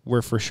 hunters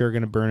were for sure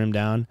going to burn him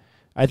down,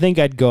 I think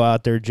I'd go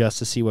out there just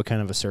to see what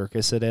kind of a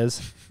circus it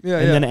is. Yeah,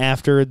 and then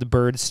after the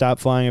birds stop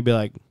flying, I'd be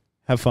like,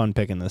 have fun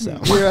picking this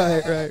out.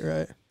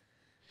 Right.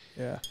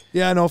 Yeah.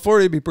 Yeah, no,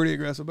 40 would be pretty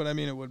aggressive, but I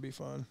mean, it would be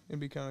fun.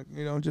 It'd be kind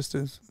of, just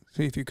to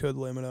see if you could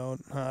limit out.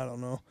 I don't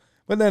know.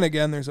 But then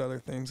again, there's other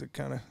things that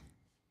kind of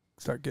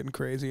start getting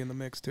crazy in the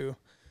mix too.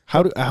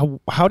 How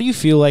do you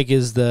feel like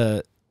is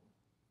the,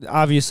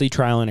 obviously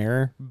trial and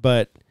error,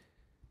 but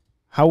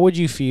how would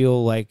you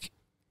feel like,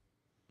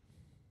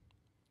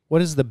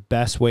 what is the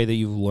best way that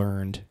you've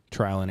learned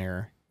trial and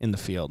error in the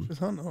field? Just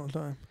hunting all the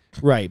time.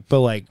 Right,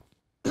 but like,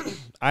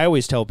 I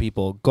always tell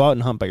people, go out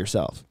and hunt by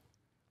yourself.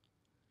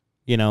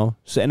 You know?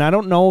 So, and I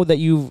don't know that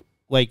you've,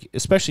 like,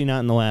 especially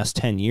not in the last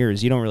 10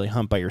 years, you don't really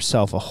hunt by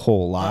yourself a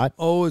whole lot.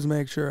 I always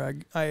make sure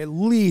I at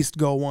least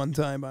go one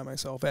time by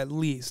myself, at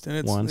least. And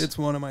it's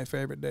one of my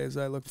favorite days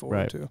I look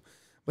forward to.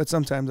 But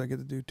sometimes I get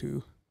to do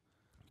 2.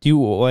 Do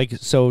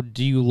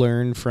you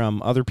learn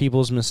from other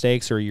people's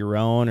mistakes or your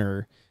own,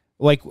 or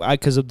like,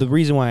 because the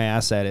reason why I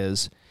ask that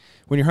is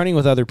when you're hunting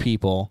with other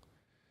people,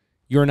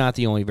 you're not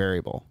the only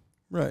variable.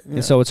 Right. Yeah.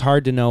 And so it's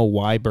hard to know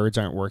why birds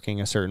aren't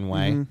working a certain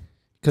way.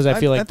 Because I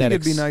feel like I think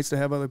it'd be nice to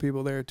have other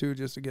people there too,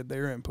 just to get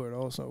their input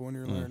also when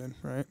you're learning,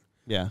 right?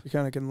 Yeah. You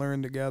kind of can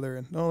learn together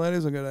and, oh, that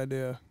is a good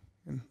idea.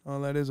 And,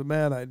 oh, that is a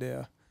bad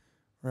idea.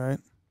 Right?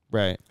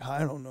 Right. I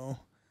don't know.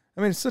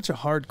 I mean, it's such a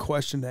hard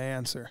question to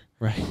answer.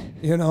 Right.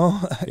 You know?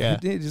 Yeah.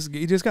 you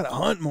just got to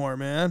hunt more,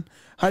 man.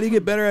 How do you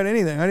get better at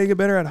anything? How do you get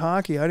better at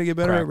hockey? How do you get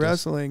better at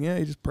wrestling? Yeah,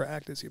 you just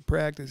practice. You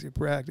practice.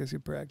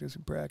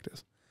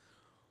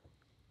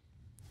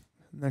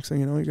 Next thing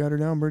you know, you got her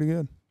down pretty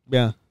good.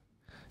 Yeah.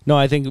 No,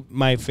 I think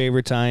my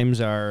favorite times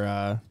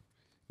are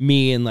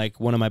me and like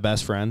one of my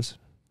best friends.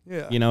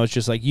 Yeah. You know, it's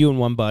just like you and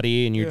one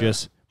buddy and you're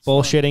just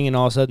bullshitting and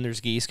all of a sudden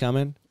there's geese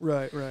coming.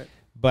 Right.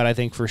 But I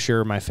think for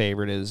sure my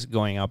favorite is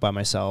going out by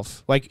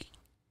myself. Like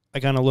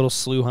on a little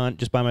slough hunt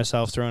just by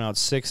myself, throwing out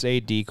 6 to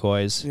 8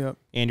 decoys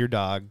and your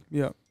dog.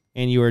 Yep.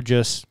 And you are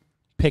just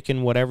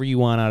picking whatever you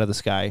want out of the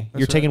sky.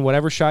 You're taking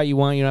whatever shot you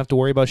want. You don't have to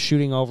worry about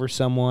shooting over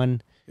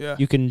someone. Yeah.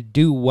 You can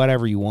do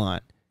whatever you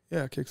want.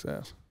 Yeah, it kicks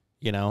ass.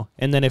 You know?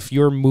 And then if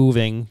you're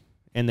moving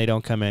and they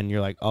don't come in,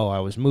 you're like, oh, I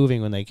was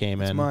moving when they came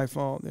in. It's my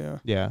fault, yeah.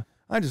 Yeah.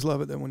 I just love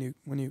it that when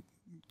you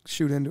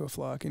shoot into a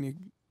flock and you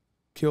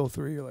kill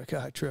 3, you're like,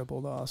 I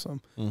tripled,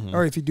 awesome. Mm-hmm.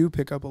 Or if you do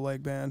pick up a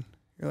leg band,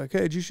 you're like, hey,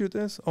 did you shoot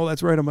this? Oh,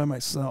 that's right, I'm by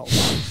myself.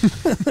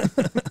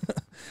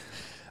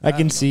 I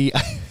can see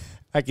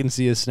a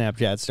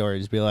Snapchat story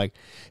just be like,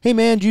 hey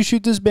man, did you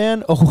shoot this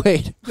band? Oh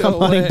wait, I'm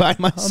hunting by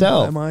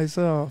myself. I'm by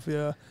myself,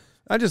 yeah.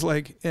 I just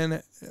like,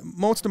 and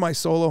most of my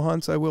solo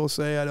hunts, I will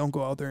say, I don't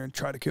go out there and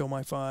try to kill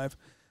my 5.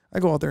 I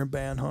go out there and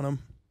band hunt them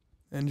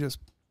and just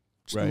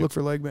look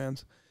for leg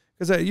bands.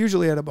 Because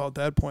usually at about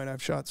that point,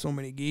 I've shot so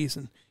many geese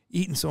and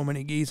eaten so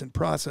many geese and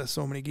processed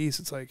so many geese.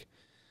 It's like,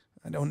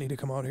 I don't need to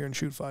come out here and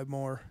shoot 5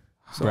 more.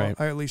 So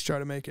I at least try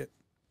to make it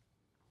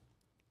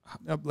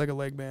up like a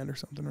leg band or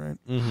something, right?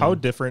 Mm-hmm. How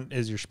different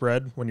is your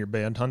spread when you're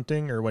band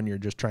hunting or when you're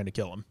just trying to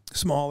kill them?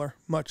 Smaller,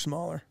 much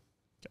smaller.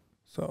 Okay.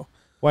 So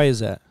why is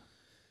that?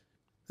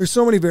 There's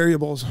so many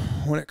variables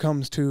when it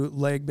comes to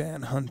leg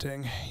band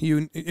hunting.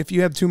 If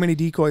you have too many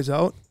decoys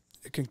out,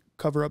 it can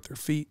cover up their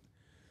feet.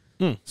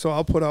 So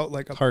I'll put out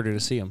like harder to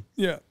see them.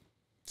 Yeah.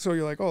 So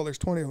you're like, oh, there's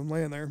 20 of them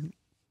laying there.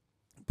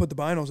 Put the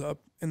binos up,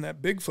 and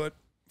that Bigfoot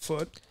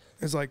foot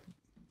is like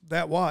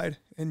that wide,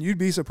 and you'd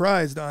be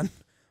surprised on,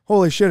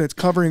 holy shit, it's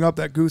covering up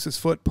that goose's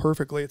foot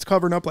perfectly. It's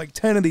covering up like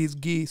 10 of these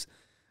geese.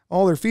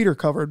 All their feet are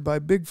covered by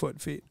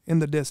Bigfoot feet in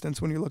the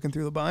distance when you're looking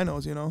through the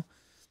binos, you know.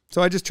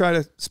 So I just try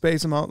to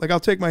space them out. Like I'll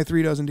take my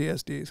 3 dozen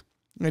DSDs.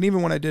 And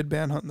even when I did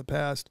band hunt in the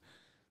past,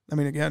 I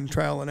mean, again,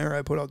 trial and error,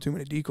 I put out too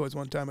many decoys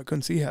one time. I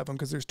couldn't see half them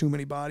because there's too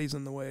many bodies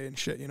in the way and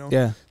shit, you know?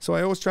 Yeah. So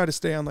I always try to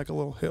stay on like a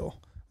little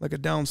hill, like a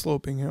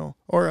down-sloping hill.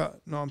 Or,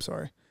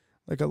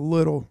 like a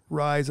little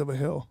rise of a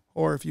hill.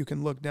 Or if you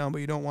can look down,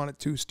 but you don't want it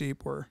too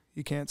steep where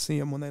you can't see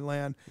them when they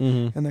land.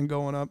 Mm-hmm. And then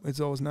going up, it's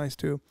always nice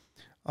too.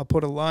 I'll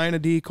put a line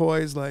of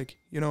decoys, like,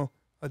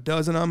 a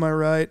dozen on my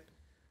right,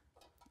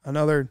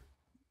 another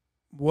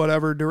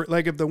whatever.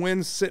 Like if the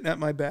wind's sitting at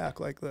my back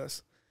like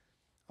this,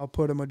 I'll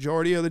put a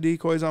majority of the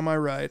decoys on my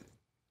right.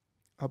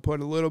 I'll put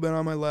a little bit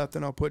on my left,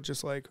 and I'll put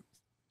just like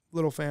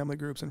little family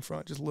groups in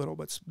front, just little,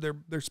 but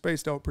they're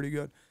spaced out pretty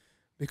good.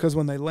 Because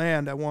when they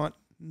land, I want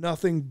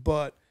nothing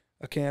but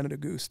a Canada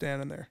goose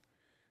standing there.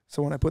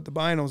 So when I put the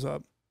binos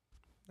up,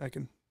 I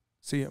can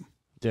see them.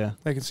 Yeah.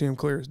 I can see them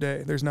clear as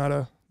day. There's not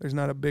a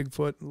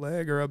Bigfoot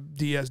leg or a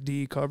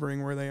DSD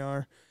covering where they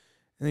are.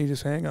 And then you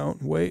just hang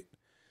out and wait.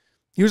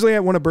 Usually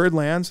when a bird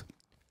lands,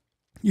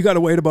 you got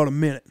to wait about a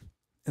minute.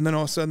 And then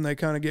all of a sudden they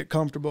kind of get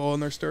comfortable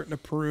and they're starting to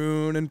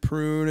prune and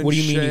What do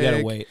you mean you got to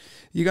shake. wait?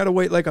 You got to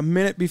wait like a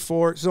minute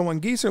before. So when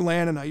geese are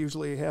landing, I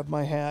usually have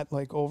my hat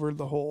like over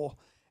the hole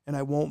and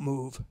I won't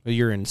move.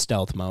 You're in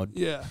stealth mode.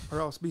 Yeah, or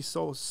else be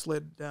so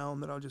slid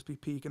down that I'll just be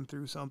peeking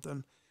through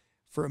something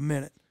for a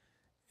minute.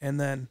 And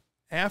then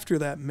after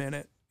that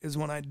minute is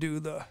when I do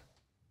the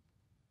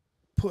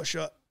push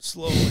up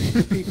slowly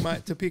to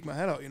peek my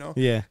head out, you know?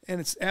 Yeah. And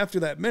it's after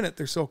that minute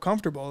they're so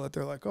comfortable that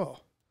they're like, oh,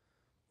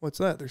 what's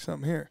that? There's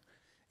something here.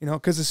 You know,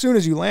 because as soon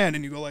as you land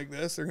and you go like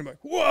this, they're going to be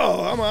like,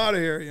 whoa, I'm out of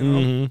here, you know?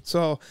 Mm-hmm.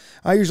 So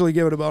I usually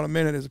give it about a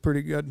minute is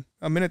pretty good.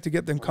 A minute to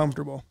get them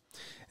comfortable.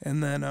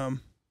 And then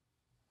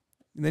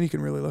you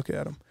can really look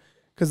at them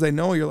because they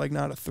know you're like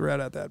not a threat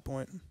at that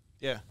point.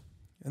 Yeah.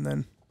 And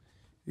then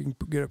you can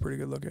get a pretty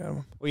good look at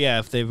them. Well, yeah,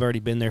 if they've already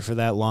been there for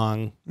that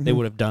long, they Mhm.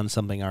 would have done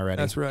something already.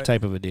 That's right.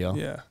 Type of a deal.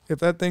 Yeah. If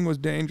that thing was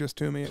dangerous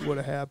to me, it would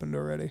have happened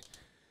already.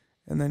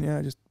 And then, yeah,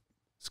 I just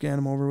scan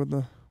them over with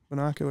the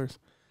binoculars.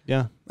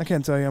 Yeah. I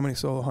can't tell you how many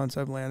solo hunts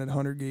I've landed,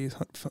 100 geese,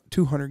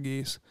 200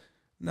 geese.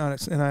 And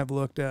I've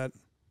looked at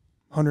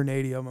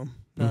 180 of them,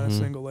 not a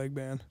single leg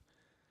band.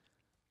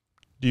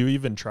 Do you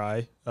even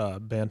try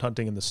band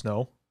hunting in the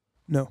snow?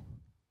 No.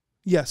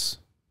 Yes.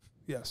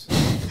 Yes.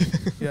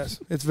 Yes.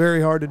 It's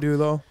very hard to do,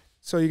 though.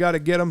 So you got to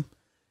get them.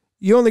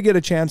 You only get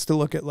a chance to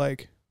look at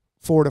like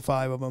 4 to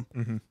 5 of them.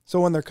 Mm-hmm.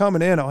 So when they're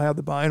coming in, I'll have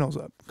the binos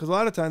up. Because a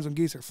lot of times when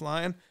geese are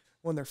flying,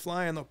 when they're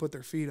flying, they'll put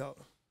their feet out.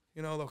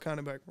 You know, they'll kind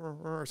of be like,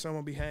 or someone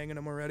will be hanging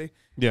them already.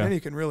 Yeah. Then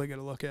you can really get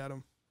a look at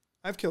them.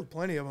 I've killed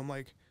plenty of them,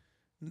 like,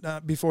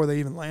 not before they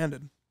even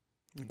landed.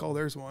 Like, oh,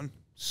 there's one.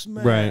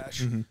 Smash. Right.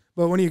 Mm-hmm.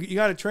 But when you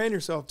got to train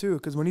yourself, too,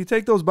 because when you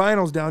take those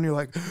binos down, you're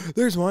like,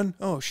 there's one.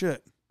 Oh,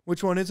 shit.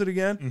 Which one is it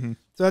again? Mm-hmm.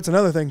 So that's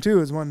another thing,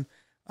 too, is when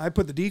I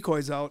put the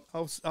decoys out,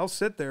 I'll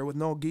sit there with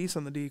no geese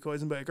on the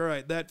decoys and be like, all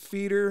right, that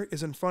feeder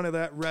is in front of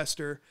that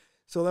rester.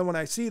 So then when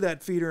I see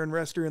that feeder and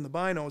rester in the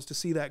binos to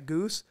see that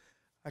goose,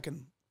 I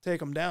can take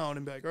them down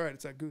and be like, all right,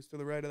 it's that goose to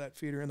the right of that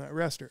feeder and that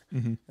rester.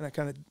 Mm-hmm. And I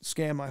kind of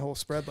scan my whole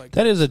spread like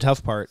That is a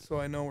tough part. so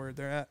I know where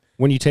they're at.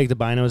 When you take the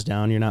binos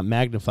down, you're not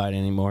magnified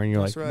anymore, and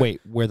you're That's like, right.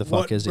 wait, where the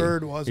fuck What is he?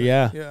 bird was it?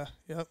 Yeah. Yeah,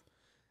 yep.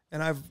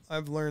 And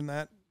I've learned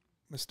that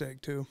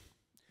mistake, too.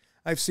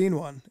 I've seen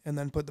one and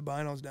then put the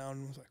binos down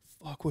and was like,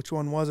 fuck, which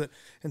one was it?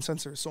 And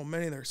since there's so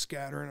many, they're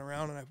scattering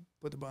around, and I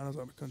put the binos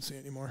up, I couldn't see it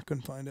anymore.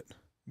 Couldn't find it.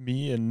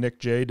 Me and Nick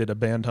J did a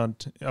band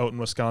hunt out in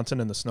Wisconsin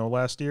in the snow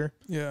last year.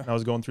 Yeah. I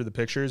was going through the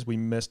pictures. We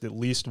missed at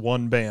least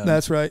one band.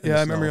 That's right. in Yeah, the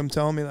I remember snow. him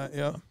telling me that.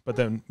 Yeah. But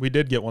then we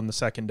did get one the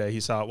second day.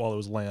 He saw it while it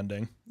was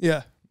landing.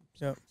 Yeah.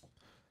 Yeah.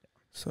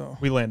 So,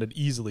 We landed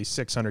easily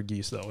 600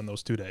 geese, though, in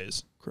those 2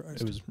 days.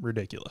 Christ. It was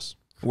ridiculous.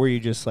 Were you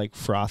just like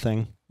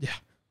frothing? Yeah.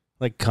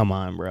 Like, come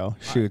on, bro,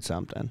 shoot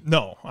something.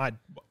 No,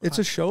 It's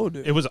a show,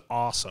 dude. it was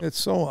awesome. It's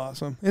so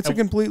awesome. It's a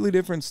completely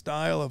different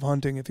style of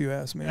hunting, if you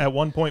ask me. At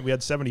one point, we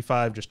had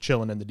 75 just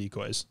chilling in the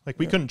decoys. Like,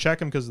 we couldn't check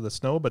them because of the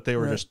snow, but they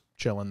were Right. just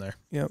chilling there.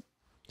 Yep.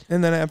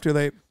 And then after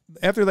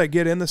they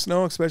get in the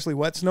snow, especially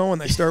wet snow, and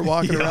they start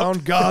walking Yep.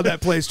 around, God, that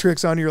plays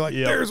tricks on you. You're like,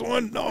 Yep. there's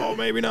one. No,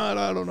 maybe not.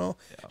 I don't know.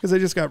 Because they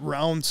just got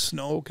round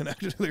snow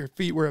connected to their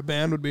feet where a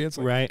band would be. It's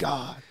like, Right.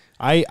 God.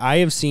 I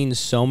have seen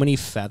so many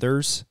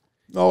feathers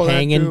Oh, that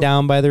hanging too.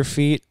 down by their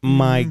feet.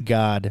 My Mhm.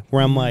 God,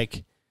 where I'm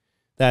like,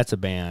 that's a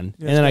band.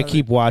 Yeah, And then I it's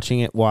keep watching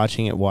it.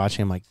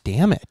 I'm like,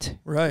 damn it.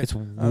 Right. It's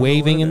know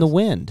waving what it in the is.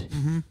 wind.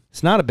 Mm-hmm.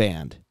 It's not a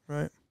band.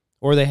 Right.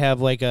 Or they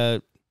have like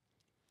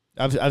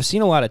I've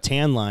seen a lot of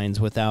tan lines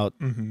without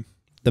Mm-hmm.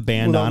 the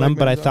band Without on them, leg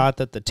but I bands on. thought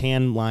that the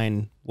tan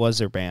line was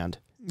their band.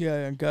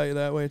 Yeah, got you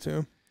that way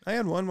too. I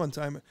had one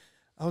time.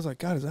 I was like,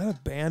 God, is that a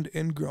band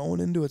ingrown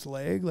into its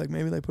leg? Like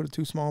maybe they put it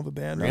too small of a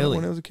band on it Really?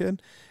 when I was a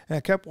kid. And I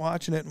kept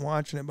watching it,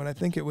 but I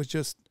think it was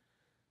just.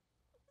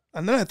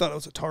 And then I thought it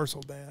was a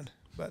tarsal band,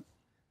 but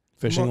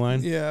Fishing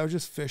line? Yeah, it was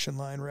just fishing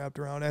line wrapped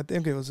around. I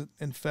think it was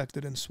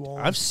infected and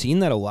swollen. I've seen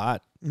that a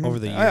lot Mhm. over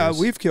the years. Yeah,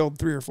 we've killed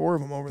 3 or 4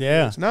 of them over the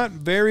Yeah. years. Not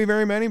very,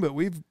 very many, but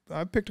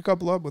I've picked a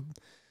couple up with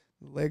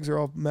legs are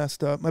all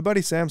messed up. My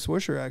buddy Sam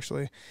Swisher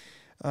actually,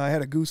 I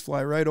had a goose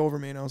fly right over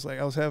me, and I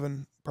was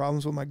having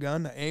problems with my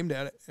gun. I aimed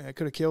at it, and I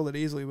could have killed it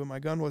easily, but my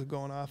gun wasn't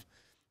going off.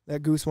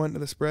 That goose went into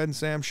the spread, and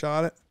Sam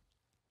shot it.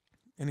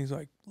 And he's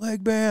like,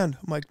 leg band.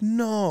 I'm like,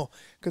 no,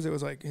 because it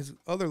was like his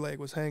other leg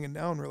was hanging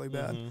down really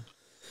bad. Mhm.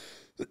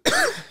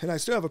 And I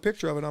still have a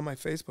picture of it on my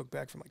Facebook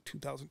back from like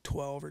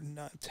 2012 or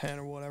 10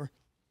 or whatever.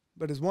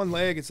 But his one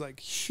leg is like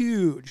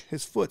huge.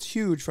 His foot's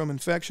huge from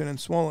infection and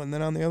swollen.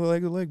 Then on the other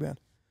leg, the leg band.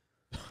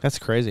 That's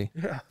crazy.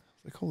 Yeah.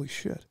 Like, holy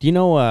shit. Do you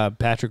know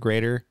Patrick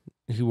Rader,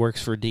 who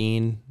works for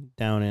Dean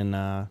down in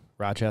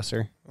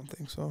Rochester? I don't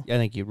think so. I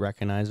think you'd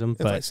recognize him.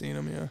 If I But seen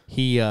him, yeah.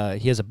 he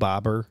has a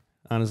bobber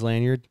on his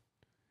lanyard,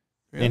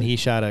 Really? and he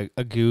shot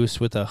a goose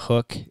with a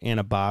hook and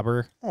a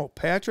bobber. Oh,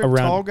 Patrick,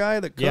 around- tall guy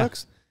that Yeah.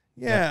 cooks?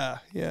 Yeah.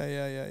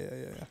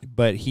 Yeah.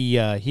 But he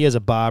has a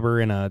bobber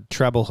and a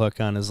treble hook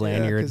on his Yeah,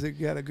 lanyard. because he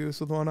got a goose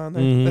with one on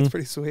there. Mhm. That's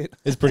pretty sweet.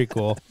 It's pretty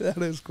cool. That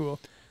is cool.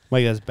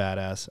 Like, that's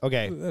badass.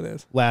 Okay, That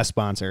is. last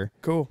sponsor.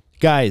 Cool.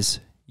 Guys,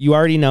 you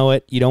already know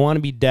it. You don't want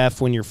to be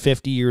deaf when you're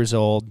 50 years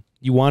old.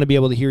 You want to be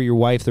able to hear your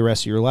wife the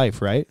rest of your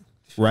life, right?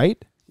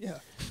 Right? Yeah.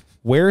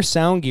 Wear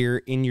sound gear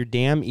in your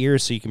damn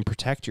ears so you can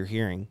protect your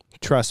hearing.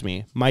 Trust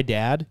me, my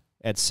dad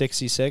at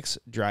 66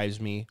 drives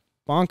me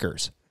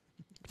bonkers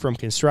from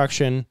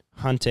construction,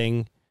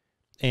 hunting,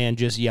 and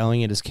just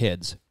yelling at his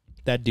kids.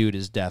 That dude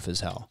is deaf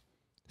as hell.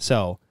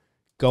 So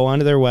go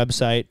onto their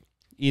website.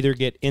 Either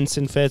get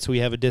Instant Fits. We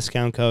have a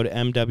discount code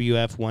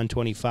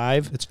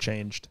MWF125. It's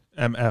changed.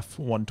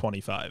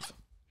 MF125.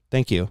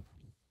 Thank you.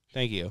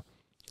 Thank you.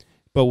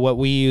 But what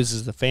we use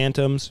is the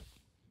Phantoms.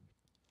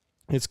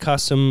 It's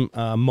custom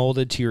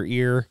molded to your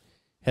ear.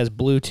 Has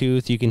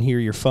Bluetooth. You can hear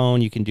your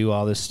phone. You can do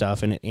all this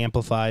stuff, and it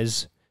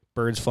amplifies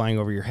birds flying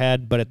over your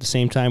head. But at the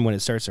same time, when it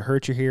starts to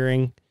hurt your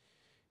hearing,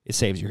 it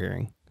saves your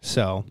hearing.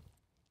 So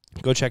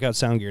go check out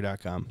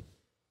SoundGear.com.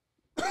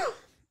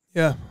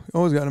 Yeah,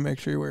 always got to make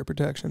sure you wear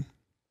protection.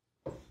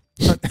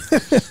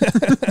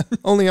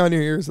 Only on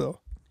your ears, though.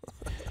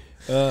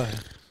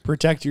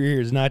 Protect your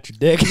ears, not your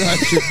dick.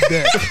 Not your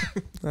dick.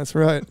 That's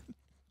right.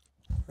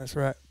 That's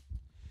right.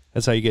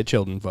 That's how you get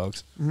children,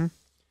 folks. Mm-hmm.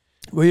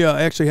 We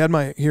actually had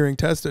my hearing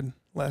tested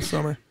last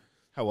summer.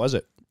 How was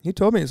it? He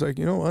told me, he's like,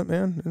 you know what,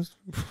 man? It's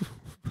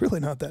really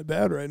not that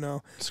bad right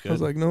now. It's good. I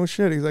was like, no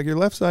shit. He's like, your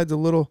left side's a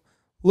little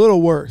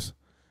worse.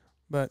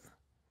 But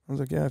I was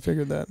like, yeah, I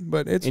figured that.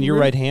 But it's and you're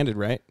right-handed,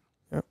 right?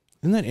 Yep.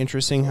 Isn't that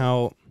interesting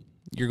how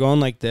you're going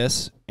like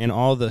this and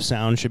all the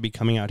sound should be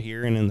coming out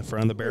here and in the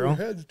front of the barrel?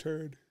 Your head's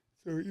turned.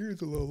 So your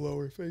ear's a little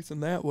lower,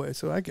 facing that way.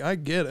 So I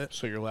get it.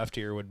 So your left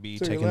ear would be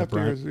So taking your the left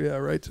brunt. ear's, yeah,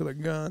 right to the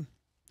gun.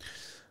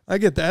 I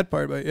get that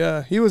part, but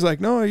yeah, he was like,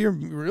 no, you're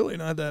really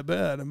not that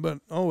bad. But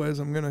always,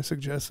 I'm going to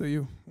suggest that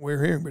you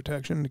wear hearing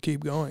protection to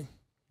keep going.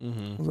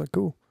 Mm-hmm. I was like,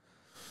 cool.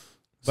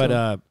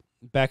 But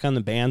back on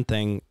the band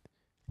thing,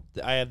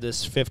 I have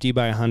this 50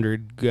 by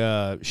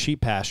 100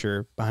 sheep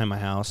pasture behind my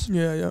house.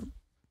 Yeah, yeah.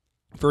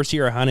 First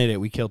year I hunted it,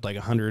 we killed like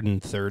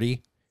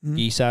 130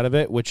 geese out of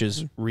it, which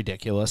is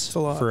ridiculous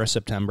for a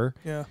September.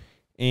 Yeah.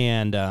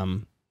 And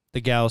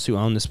the gals who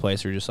own this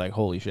place are just like,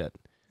 holy shit.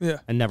 Yeah.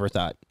 I never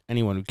thought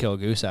anyone would kill a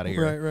goose out of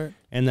here. Right, right.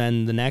 And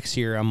then the next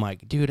year, I'm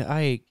like, dude,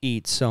 I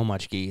eat so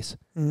much geese.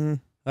 Mm-hmm.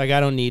 Like, I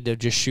don't need to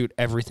just shoot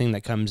everything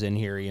that comes in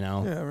here, you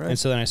know? Yeah, right. And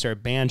so then I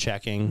started band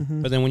checking.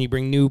 Mm-hmm. But then when you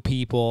bring new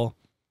people,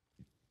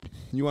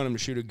 you want them to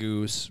shoot a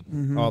goose,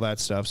 all that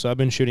stuff. So I've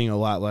been shooting a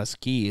lot less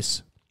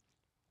geese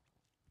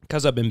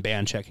because I've been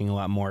band checking a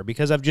lot more.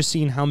 Because I've just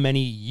seen how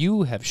many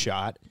you have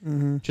shot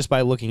just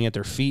by looking at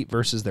their feet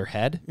versus their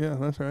head. Yeah,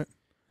 that's right.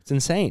 It's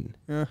insane.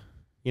 Yeah.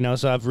 You know,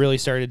 so I've really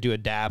started to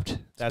adapt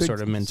that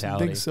sort of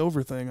mentality. Big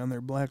silver thing on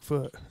their black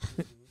foot.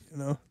 You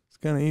know, it's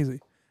kind of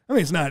easy. I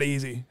mean, it's not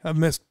easy. I've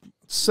missed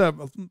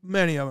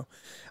many of them.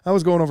 I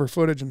was going over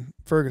footage in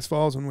Fergus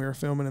Falls when we were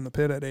filming in the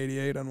pit at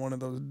 88 on one of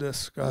those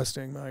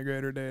disgusting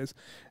migrator days,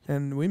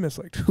 and we missed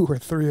like 2 or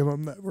 3 of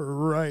them that were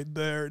right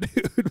there,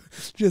 dude.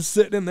 Just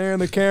sitting in there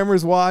and the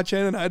camera's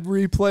watching, and I'd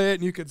replay it,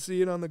 and you could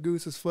see it on the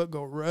goose's foot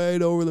go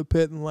right over the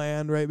pit and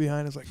land right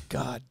behind us. Like,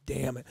 God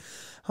damn it.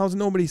 How's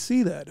nobody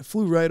see that? It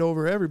flew right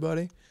over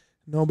everybody.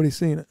 Nobody's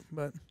seen it,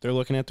 but they're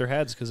looking at their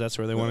heads because that's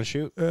where they want to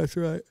shoot. That's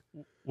right.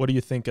 What do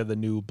you think of the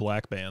new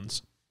black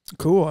bands?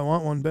 Cool. I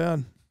want one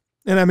bad.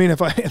 And I mean,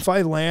 if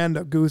I land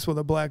a goose with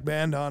a black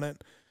band on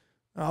it,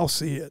 I'll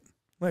see it.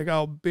 Like,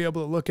 I'll be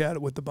able to look at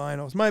it with the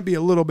binos. Might be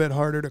a little bit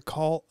harder to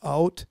call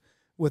out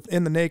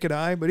within the naked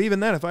eye, but even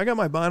then, if I got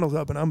my binos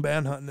up and I'm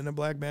band hunting and a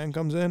black band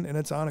comes in and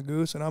it's on a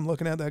goose and I'm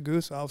looking at that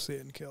goose, I'll see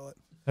it and kill it.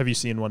 Have you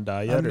seen one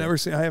die yet?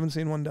 I haven't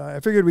seen one die. I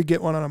figured we'd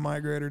get one on a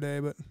migrator day,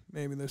 but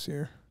maybe this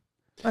year.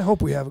 I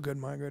hope we have a good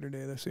migrator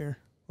day this year.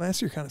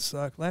 Last year kind of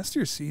sucked. Last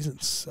year's season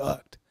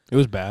sucked. It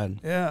was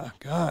bad. Yeah,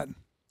 God.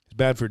 It's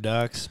bad for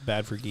ducks,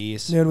 bad for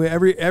geese. Dude,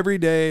 every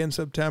day in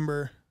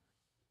September,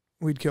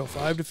 we'd kill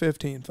 5 to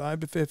 15, 5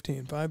 to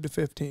 15, 5 to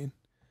 15.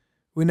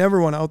 We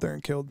never went out there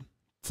and killed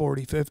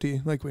 40,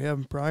 50 like we have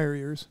in prior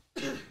years.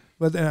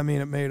 But then, I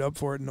mean, it made up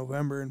for it in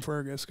November in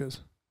Fergus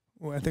because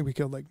I think we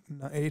killed like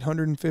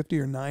 850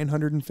 or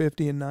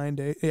 950 in 9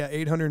 days. Yeah,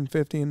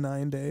 850 in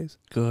 9 days.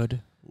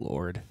 Good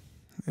Lord.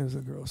 It was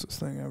the grossest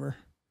thing ever.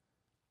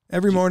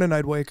 Every morning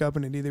I'd wake up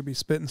and it'd either be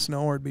spitting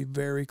snow or it'd be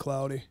very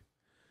cloudy.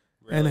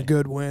 Really? And a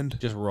good wind.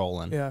 Just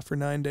rolling. Yeah, for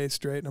 9 days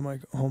straight. And I'm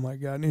like, oh my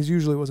God. And it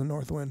usually was a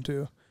north wind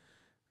too.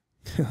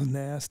 It was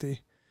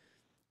nasty.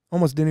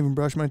 Almost didn't even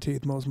brush my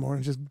teeth most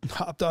mornings. Just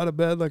hopped out of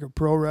bed like a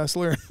pro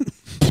wrestler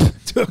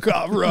and took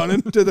off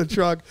running to the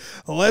truck.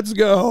 Let's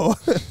go.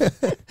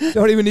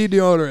 Don't even need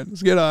deodorant.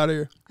 Let's get out of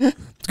here.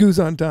 It's goose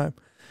on time.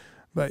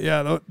 But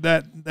yeah,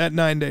 that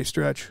 9 day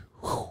stretch.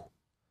 Whew,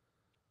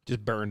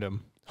 just burned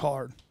him.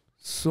 Hard.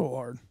 So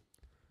hard.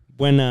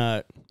 When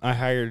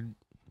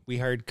we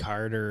hired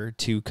Carter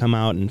to come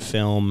out and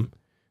film,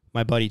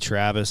 my buddy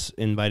Travis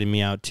invited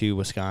me out to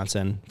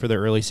Wisconsin for the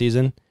early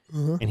season,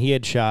 and he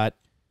had shot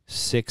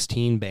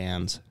 16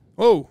 bands.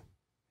 Whoa.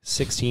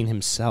 16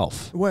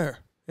 himself. Where?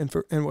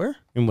 And where?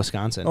 In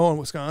Wisconsin. Oh, in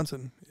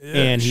Wisconsin. Yeah.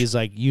 And he's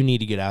like, you need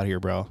to get out here,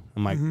 bro.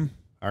 I'm like,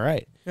 all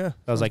right. Yeah.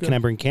 I was like, can I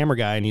bring camera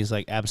guy? And he's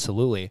like,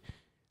 absolutely.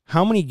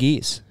 How many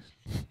geese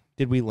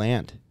did we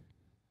land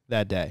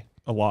that day?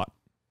 A lot.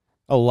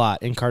 A lot.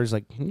 And Carter's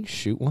like, can you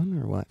shoot one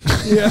or what?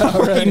 Yeah,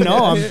 right. No,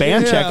 I'm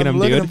band checking them,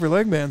 looking dude. for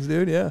leg bands,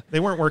 dude. Yeah.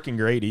 They weren't working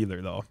great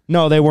either, though.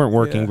 No, they weren't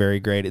working very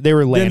great. They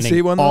were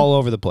landing all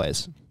over the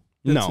place.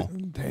 No.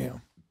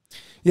 Damn.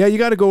 Yeah, you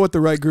got to go with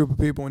the right group of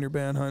people when you're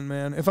band hunting,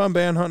 man. If I'm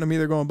band hunting, I'm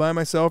either going by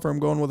myself or I'm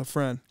going with a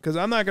friend. Because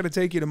I'm not going to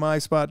take you to my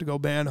spot to go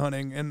band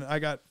hunting, and I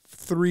got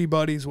 3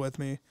 buddies with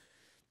me.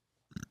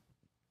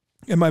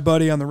 And my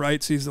buddy on the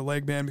right sees the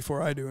leg band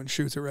before I do and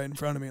shoots it right in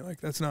front of me.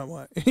 Like, that's not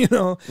what, you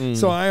know?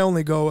 So I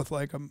only go with,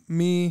 like,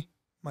 me,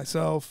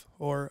 myself,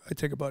 or I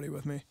take a buddy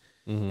with me.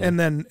 And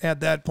then at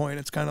that point,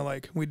 it's kind of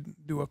like we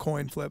do a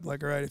coin flip.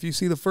 Like, all right, if you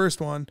see the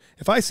first one,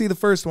 if I see the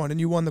first one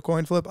and you won the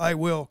coin flip, I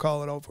will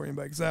call it out for you.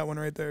 Like, that one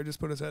right there, just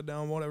put his head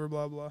down, whatever,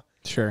 blah, blah.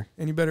 Sure.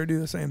 And you better do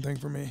the same thing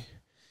for me.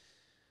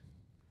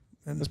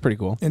 And that's pretty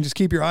cool. And just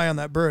keep your eye on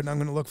that bird, and I'm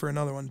going to look for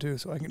another one, too,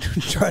 so I can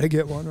try to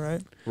get one,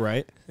 right?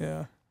 Right.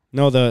 Yeah.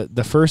 No,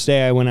 the first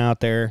day I went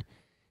out there,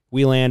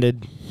 we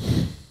landed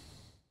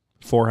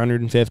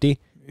 450.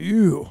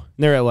 Ew.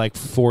 They're at like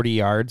 40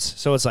 yards.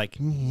 So it's like,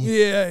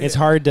 it's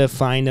hard to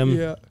find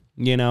them,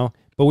 you know.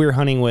 But we were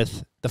hunting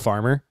with the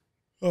farmer.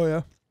 Oh,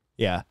 yeah.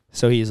 Yeah.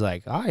 So he's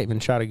like, I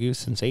haven't shot a goose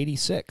since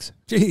 86.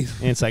 Jeez.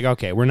 And it's like,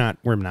 okay, we're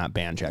not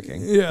band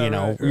checking. Yeah. You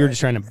know, we were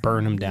just trying to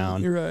burn them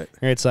down. You're right.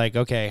 And it's like,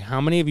 okay,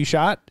 how many have you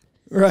shot?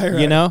 Right.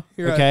 You know?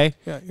 You're okay.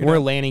 Right. Yeah, we're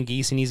landing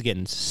geese and he's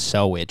getting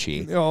so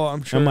itchy. Oh,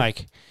 I'm sure. I'm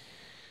like,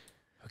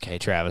 okay,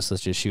 Travis,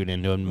 let's just shoot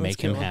into him and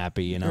make him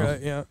happy, you know?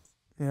 Right, yeah.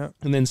 Yeah.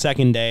 And then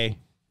second day,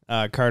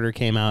 Carter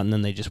came out and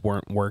then they just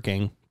weren't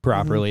working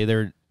properly.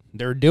 They're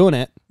doing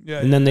it. Yeah.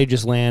 And then they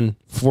just land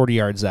 40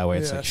 yards that way.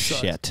 It's like, sucks.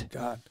 shit.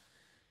 God.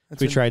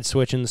 We tried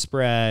switching the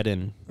spread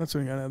and that's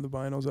when you gotta have the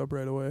binos up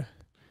right away.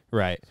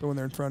 Right. So when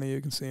they're in front of you,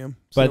 you can see them.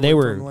 But they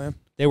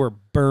were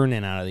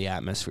burning out of the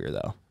atmosphere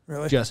though.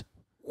 Really? Just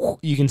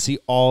you can see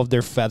all of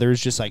their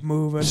feathers just like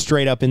moving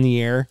straight up in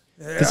the air.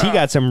 Because he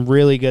got some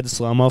really good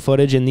slow-mo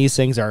footage, and these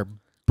things are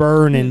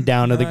burning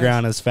down to the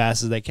ground as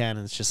fast as they can.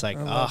 And it's just like,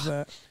 I love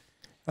that.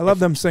 I love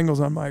them singles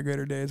on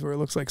migrator days where it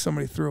looks like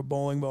somebody threw a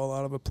bowling ball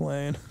out of a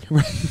plane.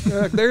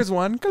 Like, there's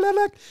one.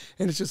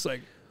 And it's just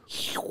like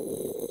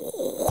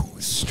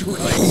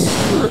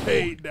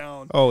straight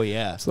down. Oh,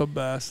 yeah. It's the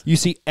best. You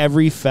see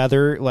every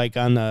feather, like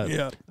on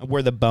the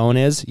where the bone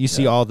is. You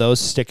see all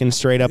those sticking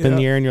straight up in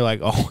the air, and you're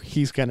like, oh,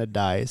 he's going to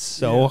die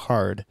so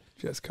hard.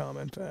 Just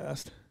coming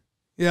fast.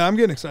 Yeah, I'm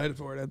getting excited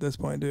for it at this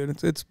point,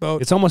 dude. It's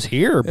about... It's almost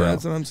here, bro. Yeah,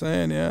 that's what I'm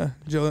saying, yeah.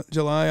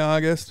 July,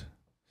 August.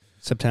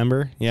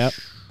 September, yep.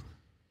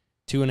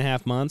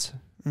 2.5 months.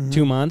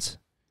 2 months.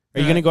 Are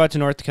you going to go out to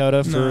North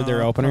Dakota for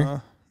their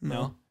opener?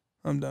 No.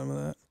 I'm done with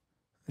that.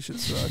 That shit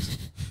sucks.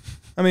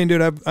 I mean,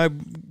 dude,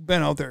 I've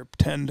been out there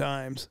 10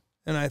 times,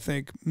 and I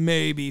think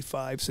maybe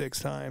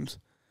 5-6 times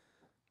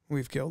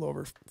we've killed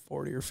over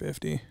 40 or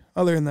 50.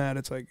 Other than that,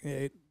 it's like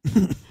 8,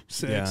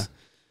 6. Yeah.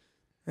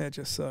 It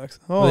just sucks.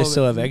 Oh, they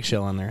still have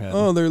eggshell on their head.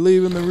 Oh, they're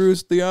leaving the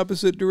roost the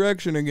opposite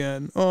direction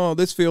again. Oh,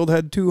 this field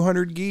had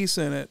 200 geese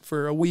in it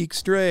for a week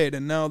straight,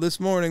 and now this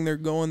morning they're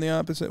going the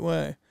opposite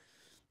way.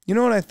 You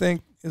know what I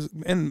think is,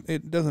 and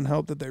it doesn't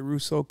help that they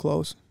roost so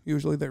close.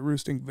 Usually they're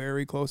roosting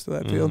very close to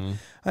that field.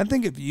 I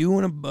think if you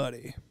and a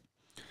buddy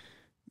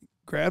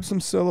grab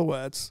some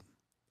silhouettes,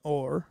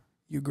 or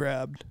you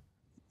grabbed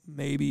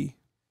maybe,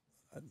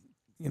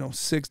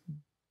 6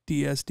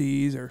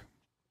 DSDs or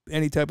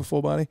any type of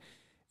full body,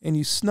 and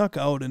you snuck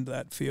out into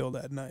that field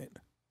at night.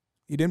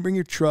 You didn't bring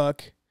your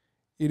truck.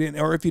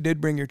 Or if you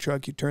did bring your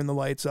truck, you turned the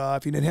lights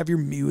off. You didn't have your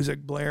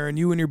music blaring.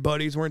 You and your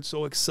buddies weren't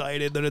so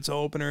excited that it's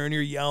opener and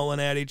you're yelling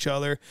at each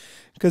other.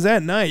 Because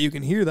at night you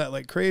can hear that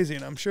like crazy,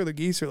 and I'm sure the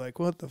geese are like,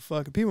 what the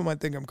fuck? People might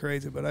think I'm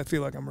crazy, but I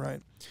feel like I'm right.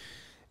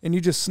 And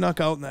you just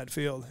snuck out in that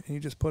field, and you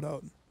just put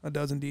out a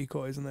dozen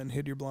decoys and then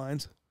hid your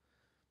blinds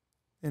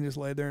and just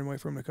laid there and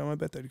wait for them to come. I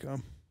bet they'd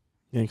come.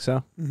 You think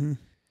so? Mm-hmm.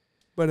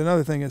 But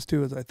another thing is,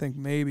 too, is I think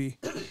maybe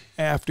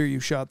after you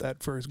shot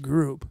that first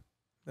group,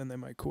 then they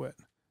might quit.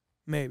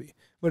 Maybe.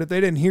 But if they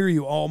didn't hear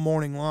you all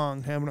morning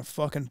long having a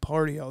fucking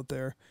party out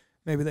there,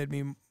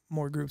 maybe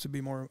more groups would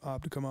be more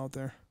apt to come out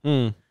there.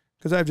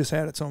 Because I've just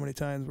had it so many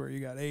times where you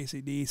got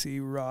AC/DC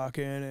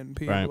rocking and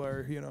people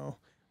are,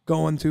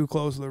 going too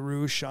close to the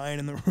roost,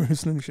 shining the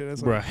roost and shit.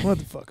 It's like, what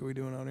the fuck are we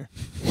doing out here?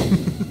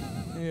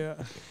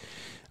 Yeah.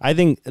 I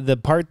think the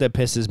part that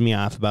pisses me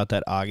off about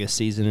that August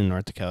season in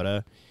North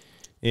Dakota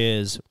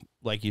is,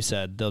 like you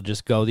said, they'll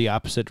just go the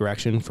opposite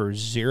direction for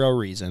zero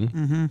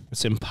reason.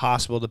 It's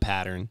impossible to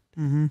pattern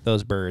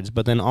those birds.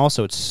 But then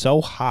also it's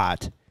so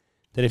hot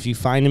that if you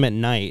find them at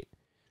night,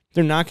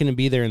 they're not going to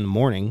be there in the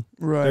morning.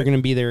 Right. They're going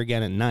to be there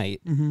again at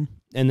night. And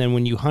then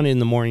when you hunt in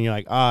the morning, you're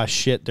like, ah,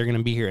 shit, they're going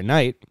to be here at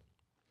night.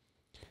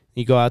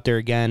 You go out there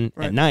again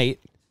at night,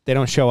 they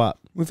don't show up.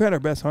 We've had our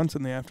best hunts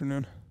in the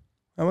afternoon.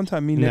 At one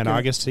time, in that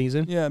August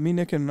season? Yeah,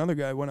 Nick, and another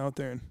guy went out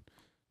there and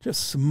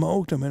just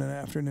smoked them in an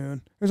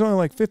afternoon. There's only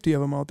like 50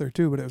 of them out there,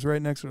 too, but it was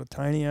right next to a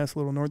tiny-ass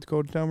little North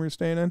Dakota town we were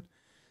staying in.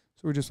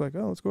 So we're just like,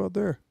 oh, let's go out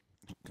there.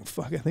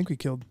 Fuck, I think we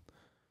killed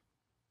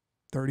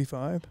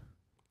 35.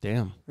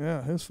 Damn.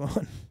 Yeah, it was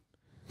fun.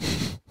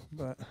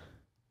 But,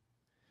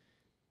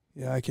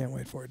 Yeah, I can't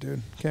wait for it,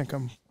 dude. Can't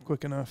come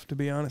quick enough, to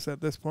be honest,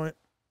 at this point.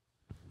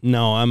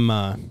 No,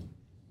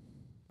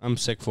 I'm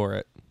sick for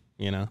it,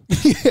 you know?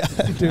 Yeah,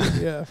 dude,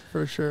 yeah,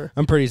 for sure.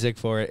 I'm pretty sick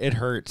for it. It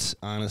hurts,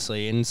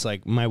 honestly. And it's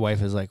like, my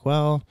wife is like,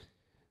 well,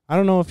 I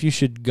don't know if you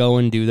should go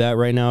and do that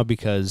right now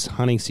because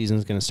hunting season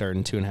is going to start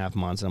in 2.5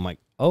 months. And I'm like,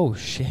 oh,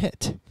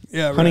 shit.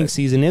 Yeah, right. Hunting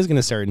season is going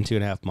to start in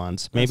 2.5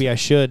 months. Maybe I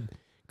should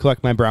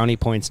collect my brownie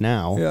points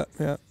now.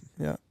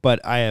 Yeah.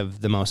 But I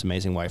have the most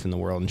amazing wife in the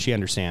world, and she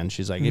understands.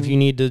 She's like, if you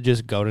need to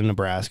just go to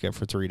Nebraska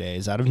for 3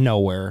 days out of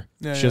nowhere,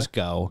 just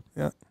go.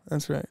 Yeah,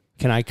 that's right.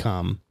 Can I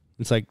come?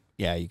 It's like,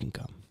 yeah, you can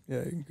come.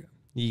 Yeah, you can go.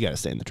 You got to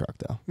stay in the truck,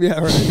 though. Yeah,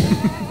 right.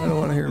 I don't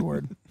want to hear a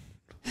word.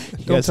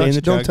 Don't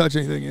touch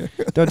anything either.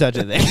 Don't touch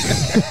anything.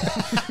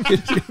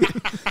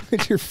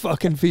 Get your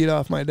fucking feet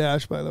off my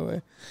dash, by the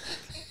way.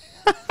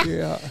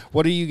 Yeah.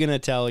 What are you going to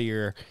tell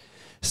your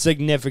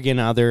significant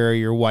other or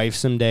your wife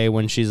someday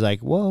when she's like,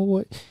 well,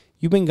 what?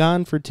 You've been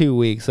gone for 2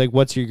 weeks. Like,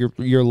 what's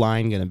your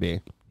line going to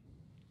be?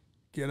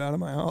 Get out of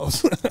my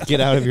house.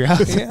 Get out of your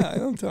house. Yeah,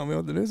 don't tell me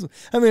what to do.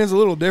 I mean, it's a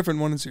little different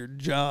when it's your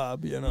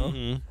job, you know?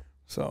 Mm-hmm.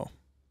 So,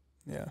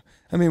 yeah.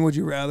 I mean, would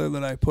you rather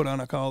that I put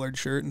on a collared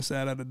shirt and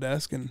sat at a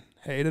desk and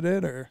hated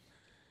it,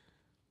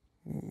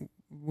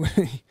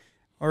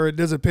 or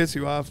does it piss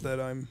you off that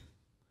I'm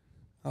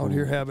out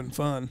here having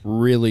fun?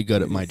 Really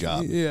good at my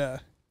job. Yeah.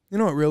 You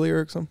know what really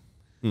irks them?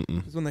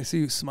 Is when they see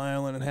you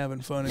smiling and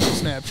having fun in your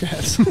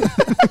Snapchats.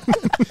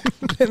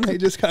 And they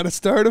just got to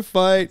start a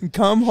fight and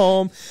come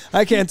home.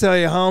 I can't tell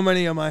you how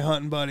many of my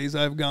hunting buddies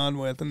I've gone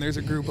with, and there's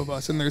a group of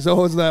us, and there's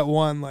always that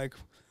one like,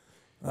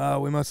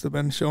 we must have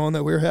been showing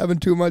that we were having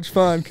too much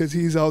fun because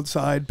he's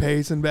outside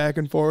pacing back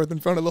and forth in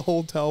front of the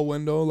hotel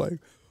window like,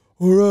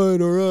 all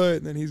right.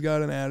 And then he's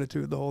got an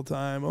attitude the whole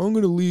time. I'm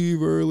going to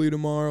leave early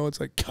tomorrow.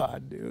 It's like,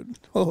 God, dude,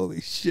 holy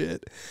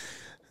shit.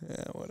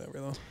 Yeah, whatever,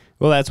 though.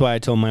 Well, that's why I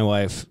told my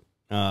wife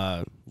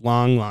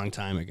long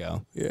time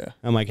ago. Yeah.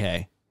 I'm like,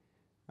 hey,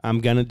 I'm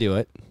going to do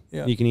it.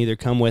 Yeah. You can either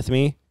come with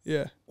me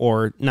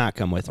or not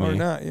come with me. Or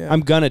not, yeah.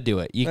 I'm going to do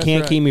it. You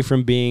can't keep me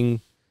from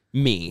being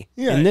me.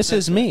 Yeah, and this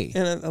is me.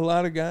 And a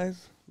lot of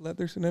guys let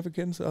their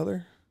significant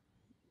other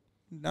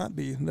not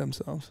be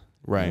themselves.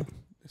 Right.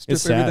 You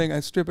know? I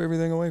strip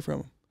everything away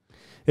from them.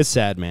 It's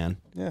sad, man.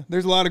 Yeah,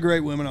 there's a lot of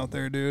great women out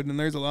there, dude, and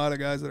there's a lot of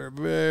guys that are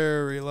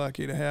very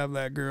lucky to have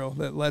that girl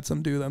that lets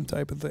them do them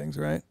type of things,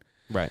 right?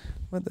 Right.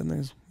 But then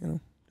there's,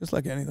 just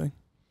like anything,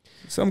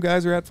 some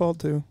guys are at fault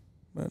too.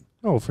 But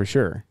for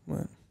sure.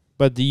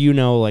 But do you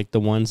know, like the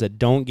ones that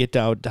don't get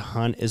out to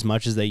hunt as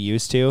much as they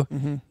used to,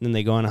 then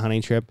they go on a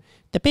hunting trip.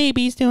 The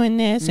baby's doing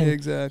this, and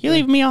exactly. You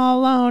leave me all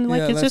alone.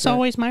 Like, is this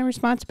always my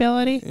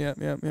responsibility?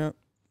 Yeah.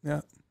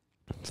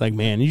 It's like,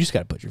 man, you just got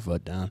to put your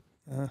foot down.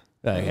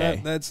 Hey.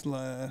 That's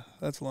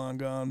long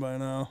gone by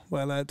now.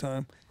 By that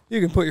time,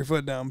 you can put your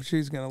foot down, but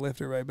she's gonna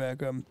lift it right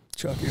back up, and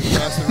chuck you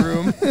across the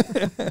room.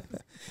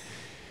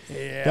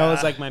 Yeah, that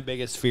was like my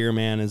biggest fear,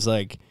 man. Is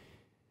like,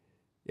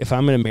 if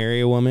I'm gonna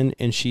marry a woman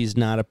and she's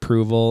not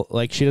approval,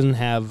 like she doesn't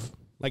have,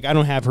 like I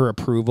don't have her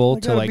approval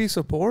to like be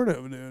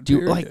supportive,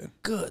 dude. Like,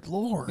 good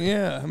Lord.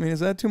 Yeah, I mean,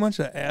 is that too much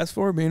to ask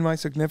for? Being my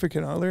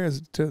significant other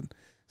is to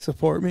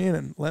support me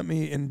and let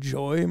me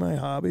enjoy my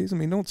hobbies. I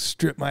mean, don't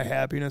strip my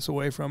happiness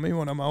away from me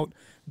when I'm out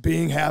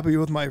being happy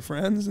with my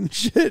friends and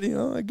shit,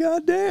 like,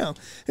 goddamn.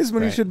 This is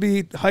when you should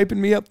be hyping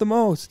me up the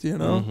most,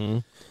 Mm-hmm.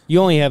 You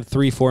only have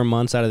 3-4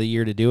 months out of the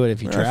year to do it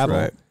if you travel.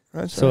 Right.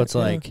 That's so right. It's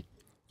like,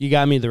 you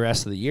got me the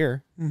rest of the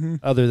year,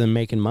 other than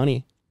making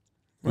money.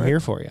 I'm here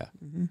for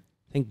you.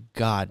 Thank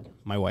God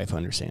my wife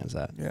understands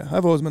that. Yeah,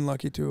 I've always been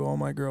lucky, too. All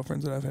my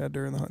girlfriends that I've had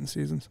during the hunting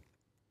seasons,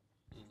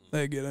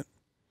 they get it.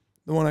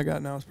 The one I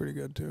got now is pretty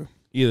good, too.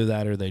 Either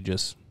that or they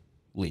just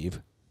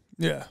leave.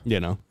 Yeah.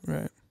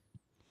 Right.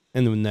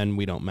 And then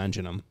we don't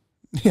mention them.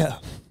 Yeah,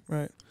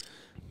 right.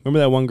 Remember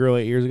that one girl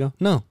 8 years ago?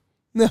 No.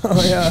 No,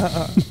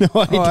 yeah. No,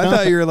 I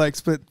thought you were like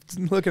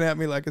looking at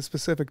me like a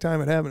specific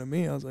time it happened to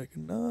me. I was like,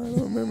 no, I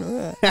don't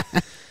remember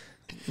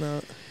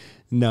that.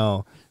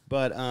 No.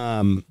 But,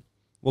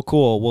 well,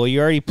 cool. Well, you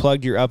already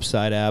plugged your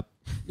Upside app.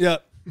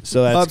 Yep.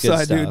 So that's Upside,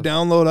 good stuff. Dude.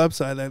 Download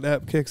Upside. That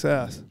app kicks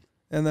ass.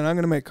 And then I'm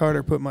going to make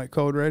Carter put my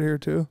code right here,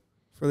 too,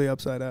 for the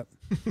Upside app.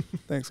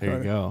 Thanks, Carter.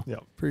 There you go. Yep.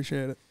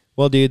 Appreciate it.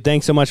 Well, dude,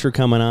 thanks so much for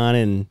coming on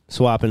and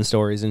swapping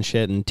stories and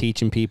shit and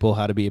teaching people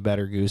how to be a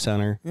better goose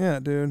hunter. Yeah,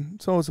 dude.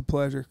 It's always a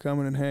pleasure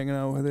coming and hanging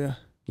out with you.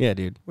 Yeah,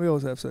 dude. We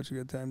always have such a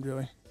good time,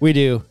 Joey. We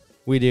do.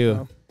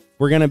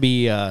 We're going to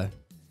be,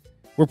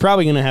 we're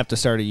probably going to have to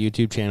start a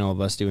YouTube channel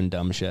of us doing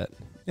dumb shit.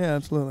 Yeah,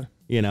 absolutely.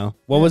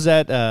 What was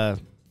that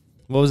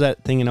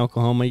thing in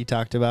Oklahoma you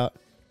talked about?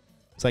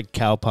 It's like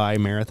cow pie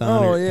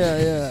marathon. Oh,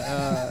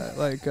 yeah.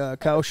 Like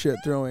cow shit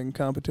throwing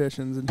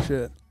competitions and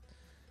shit.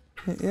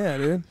 Yeah,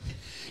 dude.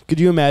 Could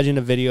you imagine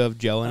a video of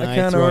Joe and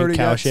I throwing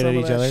cow shit at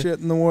each other? Shit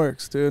in the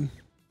works, dude.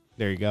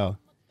 There you go.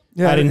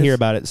 Yeah, I didn't hear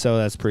about it, so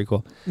that's pretty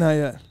cool. Not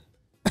yet.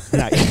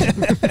 Not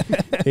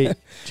yet. Hey,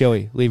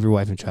 Joey, leave your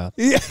wife and child.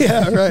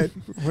 Yeah, right.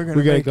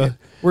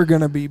 We're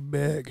gonna be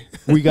big.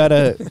 We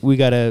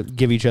gotta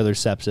give each other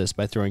sepsis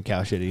by throwing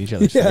cow shit at each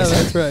other's Yeah, face.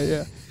 that's right.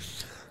 Yeah.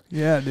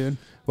 Yeah, dude.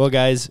 Well,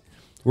 guys,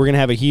 we're going to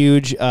have a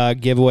huge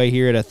giveaway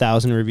here at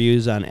 1,000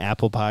 reviews on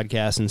Apple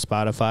Podcasts and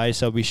Spotify,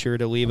 so be sure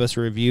to leave us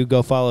a review.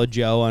 Go follow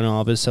Joe on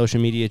all of his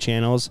social media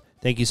channels.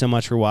 Thank you so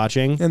much for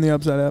watching. And the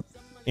Upside app.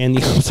 And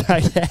the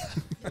Upside app.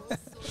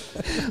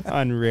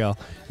 Unreal.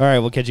 All right,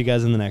 we'll catch you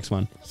guys in the next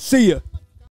one. See ya.